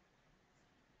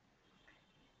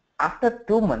 After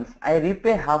 2 months, I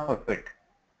repay half of it.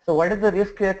 So what is the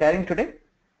risk you are carrying today?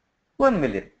 1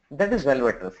 million. that is value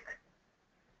at risk.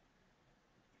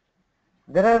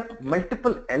 There are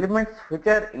multiple elements which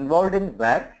are involved in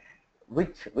VAR,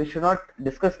 which we should not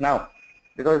discuss now,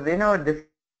 because this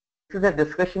is a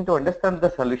discussion to understand the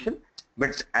solution.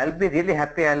 But I'll be really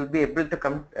happy. I'll be able to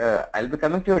come. I'll be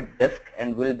coming to your desk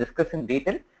and we'll discuss in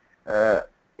detail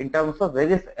in terms of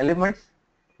various elements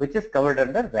which is covered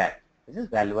under VAR, which is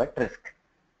value at risk.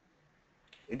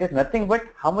 It is nothing but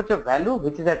how much of value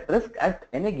which is at risk at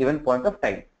any given point of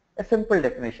time. A simple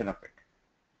definition of it.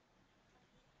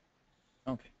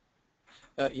 Okay.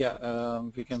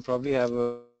 We can probably have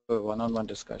a one-on-one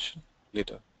discussion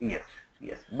later. Yes,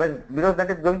 yes. But because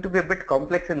that is going to be a bit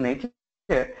complex in nature,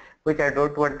 which I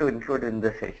don't want to include in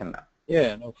this session now.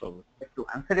 Yeah, no problem. To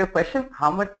answer your question, how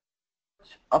much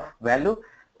of value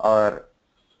or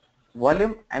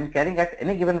volume I'm carrying at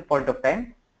any given point of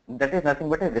time, that is nothing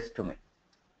but a risk to me.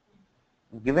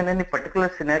 Given any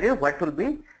particular scenario, what will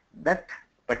be that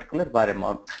particular VAR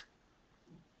amount?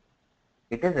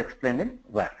 It is explained in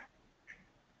VAR.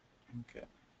 Okay.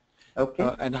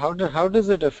 Okay. And how does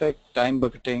it affect time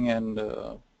bucketing and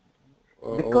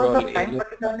because of time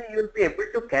bucket only, you will be able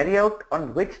to carry out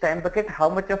on which time bucket how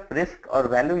much of risk or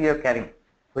value you are carrying,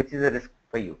 which is a risk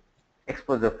for you,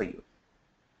 exposure for you.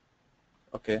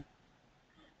 Okay.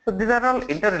 So these are all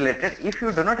interrelated. If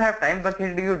you do not have time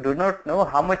bucket, you do not know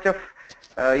how much of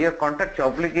your contractual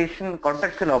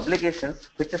obligations,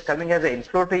 which is coming as an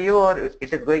inflow to you, or it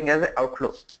is going as an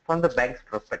outflow from the bank's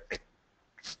perspective.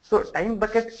 So time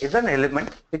bucket is an element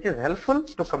which is helpful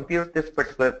to compute this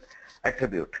particular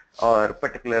attribute or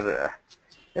particular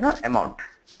amount.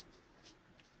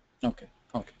 Okay.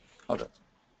 Okay. All right.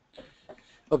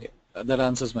 Okay. That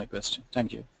answers my question.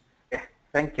 Thank you. Yeah.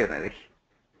 Thank you, Naresh.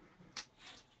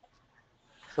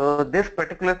 So this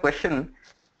particular question,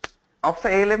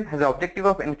 OFSAA ALM has the objective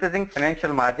of increasing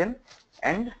financial margin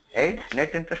and aid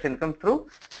net interest income through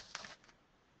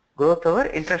growth over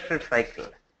interest rate cycle.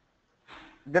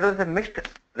 There was a mixed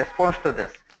response to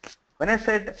this. When I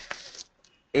said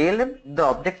ALM, the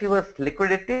objective was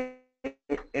liquidity,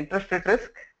 interest rate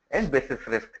risk, and basis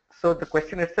risk. So the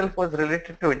question itself was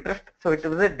related to interest. So it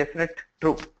was a definite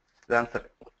true, the answer.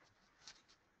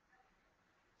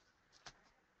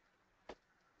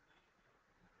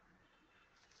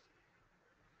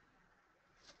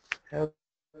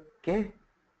 Okay.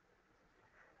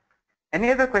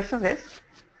 Any other questions, yes?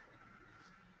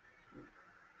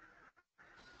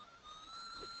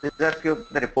 These are few of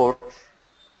the reports.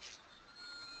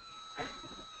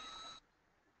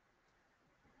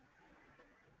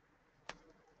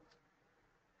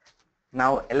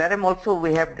 Now LRM also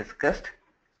we have discussed.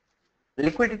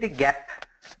 Liquidity gap,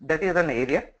 that is an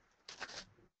area.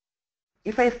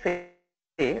 If I say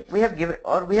we have given,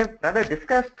 or we have rather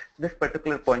discussed this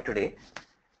particular point today,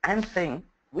 I am saying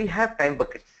we have time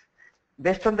buckets.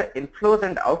 Based on the inflows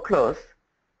and outflows,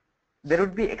 there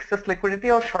would be excess liquidity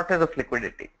or shortage of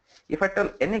liquidity. If I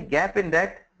tell any gap in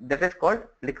that, that is called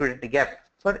liquidity gap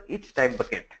for each time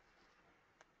bucket.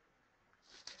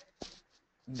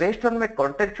 Based on my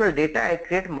contextual data, I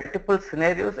create multiple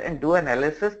scenarios and do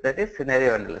analysis, that is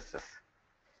scenario analysis.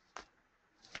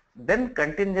 Then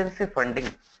contingency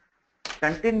funding.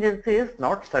 Contingency is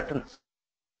not certain.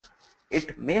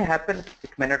 It may happen,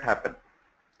 it may not happen.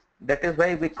 That is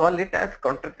why we call it as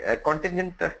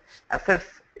contingent assets.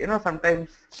 Sometimes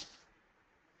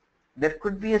there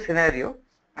could be a scenario,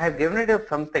 I have given it of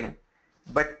something,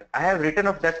 but I have written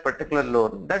off that particular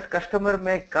loan. That customer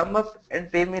may come up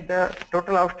and pay me the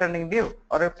total outstanding due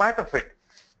or a part of it.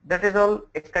 That is all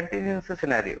a contingency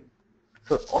scenario.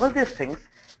 So all these things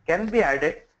can be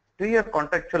added to your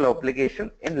contractual obligation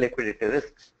in liquidity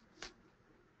risk.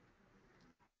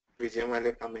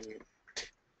 Vijay coming in.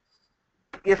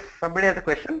 Yes, somebody has a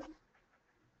question?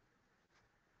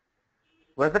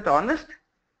 Was it honest?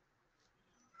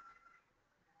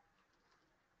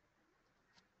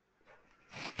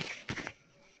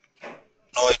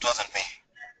 No, it wasn't me.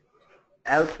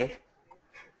 Okay.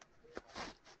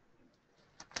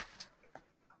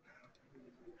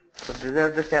 So these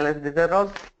are the challenges. These are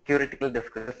all theoretical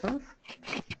discussions.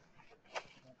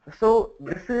 So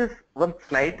this is one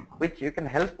slide which you can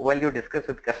help while you discuss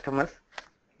with customers,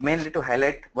 mainly to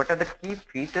highlight what are the key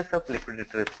features of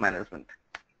liquidity risk management.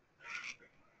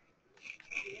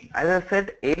 As I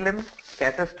said, ALM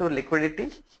caters to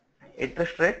liquidity,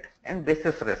 interest rate, and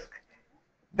basis risk.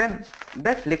 Then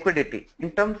that liquidity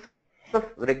in terms of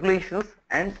regulations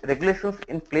and regulations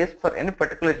in place for any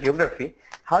particular geography,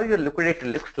 how your liquidity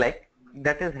looks like,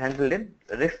 that is handled in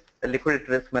liquidity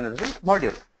risk management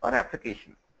module or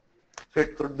application. So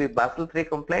it could be Basel III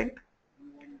compliant,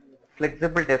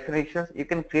 flexible definitions. You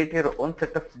can create your own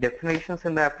set of definitions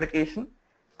in the application,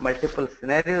 multiple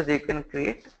scenarios you can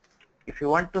create. If you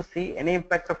want to see any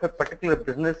impact of a particular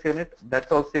business unit,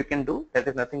 that also you can do. That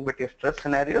is nothing but your stress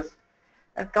scenarios.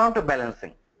 And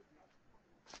counterbalancing,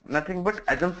 nothing but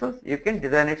assumptions. You can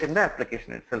design it in the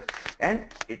application itself, and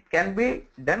it can be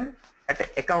done at an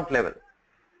account level.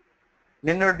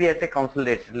 May not be at a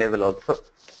consolidated level also.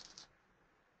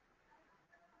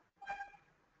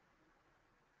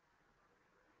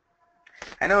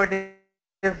 I know it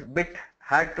is a bit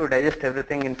hard to digest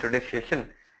everything in today's session,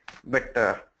 but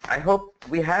I hope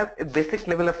we have a basic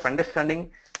level of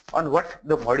understanding on what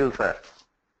the modules are.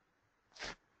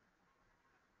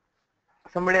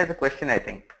 Somebody has a question, I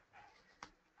think.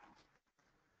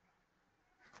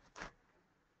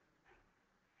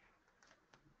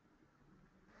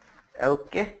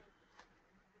 Okay.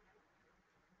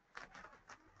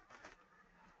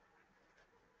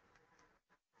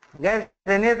 Guys,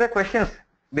 any other questions?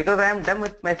 Because I am done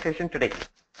with my session today.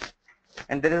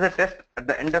 And there is a test at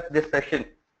the end of this session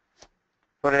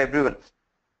for everyone.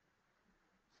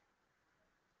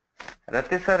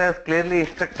 Ratish sir has clearly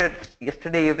instructed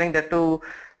yesterday evening that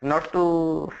not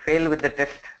to fail with the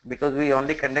test, because we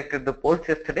only conducted the polls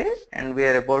yesterday and we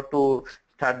are about to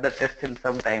start the test in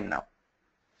some time now.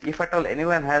 If at all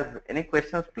anyone has any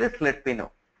questions, please let me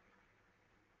know.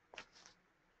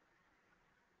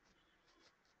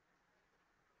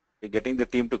 You're getting the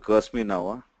team to curse me now,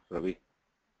 huh, Ravi?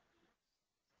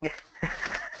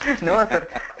 No, sir.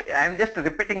 I'm just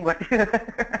repeating what you.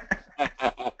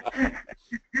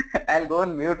 I'll go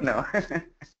on mute now.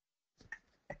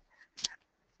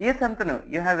 Yes, Santanu,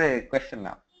 you have a question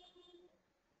now.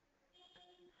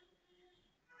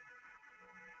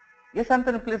 Yes,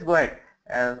 Santanu, please go ahead.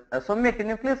 Soumya, can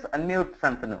you please unmute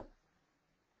Santanu?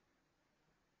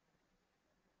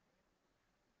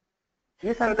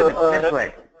 Yes, Santanu, please go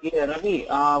ahead. Yeah, Ravi,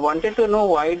 wanted to know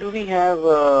why do we have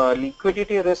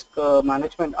liquidity risk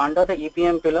management under the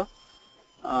EPM pillar?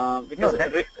 Because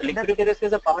liquidity risk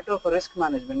is a part of risk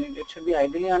management. It should be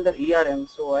ideally under ERM.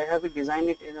 So why have we designed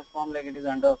it in a form like it is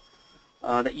under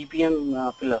the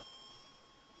EPM pillar?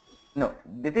 No,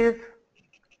 it is,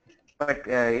 but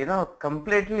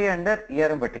completely under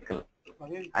ERM vertical.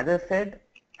 As I said,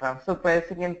 transfer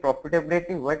pricing and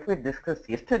profitability, what we discussed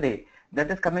yesterday, that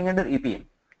is coming under EPM.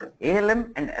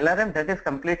 ALM and LRM, that is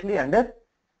completely under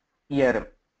ERM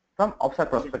from OFSAA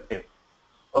perspective.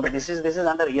 Okay, this is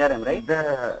under ERM, right?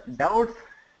 The doubts,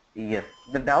 yes,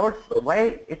 the doubts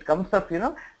why it comes up,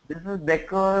 this is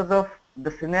because of the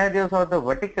scenarios or the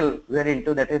vertical we are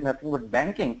into, that is nothing but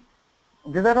banking.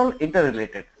 These are all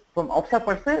interrelated. From OFSAA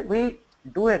per se, we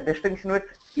do a distinction with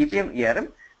EPM,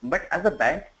 ERM, but as a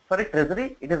bank, for a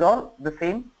treasury, it is all the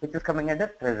same, which is coming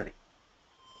under treasury.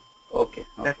 Okay.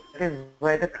 That is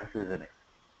why the confusion is.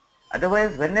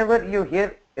 Otherwise, whenever you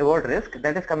hear about risk,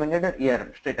 that is coming under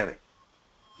ERM straight away.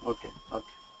 Okay. Okay.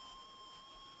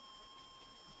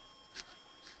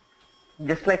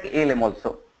 Just like ALM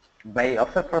also. By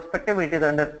OFSAA perspective, it is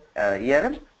under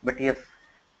ERM, but yes,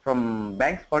 from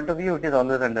bank's point of view, it is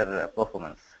always under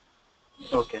performance.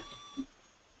 Okay.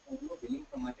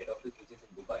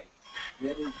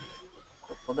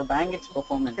 For the bank, it's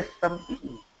performance.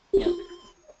 Yeah.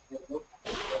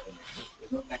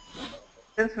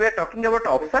 Since we are talking about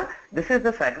OFSAA, this is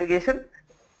the segregation: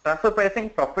 transfer pricing,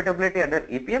 profitability under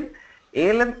EPM,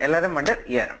 ALM, LRM under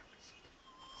ERM.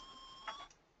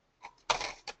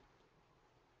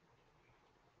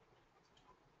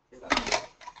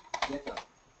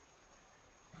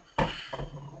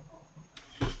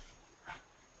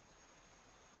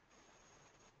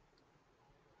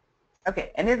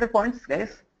 Okay, any other points,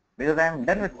 guys? Because I am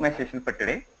done with my session for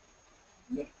today.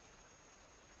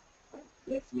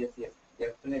 Yes,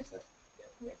 definitely, sir.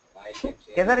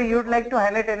 Kedar, you would like to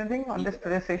highlight anything on this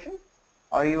today's session,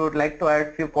 or you would like to add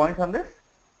a few points on this?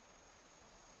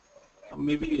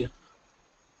 Maybe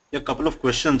a couple of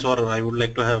questions, or I would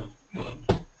like to have.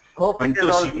 Hope it is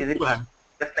all easy,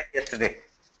 just like yesterday.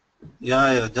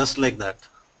 Yeah, just like that.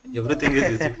 Everything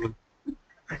is easy.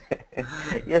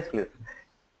 Yes, please.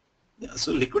 Yeah,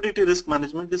 so liquidity risk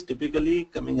management is typically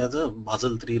coming as a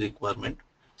Basel III requirement,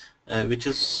 which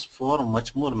is for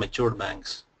much more matured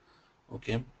banks.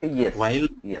 Okay. Yes. While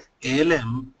yes.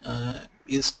 ALM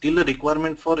is still a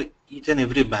requirement for each and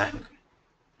every bank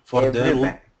for every their own.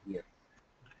 Bank. Yes.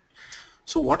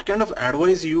 So what kind of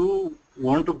advice you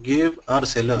want to give our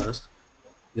sellers,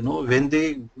 when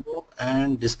they go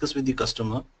and discuss with the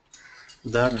customer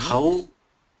that how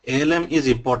ALM is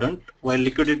important, while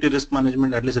liquidity risk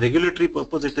management, at least regulatory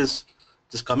purpose, it is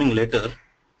just coming later,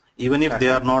 even if they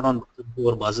are not on Basel II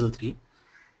or Basel III.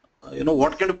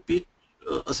 what kind of pitch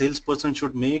a salesperson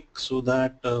should make so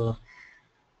that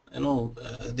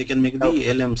they can make the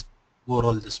ALMs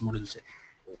overall this module set.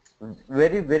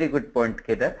 Very good point,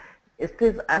 Kedar. It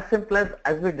is as simple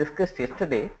as we discussed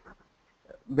yesterday,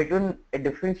 between a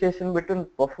differentiation between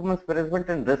performance management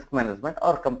and risk management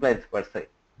or compliance per se.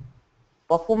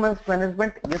 Performance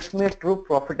management gives me a true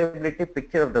profitability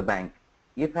picture of the bank.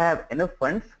 If I have enough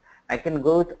funds, I can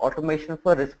go with automation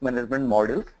for risk management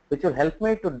modules, which will help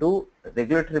me to do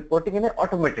regulatory reporting in an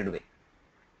automated way.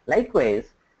 Likewise,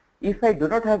 if I do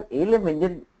not have ALM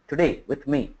engine today with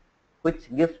me,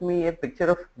 which gives me a picture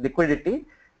of liquidity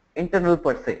internal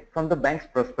per se from the bank's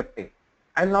perspective,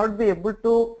 I will not be able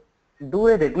to do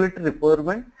a regulatory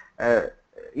reporting,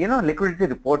 liquidity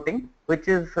reporting, which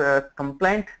is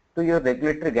compliant to your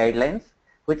regulatory guidelines,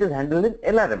 which is handled in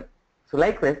LRM. So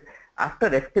likewise, after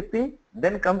FTP,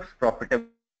 then comes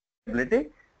profitability.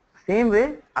 Same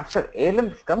way, after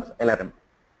ALM comes LRM.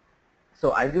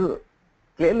 So as you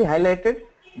clearly highlighted,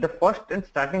 the first and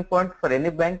starting point for any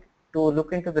bank to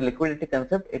look into the liquidity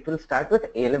concept, it will start with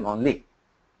ALM only.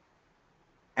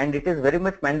 And it is very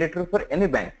much mandatory for any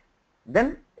bank.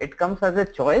 Then it comes as a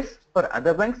choice for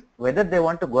other banks whether they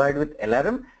want to go ahead with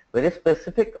LRM, very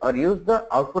specific, or use the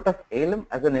output of ALM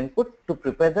as an input to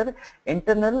prepare their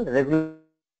internal regulatory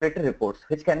reports,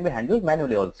 which can be handled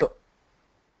manually also.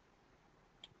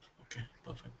 Okay,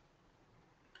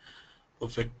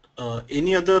 perfect.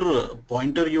 Any other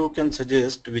pointer you can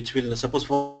suggest which will, suppose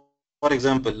for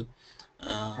example,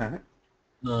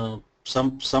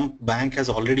 some bank has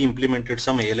already implemented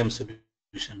some ALM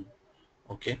solution,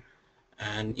 okay,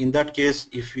 and in that case,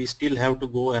 if we still have to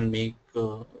go and make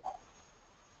some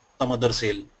other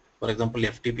sale, for example,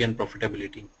 FTP and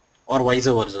profitability, or vice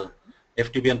versa,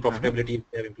 FTP and profitability,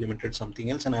 we have implemented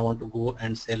something else and I want to go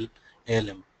and sell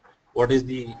ALM. What is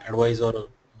the advice or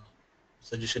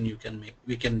suggestion you can make,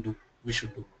 we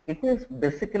should do? It is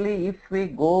basically, if we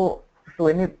go to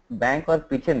any bank or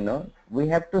pitch, we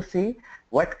have to see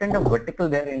what kind of vertical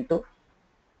they are into.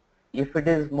 If it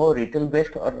is more retail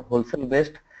based or wholesale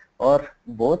based or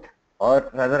both, or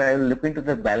rather I will look into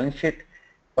the balance sheet,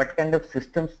 what kind of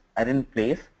systems are in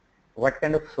place, what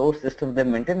kind of source systems they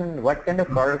maintain, and what kind of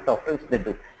product offerings they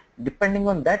do. Depending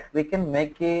on that, we can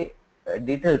make a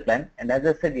detailed plan. And as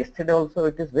I said yesterday also,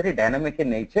 it is very dynamic in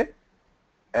nature.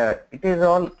 It is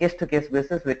all case-to-case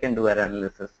basis we can do our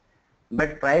analysis.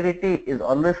 But priority is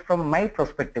always, from my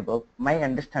perspective of my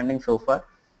understanding so far,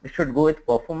 we should go with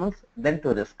performance, then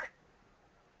to risk.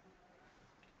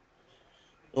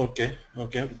 Okay.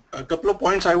 A couple of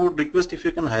points I would request if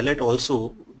you can highlight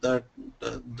also, that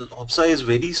the OFSAA is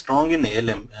very strong in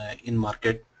ALM in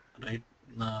market, right?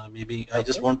 Maybe I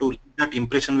just want to leave that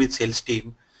impression with sales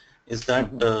team, is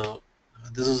that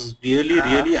this is really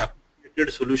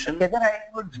appreciated solution. Kedar, I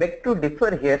would beg to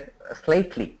differ here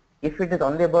slightly. If it is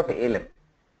only about ALM,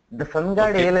 the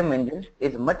SunGuard ALM engine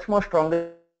is much more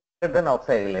stronger than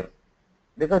OFSAA ALM,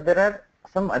 because there are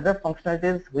some other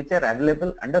functionalities which are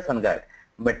available under SunGuard.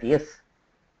 But yes,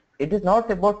 it is not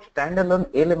about standalone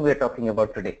ALM we are talking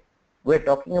about today. We are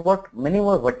talking about many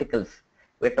more verticals.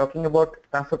 We are talking about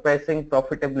transfer pricing,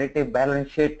 profitability, balance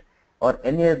sheet, or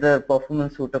any other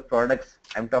performance suite of products.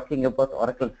 I'm talking about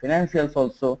Oracle Financials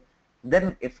also.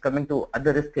 Then it's coming to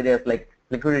other risk areas like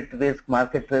liquidity risk,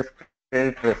 market risk,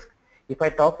 credit risk. If I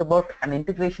talk about an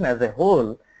integration as a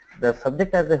whole, the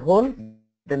subject as a whole,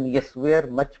 then yes, we are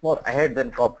much more ahead than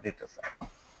competitors are.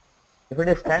 If it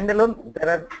is standalone, there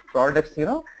are products,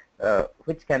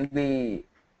 which can be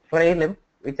for ALM,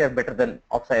 which are better than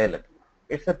OFSAA ALM.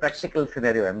 It's a practical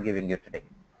scenario I'm giving you today.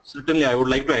 Certainly, I would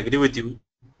like to agree with you,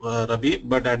 Ravi,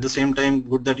 but at the same time,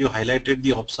 good that you highlighted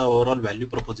the OFSAA overall value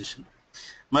proposition.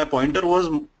 My pointer was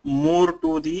more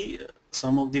to the,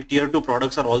 some of the tier 2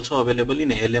 products are also available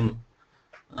in ALM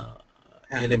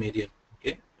area,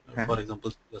 okay? For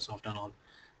example, Microsoft and all.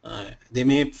 They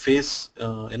may face,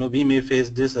 we may face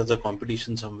this as a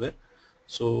competition somewhere.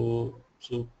 So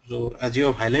as you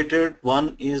have highlighted,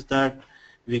 one is that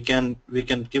we can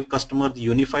give customer the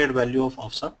unified value of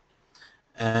OFSAA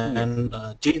and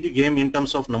change the game in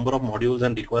terms of number of modules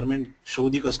and requirement, show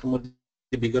the customer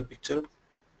the bigger picture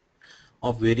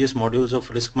of various modules of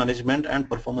risk management and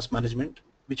performance management,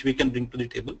 which we can bring to the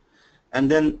table,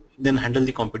 and then handle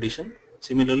the competition.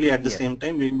 Similarly, at the same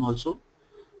time, we can also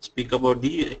speak about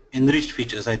the enriched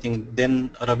features. I think then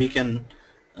Ravi can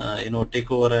take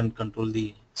over and control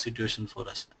the situation for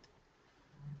us.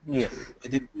 Yes. I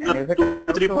think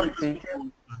 2-3 points.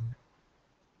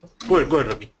 Go ahead,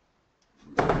 Ravi.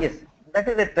 Yes, that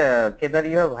is it, Kedar.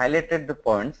 You have highlighted the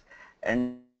points,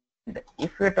 and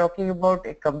if we are talking about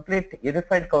a complete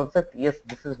unified concept, yes,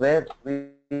 this is where we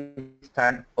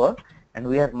stand for, and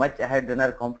we are much ahead than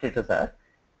our competitors are,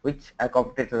 which our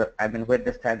competitors, I mean, where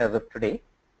they stand as of today.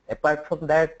 Apart from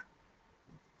that,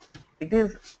 it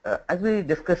is, as we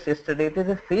discussed yesterday, it is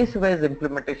a phase-wise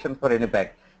implementation for any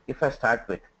bank, if I start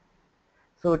with.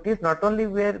 So it is not only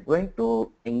we are going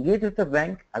to engage with the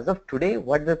bank as of today,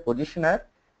 what their position are,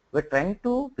 we're trying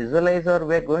to visualize, or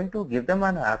we're going to give them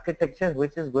an architecture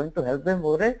which is going to help them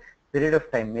over a period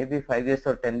of time, maybe 5 years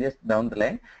or 10 years down the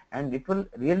line, and it will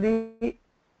really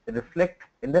reflect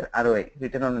in their ROI,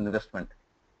 return on investment.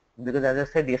 Because as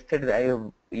I said yesterday, I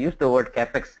have used the word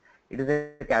CapEx. It is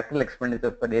a capital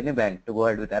expenditure for any bank to go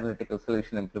ahead with analytical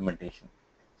solution implementation.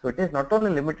 So it is not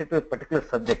only limited to a particular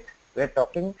subject. We are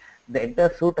talking the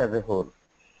entire suite as a whole.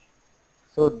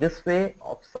 So this way,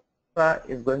 OFSAA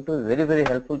is going to be very, very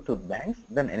helpful to banks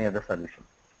than any other solution.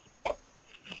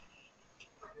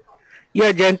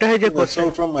 Yeah, Janta has a That's question.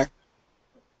 all from my.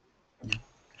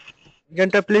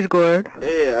 Janta, please go ahead.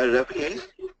 Hey, Ravi.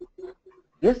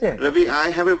 Yes, sir. Ravi, I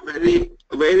have a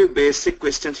very basic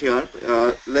question here.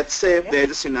 Let's say if there's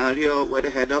a scenario where the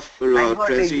head of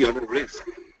treasury or the risk,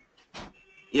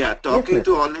 talking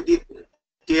to already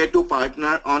tier 2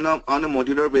 partner on a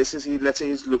modular basis. Let's say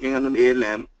he's looking at an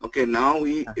ALM. Okay, now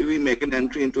we make an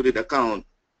entry into the account,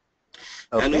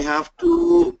 and we have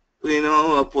to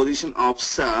position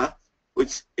OFSAA,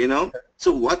 which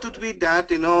So what would be that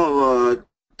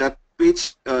that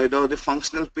pitch, the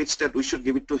functional pitch that we should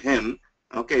give it to him?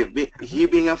 Okay, he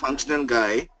being a functional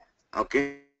guy,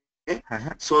 okay,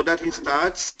 so that he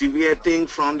starts deviating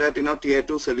from that tier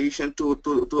 2 solution to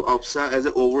OFSAA as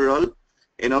an overall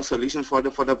solution for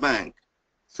the bank.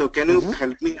 So can you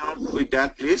help me out with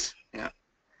that, please? Yeah.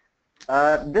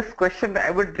 This question I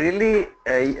would really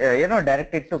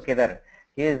direct it to Kedar.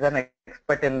 He is an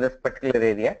expert in this particular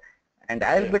area, and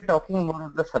I'll be talking more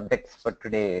of the subjects for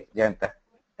today, Jayanta.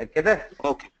 Kedar?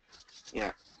 Okay.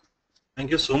 Yeah. Thank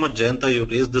you so much, Jayanta. You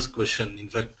raised this question. In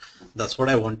fact, that's what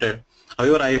I wanted.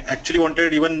 However, I actually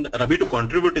wanted even Ravi to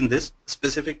contribute in this,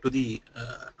 specific to the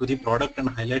product and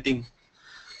highlighting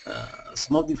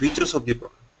some of the features of the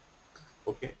product.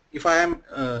 Okay. If I am,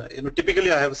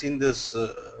 typically I have seen this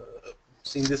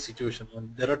situation.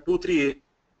 When there are 2-3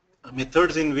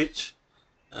 methods in which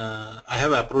I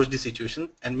have approached the situation,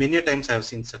 and many times I have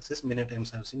seen success, many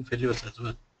times I have seen failures as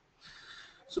well.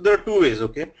 So there are 2 ways.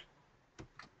 Okay.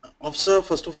 OFSAA,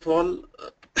 first of all,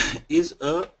 is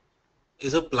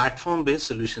a platform-based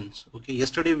solutions. Okay.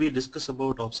 Yesterday we discussed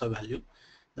about OFSAA value,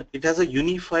 that it has a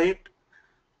unified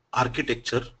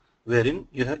architecture wherein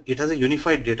it has a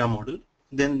unified data model.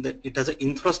 Then it has an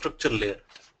infrastructure layer.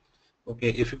 Okay.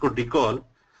 If you could recall,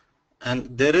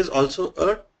 and there is also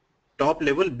a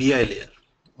top-level BI layer.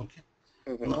 Okay.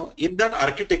 Now, in that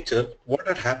architecture, what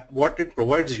it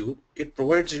provides you,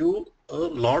 a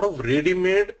lot of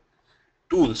ready-made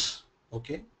tools,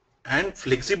 okay, and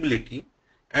flexibility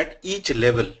at each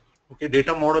level. Okay,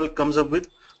 data model comes up with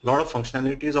a lot of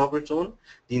functionalities of its own.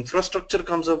 The infrastructure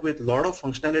comes up with a lot of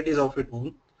functionalities of its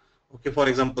own. Okay, for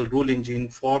example, rule engine,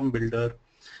 form builder.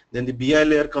 Then the BI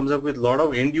layer comes up with a lot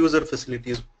of end-user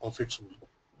facilities of its own.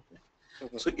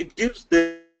 Okay. So it gives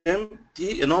them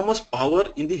the enormous power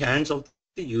in the hands of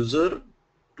the user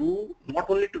to not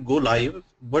only to go live,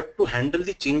 but to handle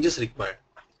the changes required.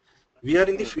 We are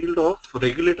in the field of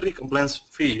regulatory compliance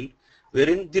field,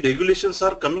 wherein the regulations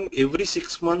are coming every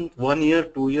 6 months, 1 year,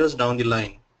 2 years down the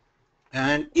line.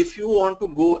 And if you want to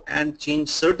go and change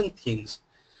certain things,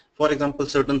 for example,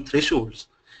 certain thresholds,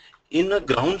 in a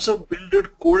grounds of built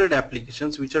coded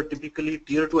applications, which are typically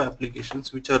tier 2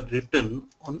 applications, which are written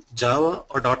on Java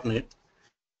or .NET,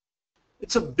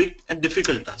 it's a big and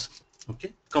difficult task,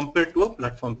 okay, compared to a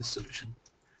platform-based solution,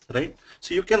 right?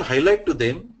 So you can highlight to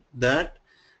them that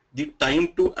the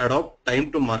time to adopt,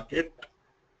 time to market,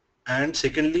 and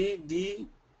secondly, the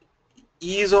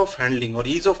ease of handling or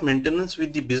ease of maintenance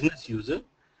with the business user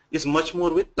is much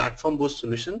more with platform-based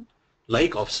solution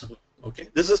like OFSAA. Okay,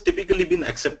 this has typically been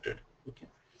accepted. Okay.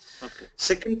 Okay.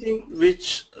 Second thing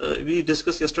which we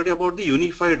discussed yesterday about the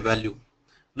unified value.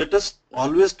 Let us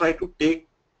always try to take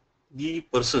the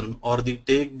person or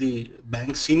take the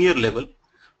bank senior level,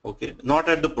 okay, not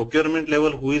at the procurement level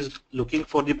who is looking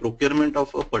for the procurement of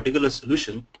a particular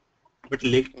solution, but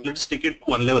let's take it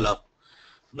one level up,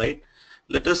 right?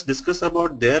 Let us discuss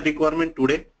about their requirement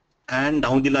today and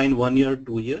down the line 1 year,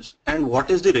 2 years, and what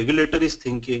is the regulator is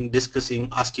thinking, discussing,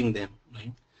 asking them,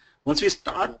 right? Once we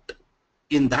start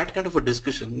in that kind of a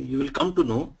discussion, you will come to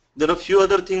know there are few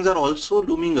other things are also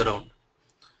looming around.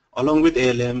 Along with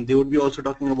ALM, they would be also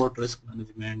talking about risk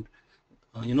management,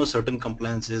 certain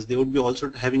compliances. They would be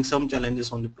also having some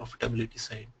challenges on the profitability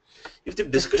side. If the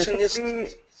discussion is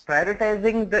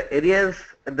prioritizing the areas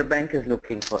the bank is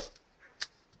looking for.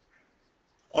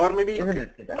 Or maybe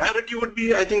priority would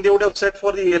be, I think they would have set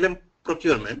for the ALM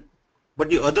procurement, but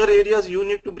the other areas you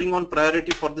need to bring on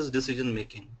priority for this decision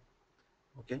making.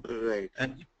 Okay. Right.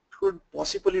 And you could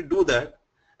possibly do that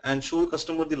and show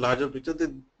customer the larger picture,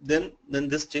 then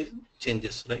this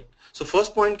changes, right? So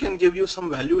first point can give you some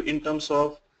value in terms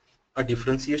of a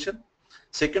differentiation.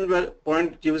 Second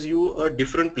point gives you a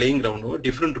different playing ground or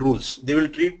different rules. They will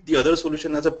treat the other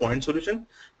solution as a point solution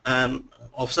and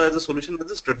OFSAA as a solution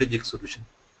as a strategic solution,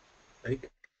 right?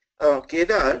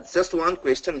 Kedar, just one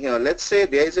question here. Let's say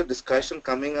there is a discussion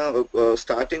coming up,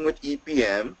 starting with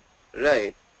EPM,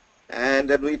 right? And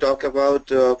then we talk about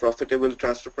profitable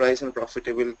transfer price and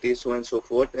profitability, so on and so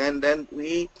forth. And then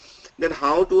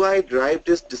how do I drive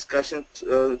this discussion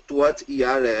towards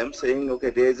ERM, saying, okay,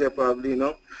 there is a probably, you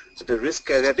know, so the risk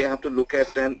that they have to look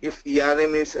at, and if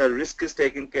ERM is risk is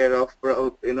taken care of,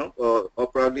 you know, or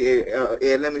probably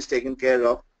ALM is taken care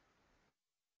of,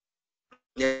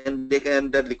 and they can,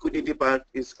 the liquidity part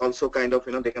is also kind of,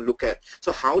 you know, they can look at.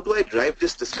 So how do I drive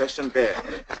this discussion there?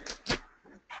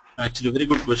 Actually, a very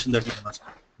good question that you asked.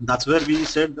 That's where we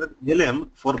said that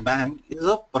ALM for bank is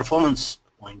a performance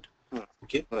point.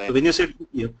 Okay. Right. So when you said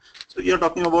here, so you're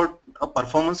talking about a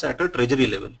performance at a treasury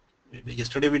level.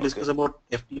 Yesterday we discussed about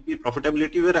FTP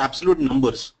profitability were absolute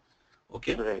numbers.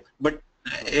 Okay. Right. But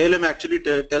ALM actually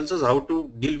tells us how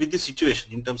to deal with the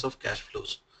situation in terms of cash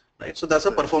flows. Right. So that's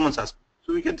a performance aspect.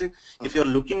 So we can think if you're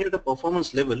looking at a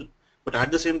performance level, but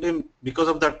at the same time, because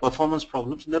of that performance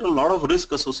problems, there are a lot of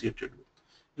risk associated with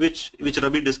which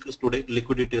Ravi discussed today: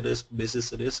 liquidity risk,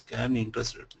 basis risk, and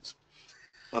interest rate risk.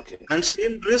 Okay. And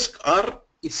same risks are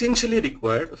essentially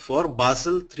required for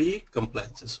Basel III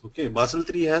compliances. Okay, Basel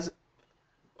III has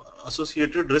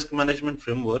associated risk management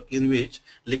framework in which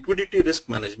liquidity risk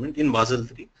management in Basel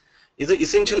III is an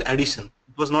essential addition.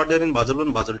 It was not there in Basel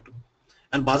I, Basel II.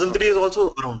 And Basel III is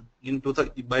also around in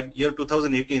by year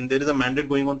 2018. There is a mandate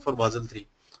going on for Basel III.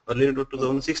 Earlier to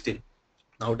 2016.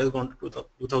 Now it has gone to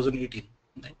 2018.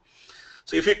 Right?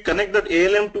 So if we connect that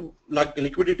ALM to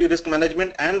liquidity risk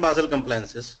management and Basel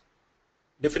compliances,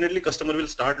 definitely customer will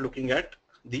start looking at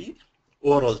the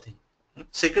overall thing.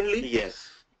 Secondly,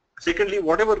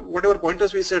 whatever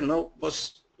pointers we said now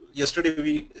was yesterday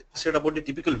we said about the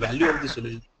typical value of the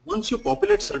solution. Once you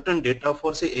populate certain data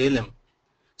for say ALM,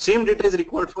 same data is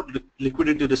required for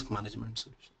liquidity risk management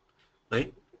solution,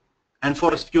 right? And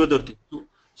for a few other things.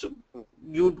 So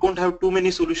you don't have too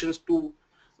many solutions to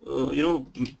you know,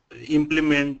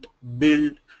 implement,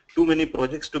 build, too many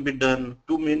projects to be done,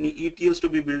 too many ETLs to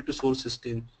be built to source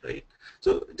systems, right?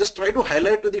 So just try to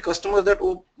highlight to the customers that,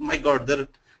 oh my God, there are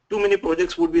too many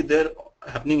projects would be there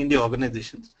happening in the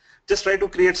organizations. Just try to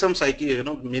create some psyche, you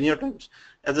know, many times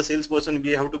as a salesperson we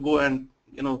have to go and,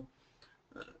 you know,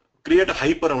 create a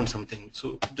hype around something.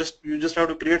 So you just have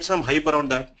to create some hype around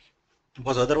that,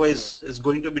 because otherwise it's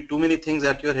going to be too many things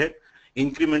at your head,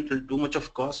 incremental, too much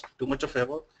of cost, too much of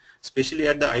effort, especially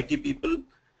at the IT people,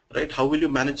 right? How will you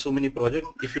manage so many projects?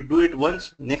 If you do it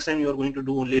once, next time you are going to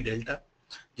do only delta.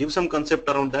 Give some concept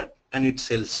around that and it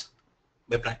sells.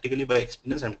 By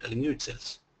experience, I'm telling you it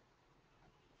sells.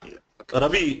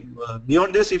 Ravi,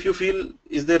 beyond this, if you feel,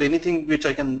 is there anything which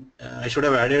I should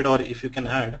have added, or if you can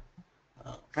add?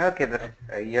 Okay,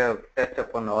 you have touched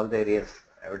upon all the areas,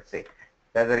 I would say.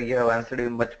 Rather, you have answered it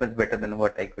much better than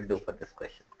what I could do for this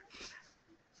question.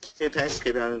 Okay, thanks,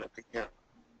 Kedar. Yeah.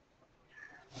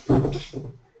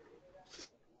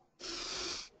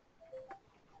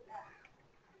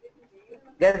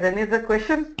 Guys, any other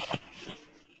question?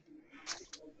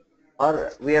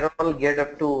 Or we are all geared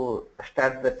up to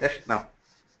start the test now?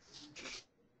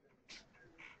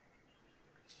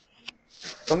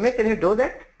 Soumya, can you do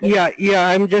that? Yeah,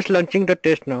 I'm just launching the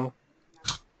test now.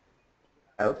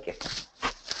 Okay.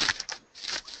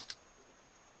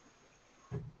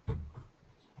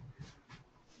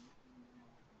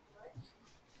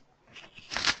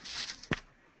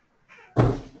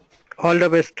 All the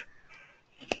best.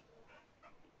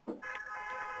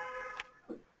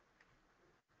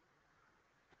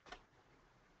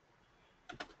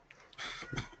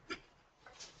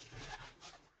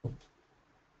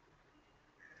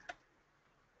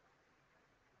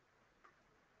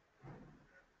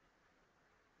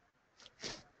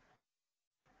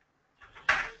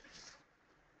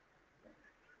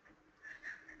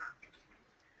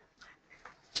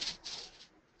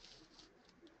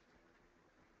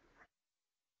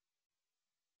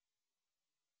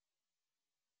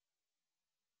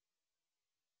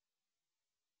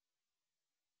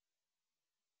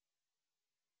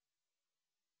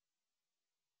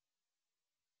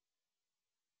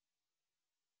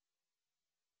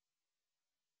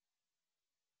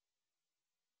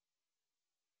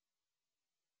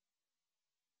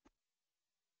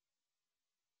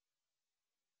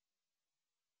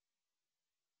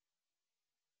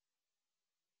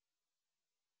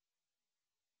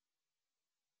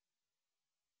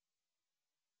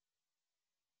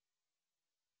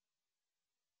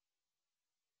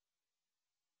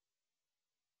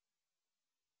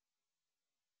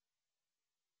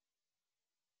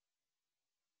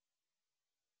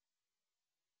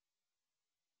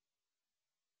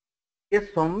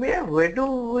 Yes, somewhere, where do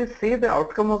we see the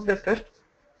outcome of the test?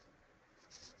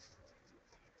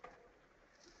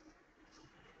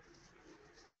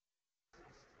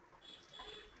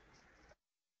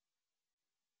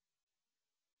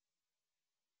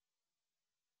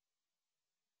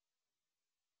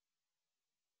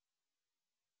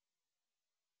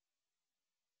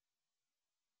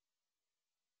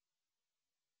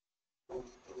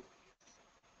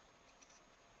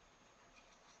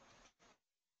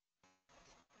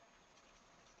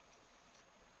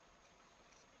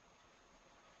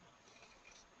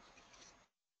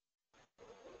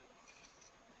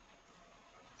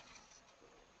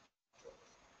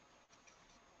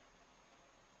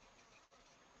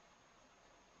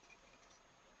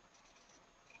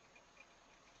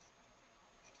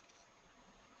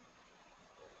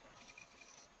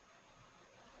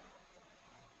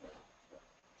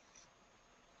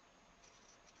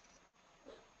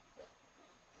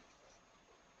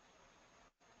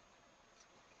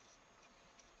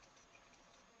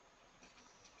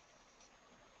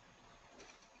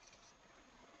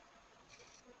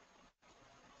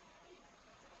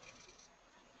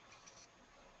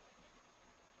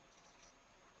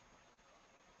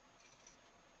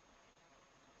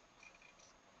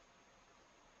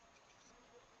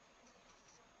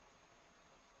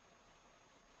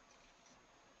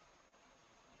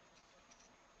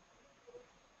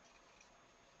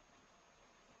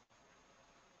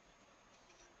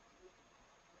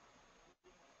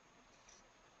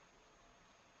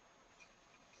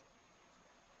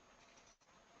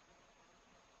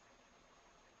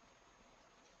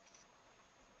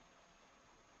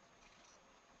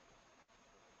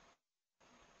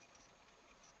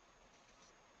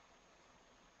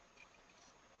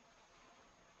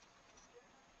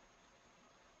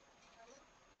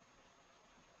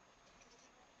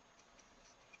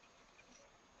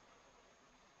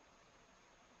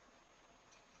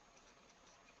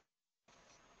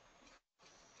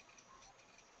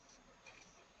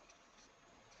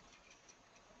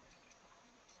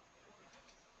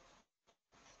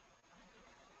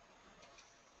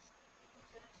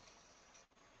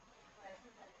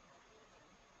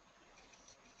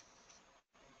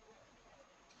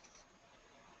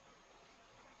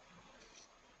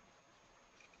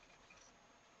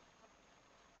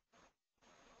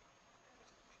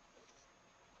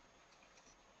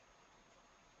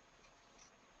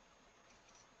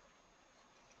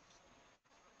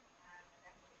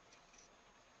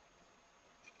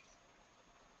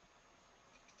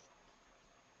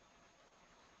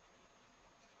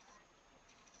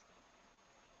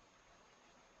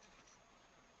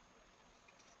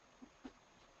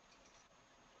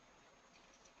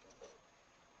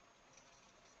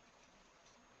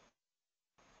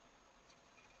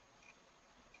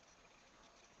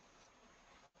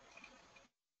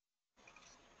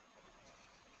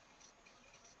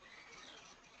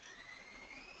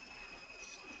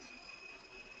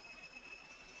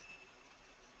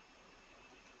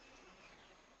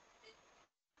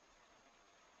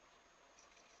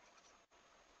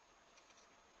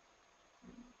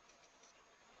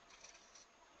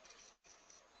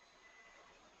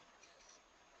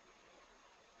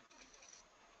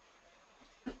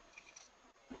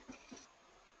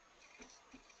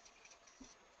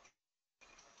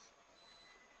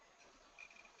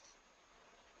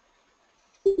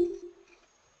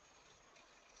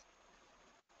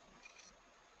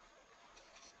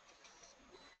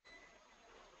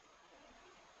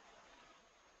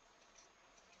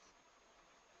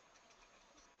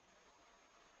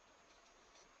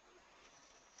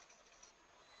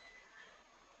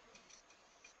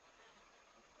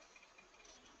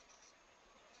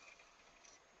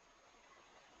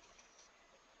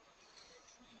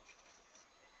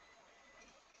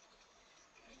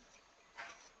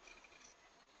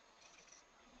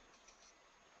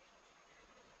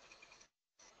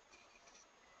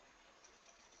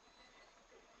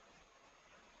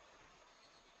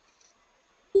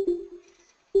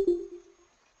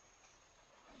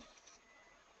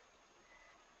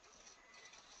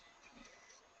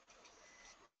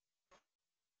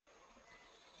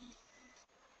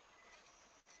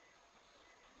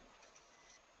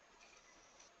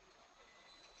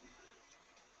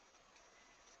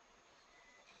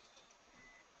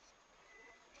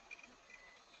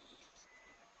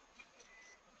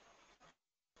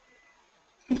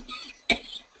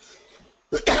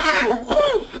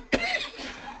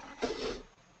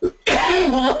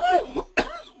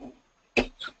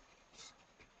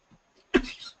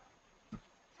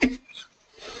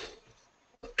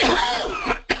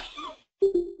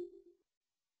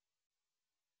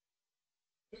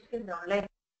 Need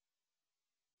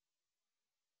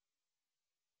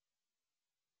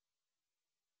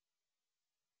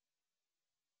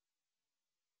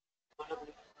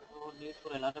for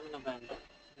LRM in a bank.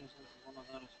 For instance, one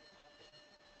other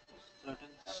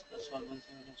threatens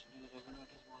solvency when its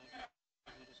regulators monitor.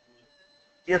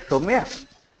 Yes, Soumya.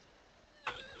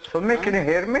 Soumya, can you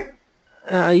hear me?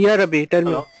 Yeah, Rabi, tell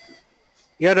me. Hello.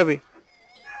 Yeah, Rabi.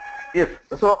 Yes.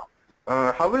 So,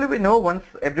 how will we know once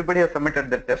everybody has submitted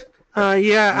the test?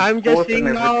 Yeah, I'm just Post and seeing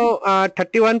everything. now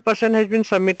 31% has been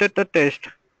submitted the test.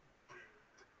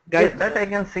 Guys, Yes, that I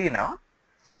can see now.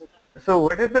 So,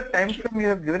 what is the time frame you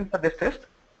have given for this test?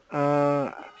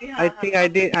 I think I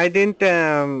didn't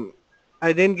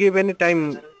give any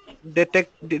time. They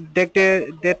take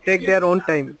their own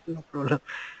time. No problem.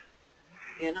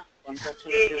 Yeah, na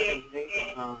contraction activity,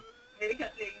 right?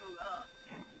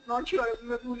 Not sure.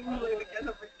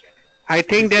 I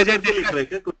think Discuss there's a करके लिख रहे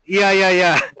हैं क्या?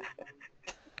 yeah.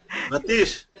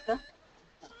 Ratish.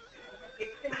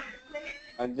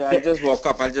 I'll just walk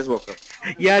up.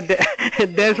 Yeah,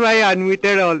 that's why I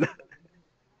unmuted all.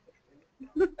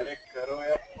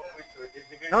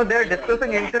 No, they are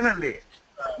discussing internally,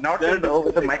 not They are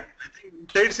over the mic.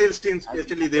 inside sales teams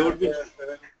actually they would be. I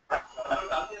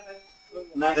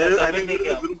think there is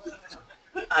a group.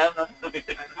 I have not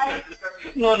submitted.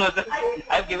 No.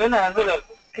 I've given an answer.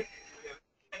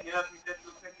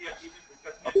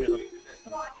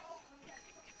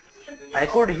 I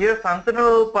could hear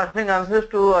Santanu passing answers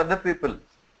to other people.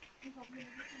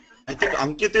 I think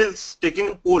Ankit is taking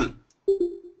a poll.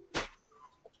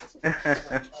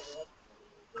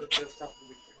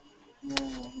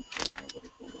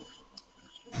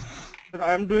 Sir,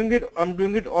 I'm doing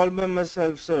it all by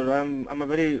myself, sir. I'm a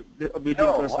very obedient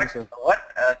No, person, sir. what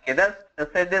Kedar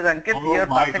said is, Ankit, Oh you are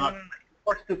my passing God.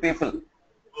 reports to people.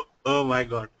 Oh my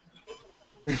God.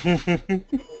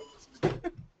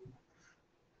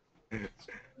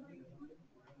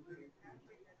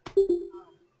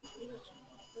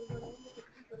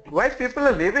 Why people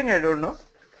are leaving, I don't know.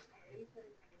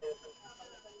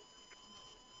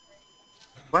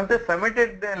 Once they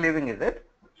submitted, they are leaving, is it?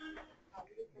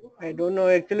 I don't know.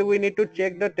 Actually, we need to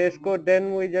check the test code.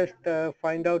 Then we just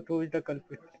find out who is the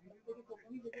culprit.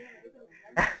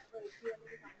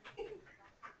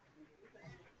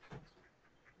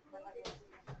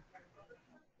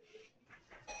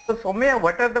 So, Soumya,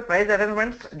 what are the price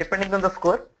arrangements depending on the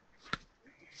score?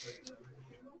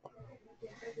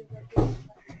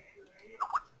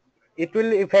 It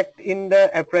will affect in the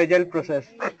appraisal process.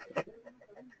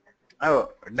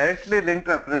 Oh, directly linked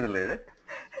to appraisal, is it?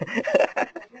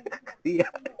 Yeah.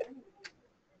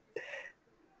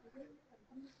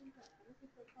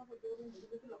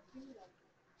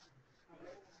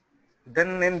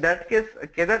 Then in that case,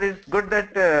 Kedar, it's good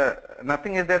that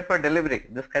nothing is there for delivery,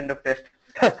 this kind of test.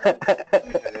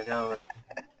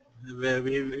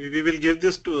 We will give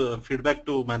this to feedback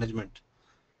to management.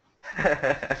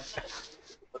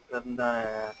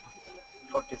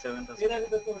 47.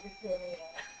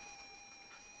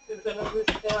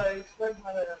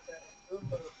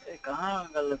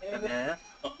 कहाँ गलत कर रहे हैं?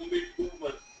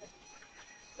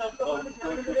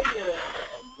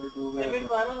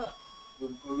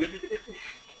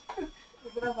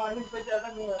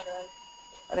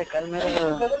 अरे कल मेरा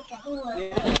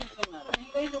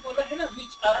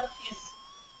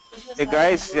Hey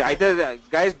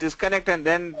guys disconnect and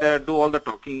then do all the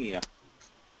talking here.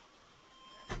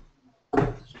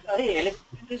 अरे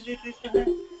electricity rate है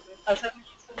असल में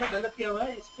इसमें गलत किया हुआ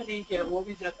है इसमें नहीं किया वो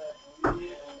भी जाता है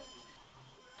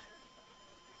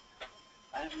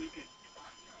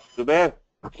Zubair.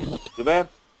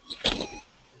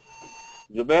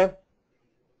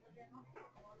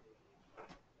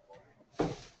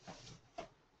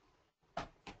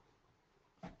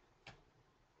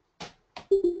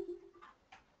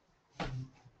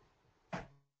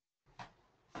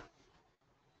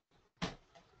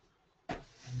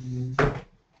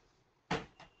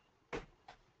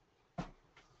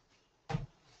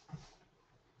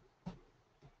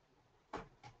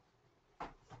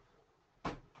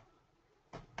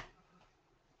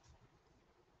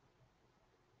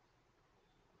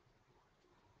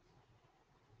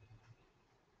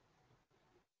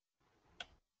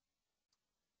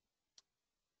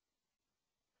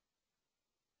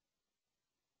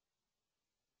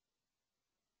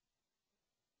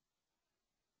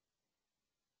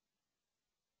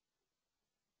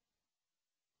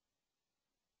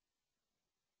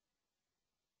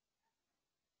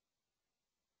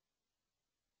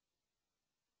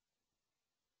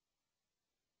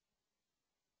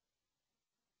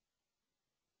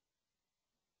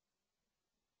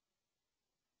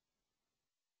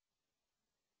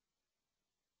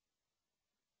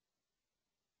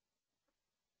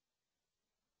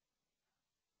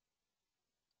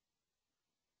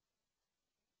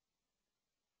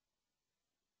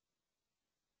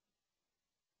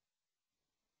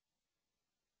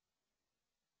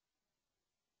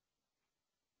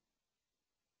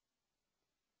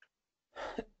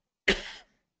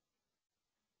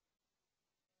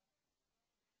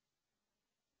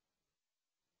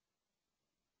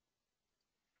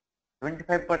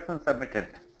 75% submitted.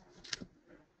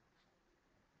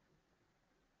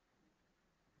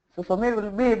 So Soumya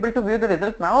will be able to view the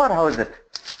result now, or how is it?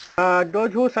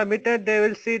 Those who submitted, they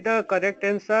will see the correct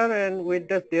answer and with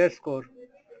their score.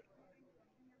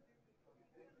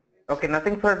 Okay,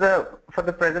 nothing for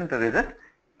the presenter, is it?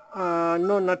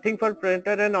 No, nothing for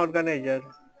presenter and organizer.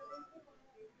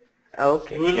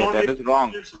 Okay. Yeah, that is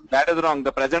wrong. That is wrong.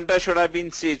 The presenter should have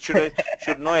been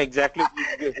should know exactly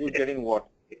who's getting what.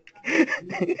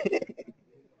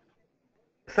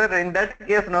 Sir, in that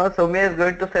case now Soumya is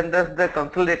going to send us the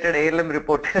consolidated ALM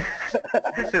report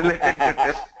related to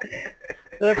this.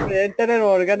 The presenter and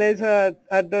organizer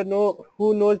are the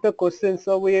who knows the question,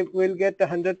 so we will get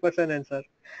 100% answer.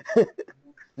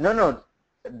 No.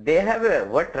 They have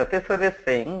what Rathi sir is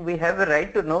saying. We have a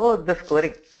right to know the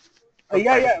scoring.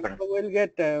 Yeah. We'll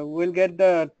get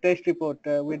the test report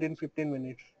within 15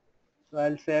 minutes. So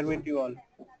I'll share with you all.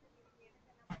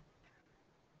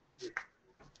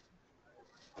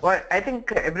 Well, I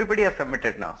think everybody has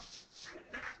submitted now.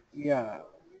 Yeah,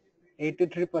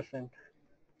 83%.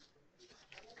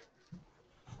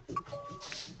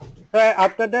 So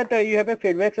after that, you have a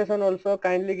feedback session also.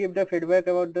 Kindly give the feedback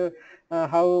about the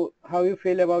how you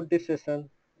feel about this session.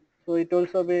 So it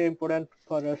also be important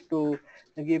for us to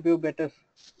give you better.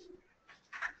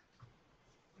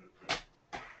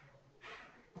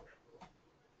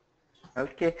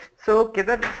 Okay. So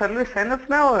Kedar, shall we sign off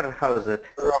now, or how is it?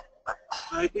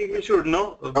 I think we should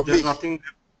know. There's nothing.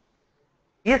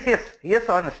 Yes,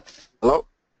 honest. Hello?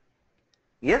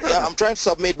 Yes, yeah, I'm trying to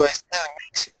submit, but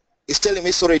it's telling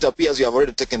me, sorry, it appears you have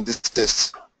already taken this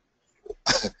test.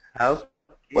 How?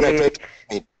 When I try to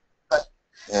submit.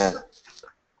 Yeah.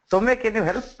 Soumya, can you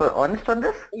help honest on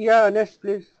this? Yeah, Honest,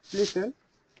 please tell.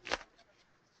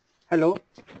 Hello?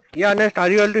 Yeah, Honest, are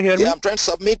you able to hear me? Yeah, I'm trying to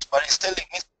submit, but it's telling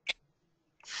me.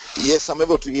 Yes, I'm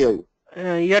able to hear you.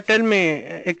 Yeah, tell me.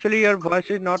 Actually, your voice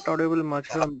is not audible much.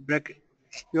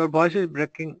 Your voice is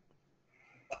breaking.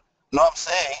 No, I'm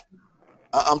saying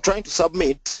I'm trying to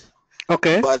submit.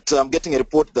 Okay. But I'm getting a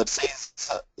report that says,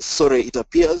 sorry, it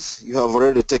appears you have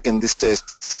already taken this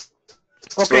test.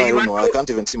 Okay, so I don't know. I can't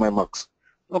even see my marks.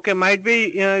 Okay, might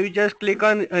be you just click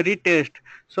on retest.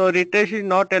 So retest is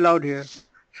not allowed here.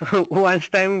 So once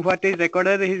time what is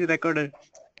recorded is recorded.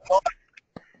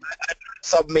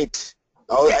 Submit.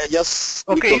 I just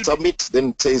click on submit, then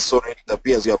it says, sorry, it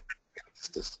appears you have taken this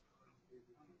test.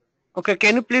 Okay,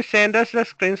 can you please send us the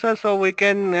screenshot so we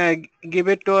can give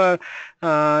it to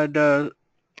the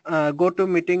go-to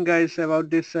meeting guys about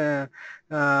this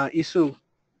issue.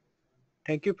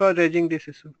 Thank you for raising this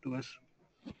issue to us.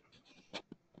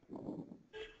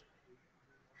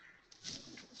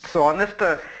 So honest,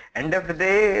 end of the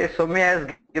day, Soumya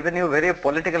has given you a very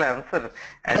political answer,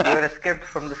 and you are escaped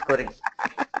from the scoring.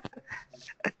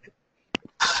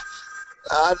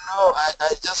 No,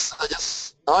 I just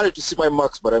wanted to see my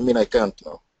marks, but I mean I can't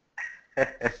now.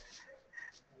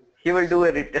 He will do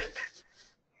a retest.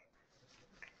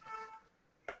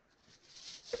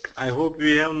 I hope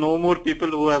we have no more people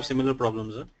who have similar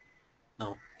problems.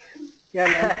 Now.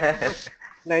 Yeah,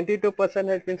 92%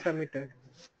 has been submitted.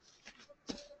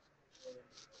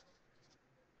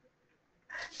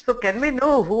 So can we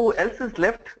know who else is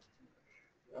left?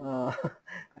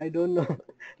 I don't know.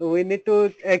 We need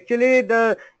to actually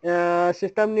the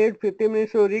system needs 15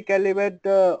 minutes to recalibrate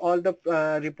all the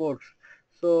reports.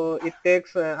 So it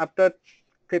takes after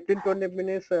 15-20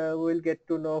 minutes we'll get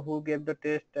to know who gave the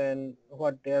test and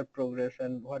what their progress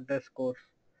and what their scores.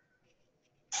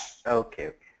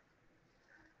 Okay.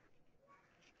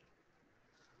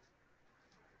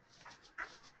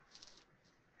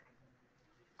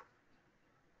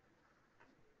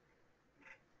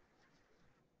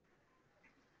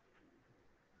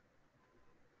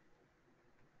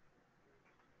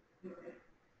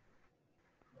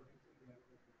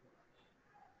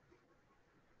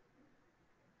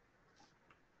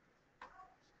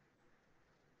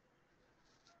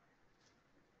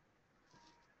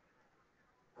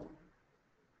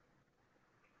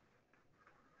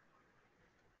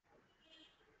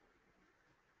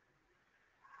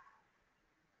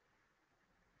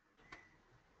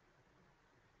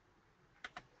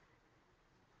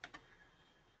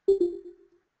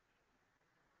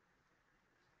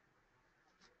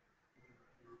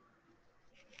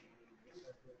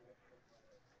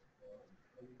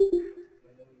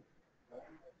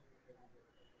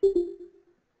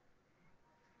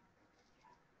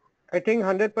 I think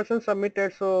 100%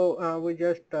 submitted, so we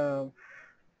just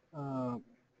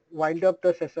wind up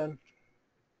the session.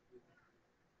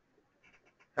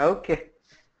 Okay.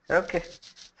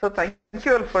 So thank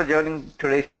you all for joining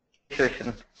today's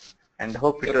session, and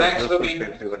hope it Yeah, was thanks, useful Ravi.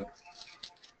 for everyone.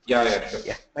 Yeah, sure.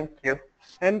 Yeah, thank you.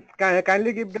 And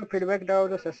kindly give the feedback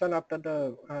of the session after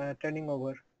the training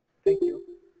over. Thank you.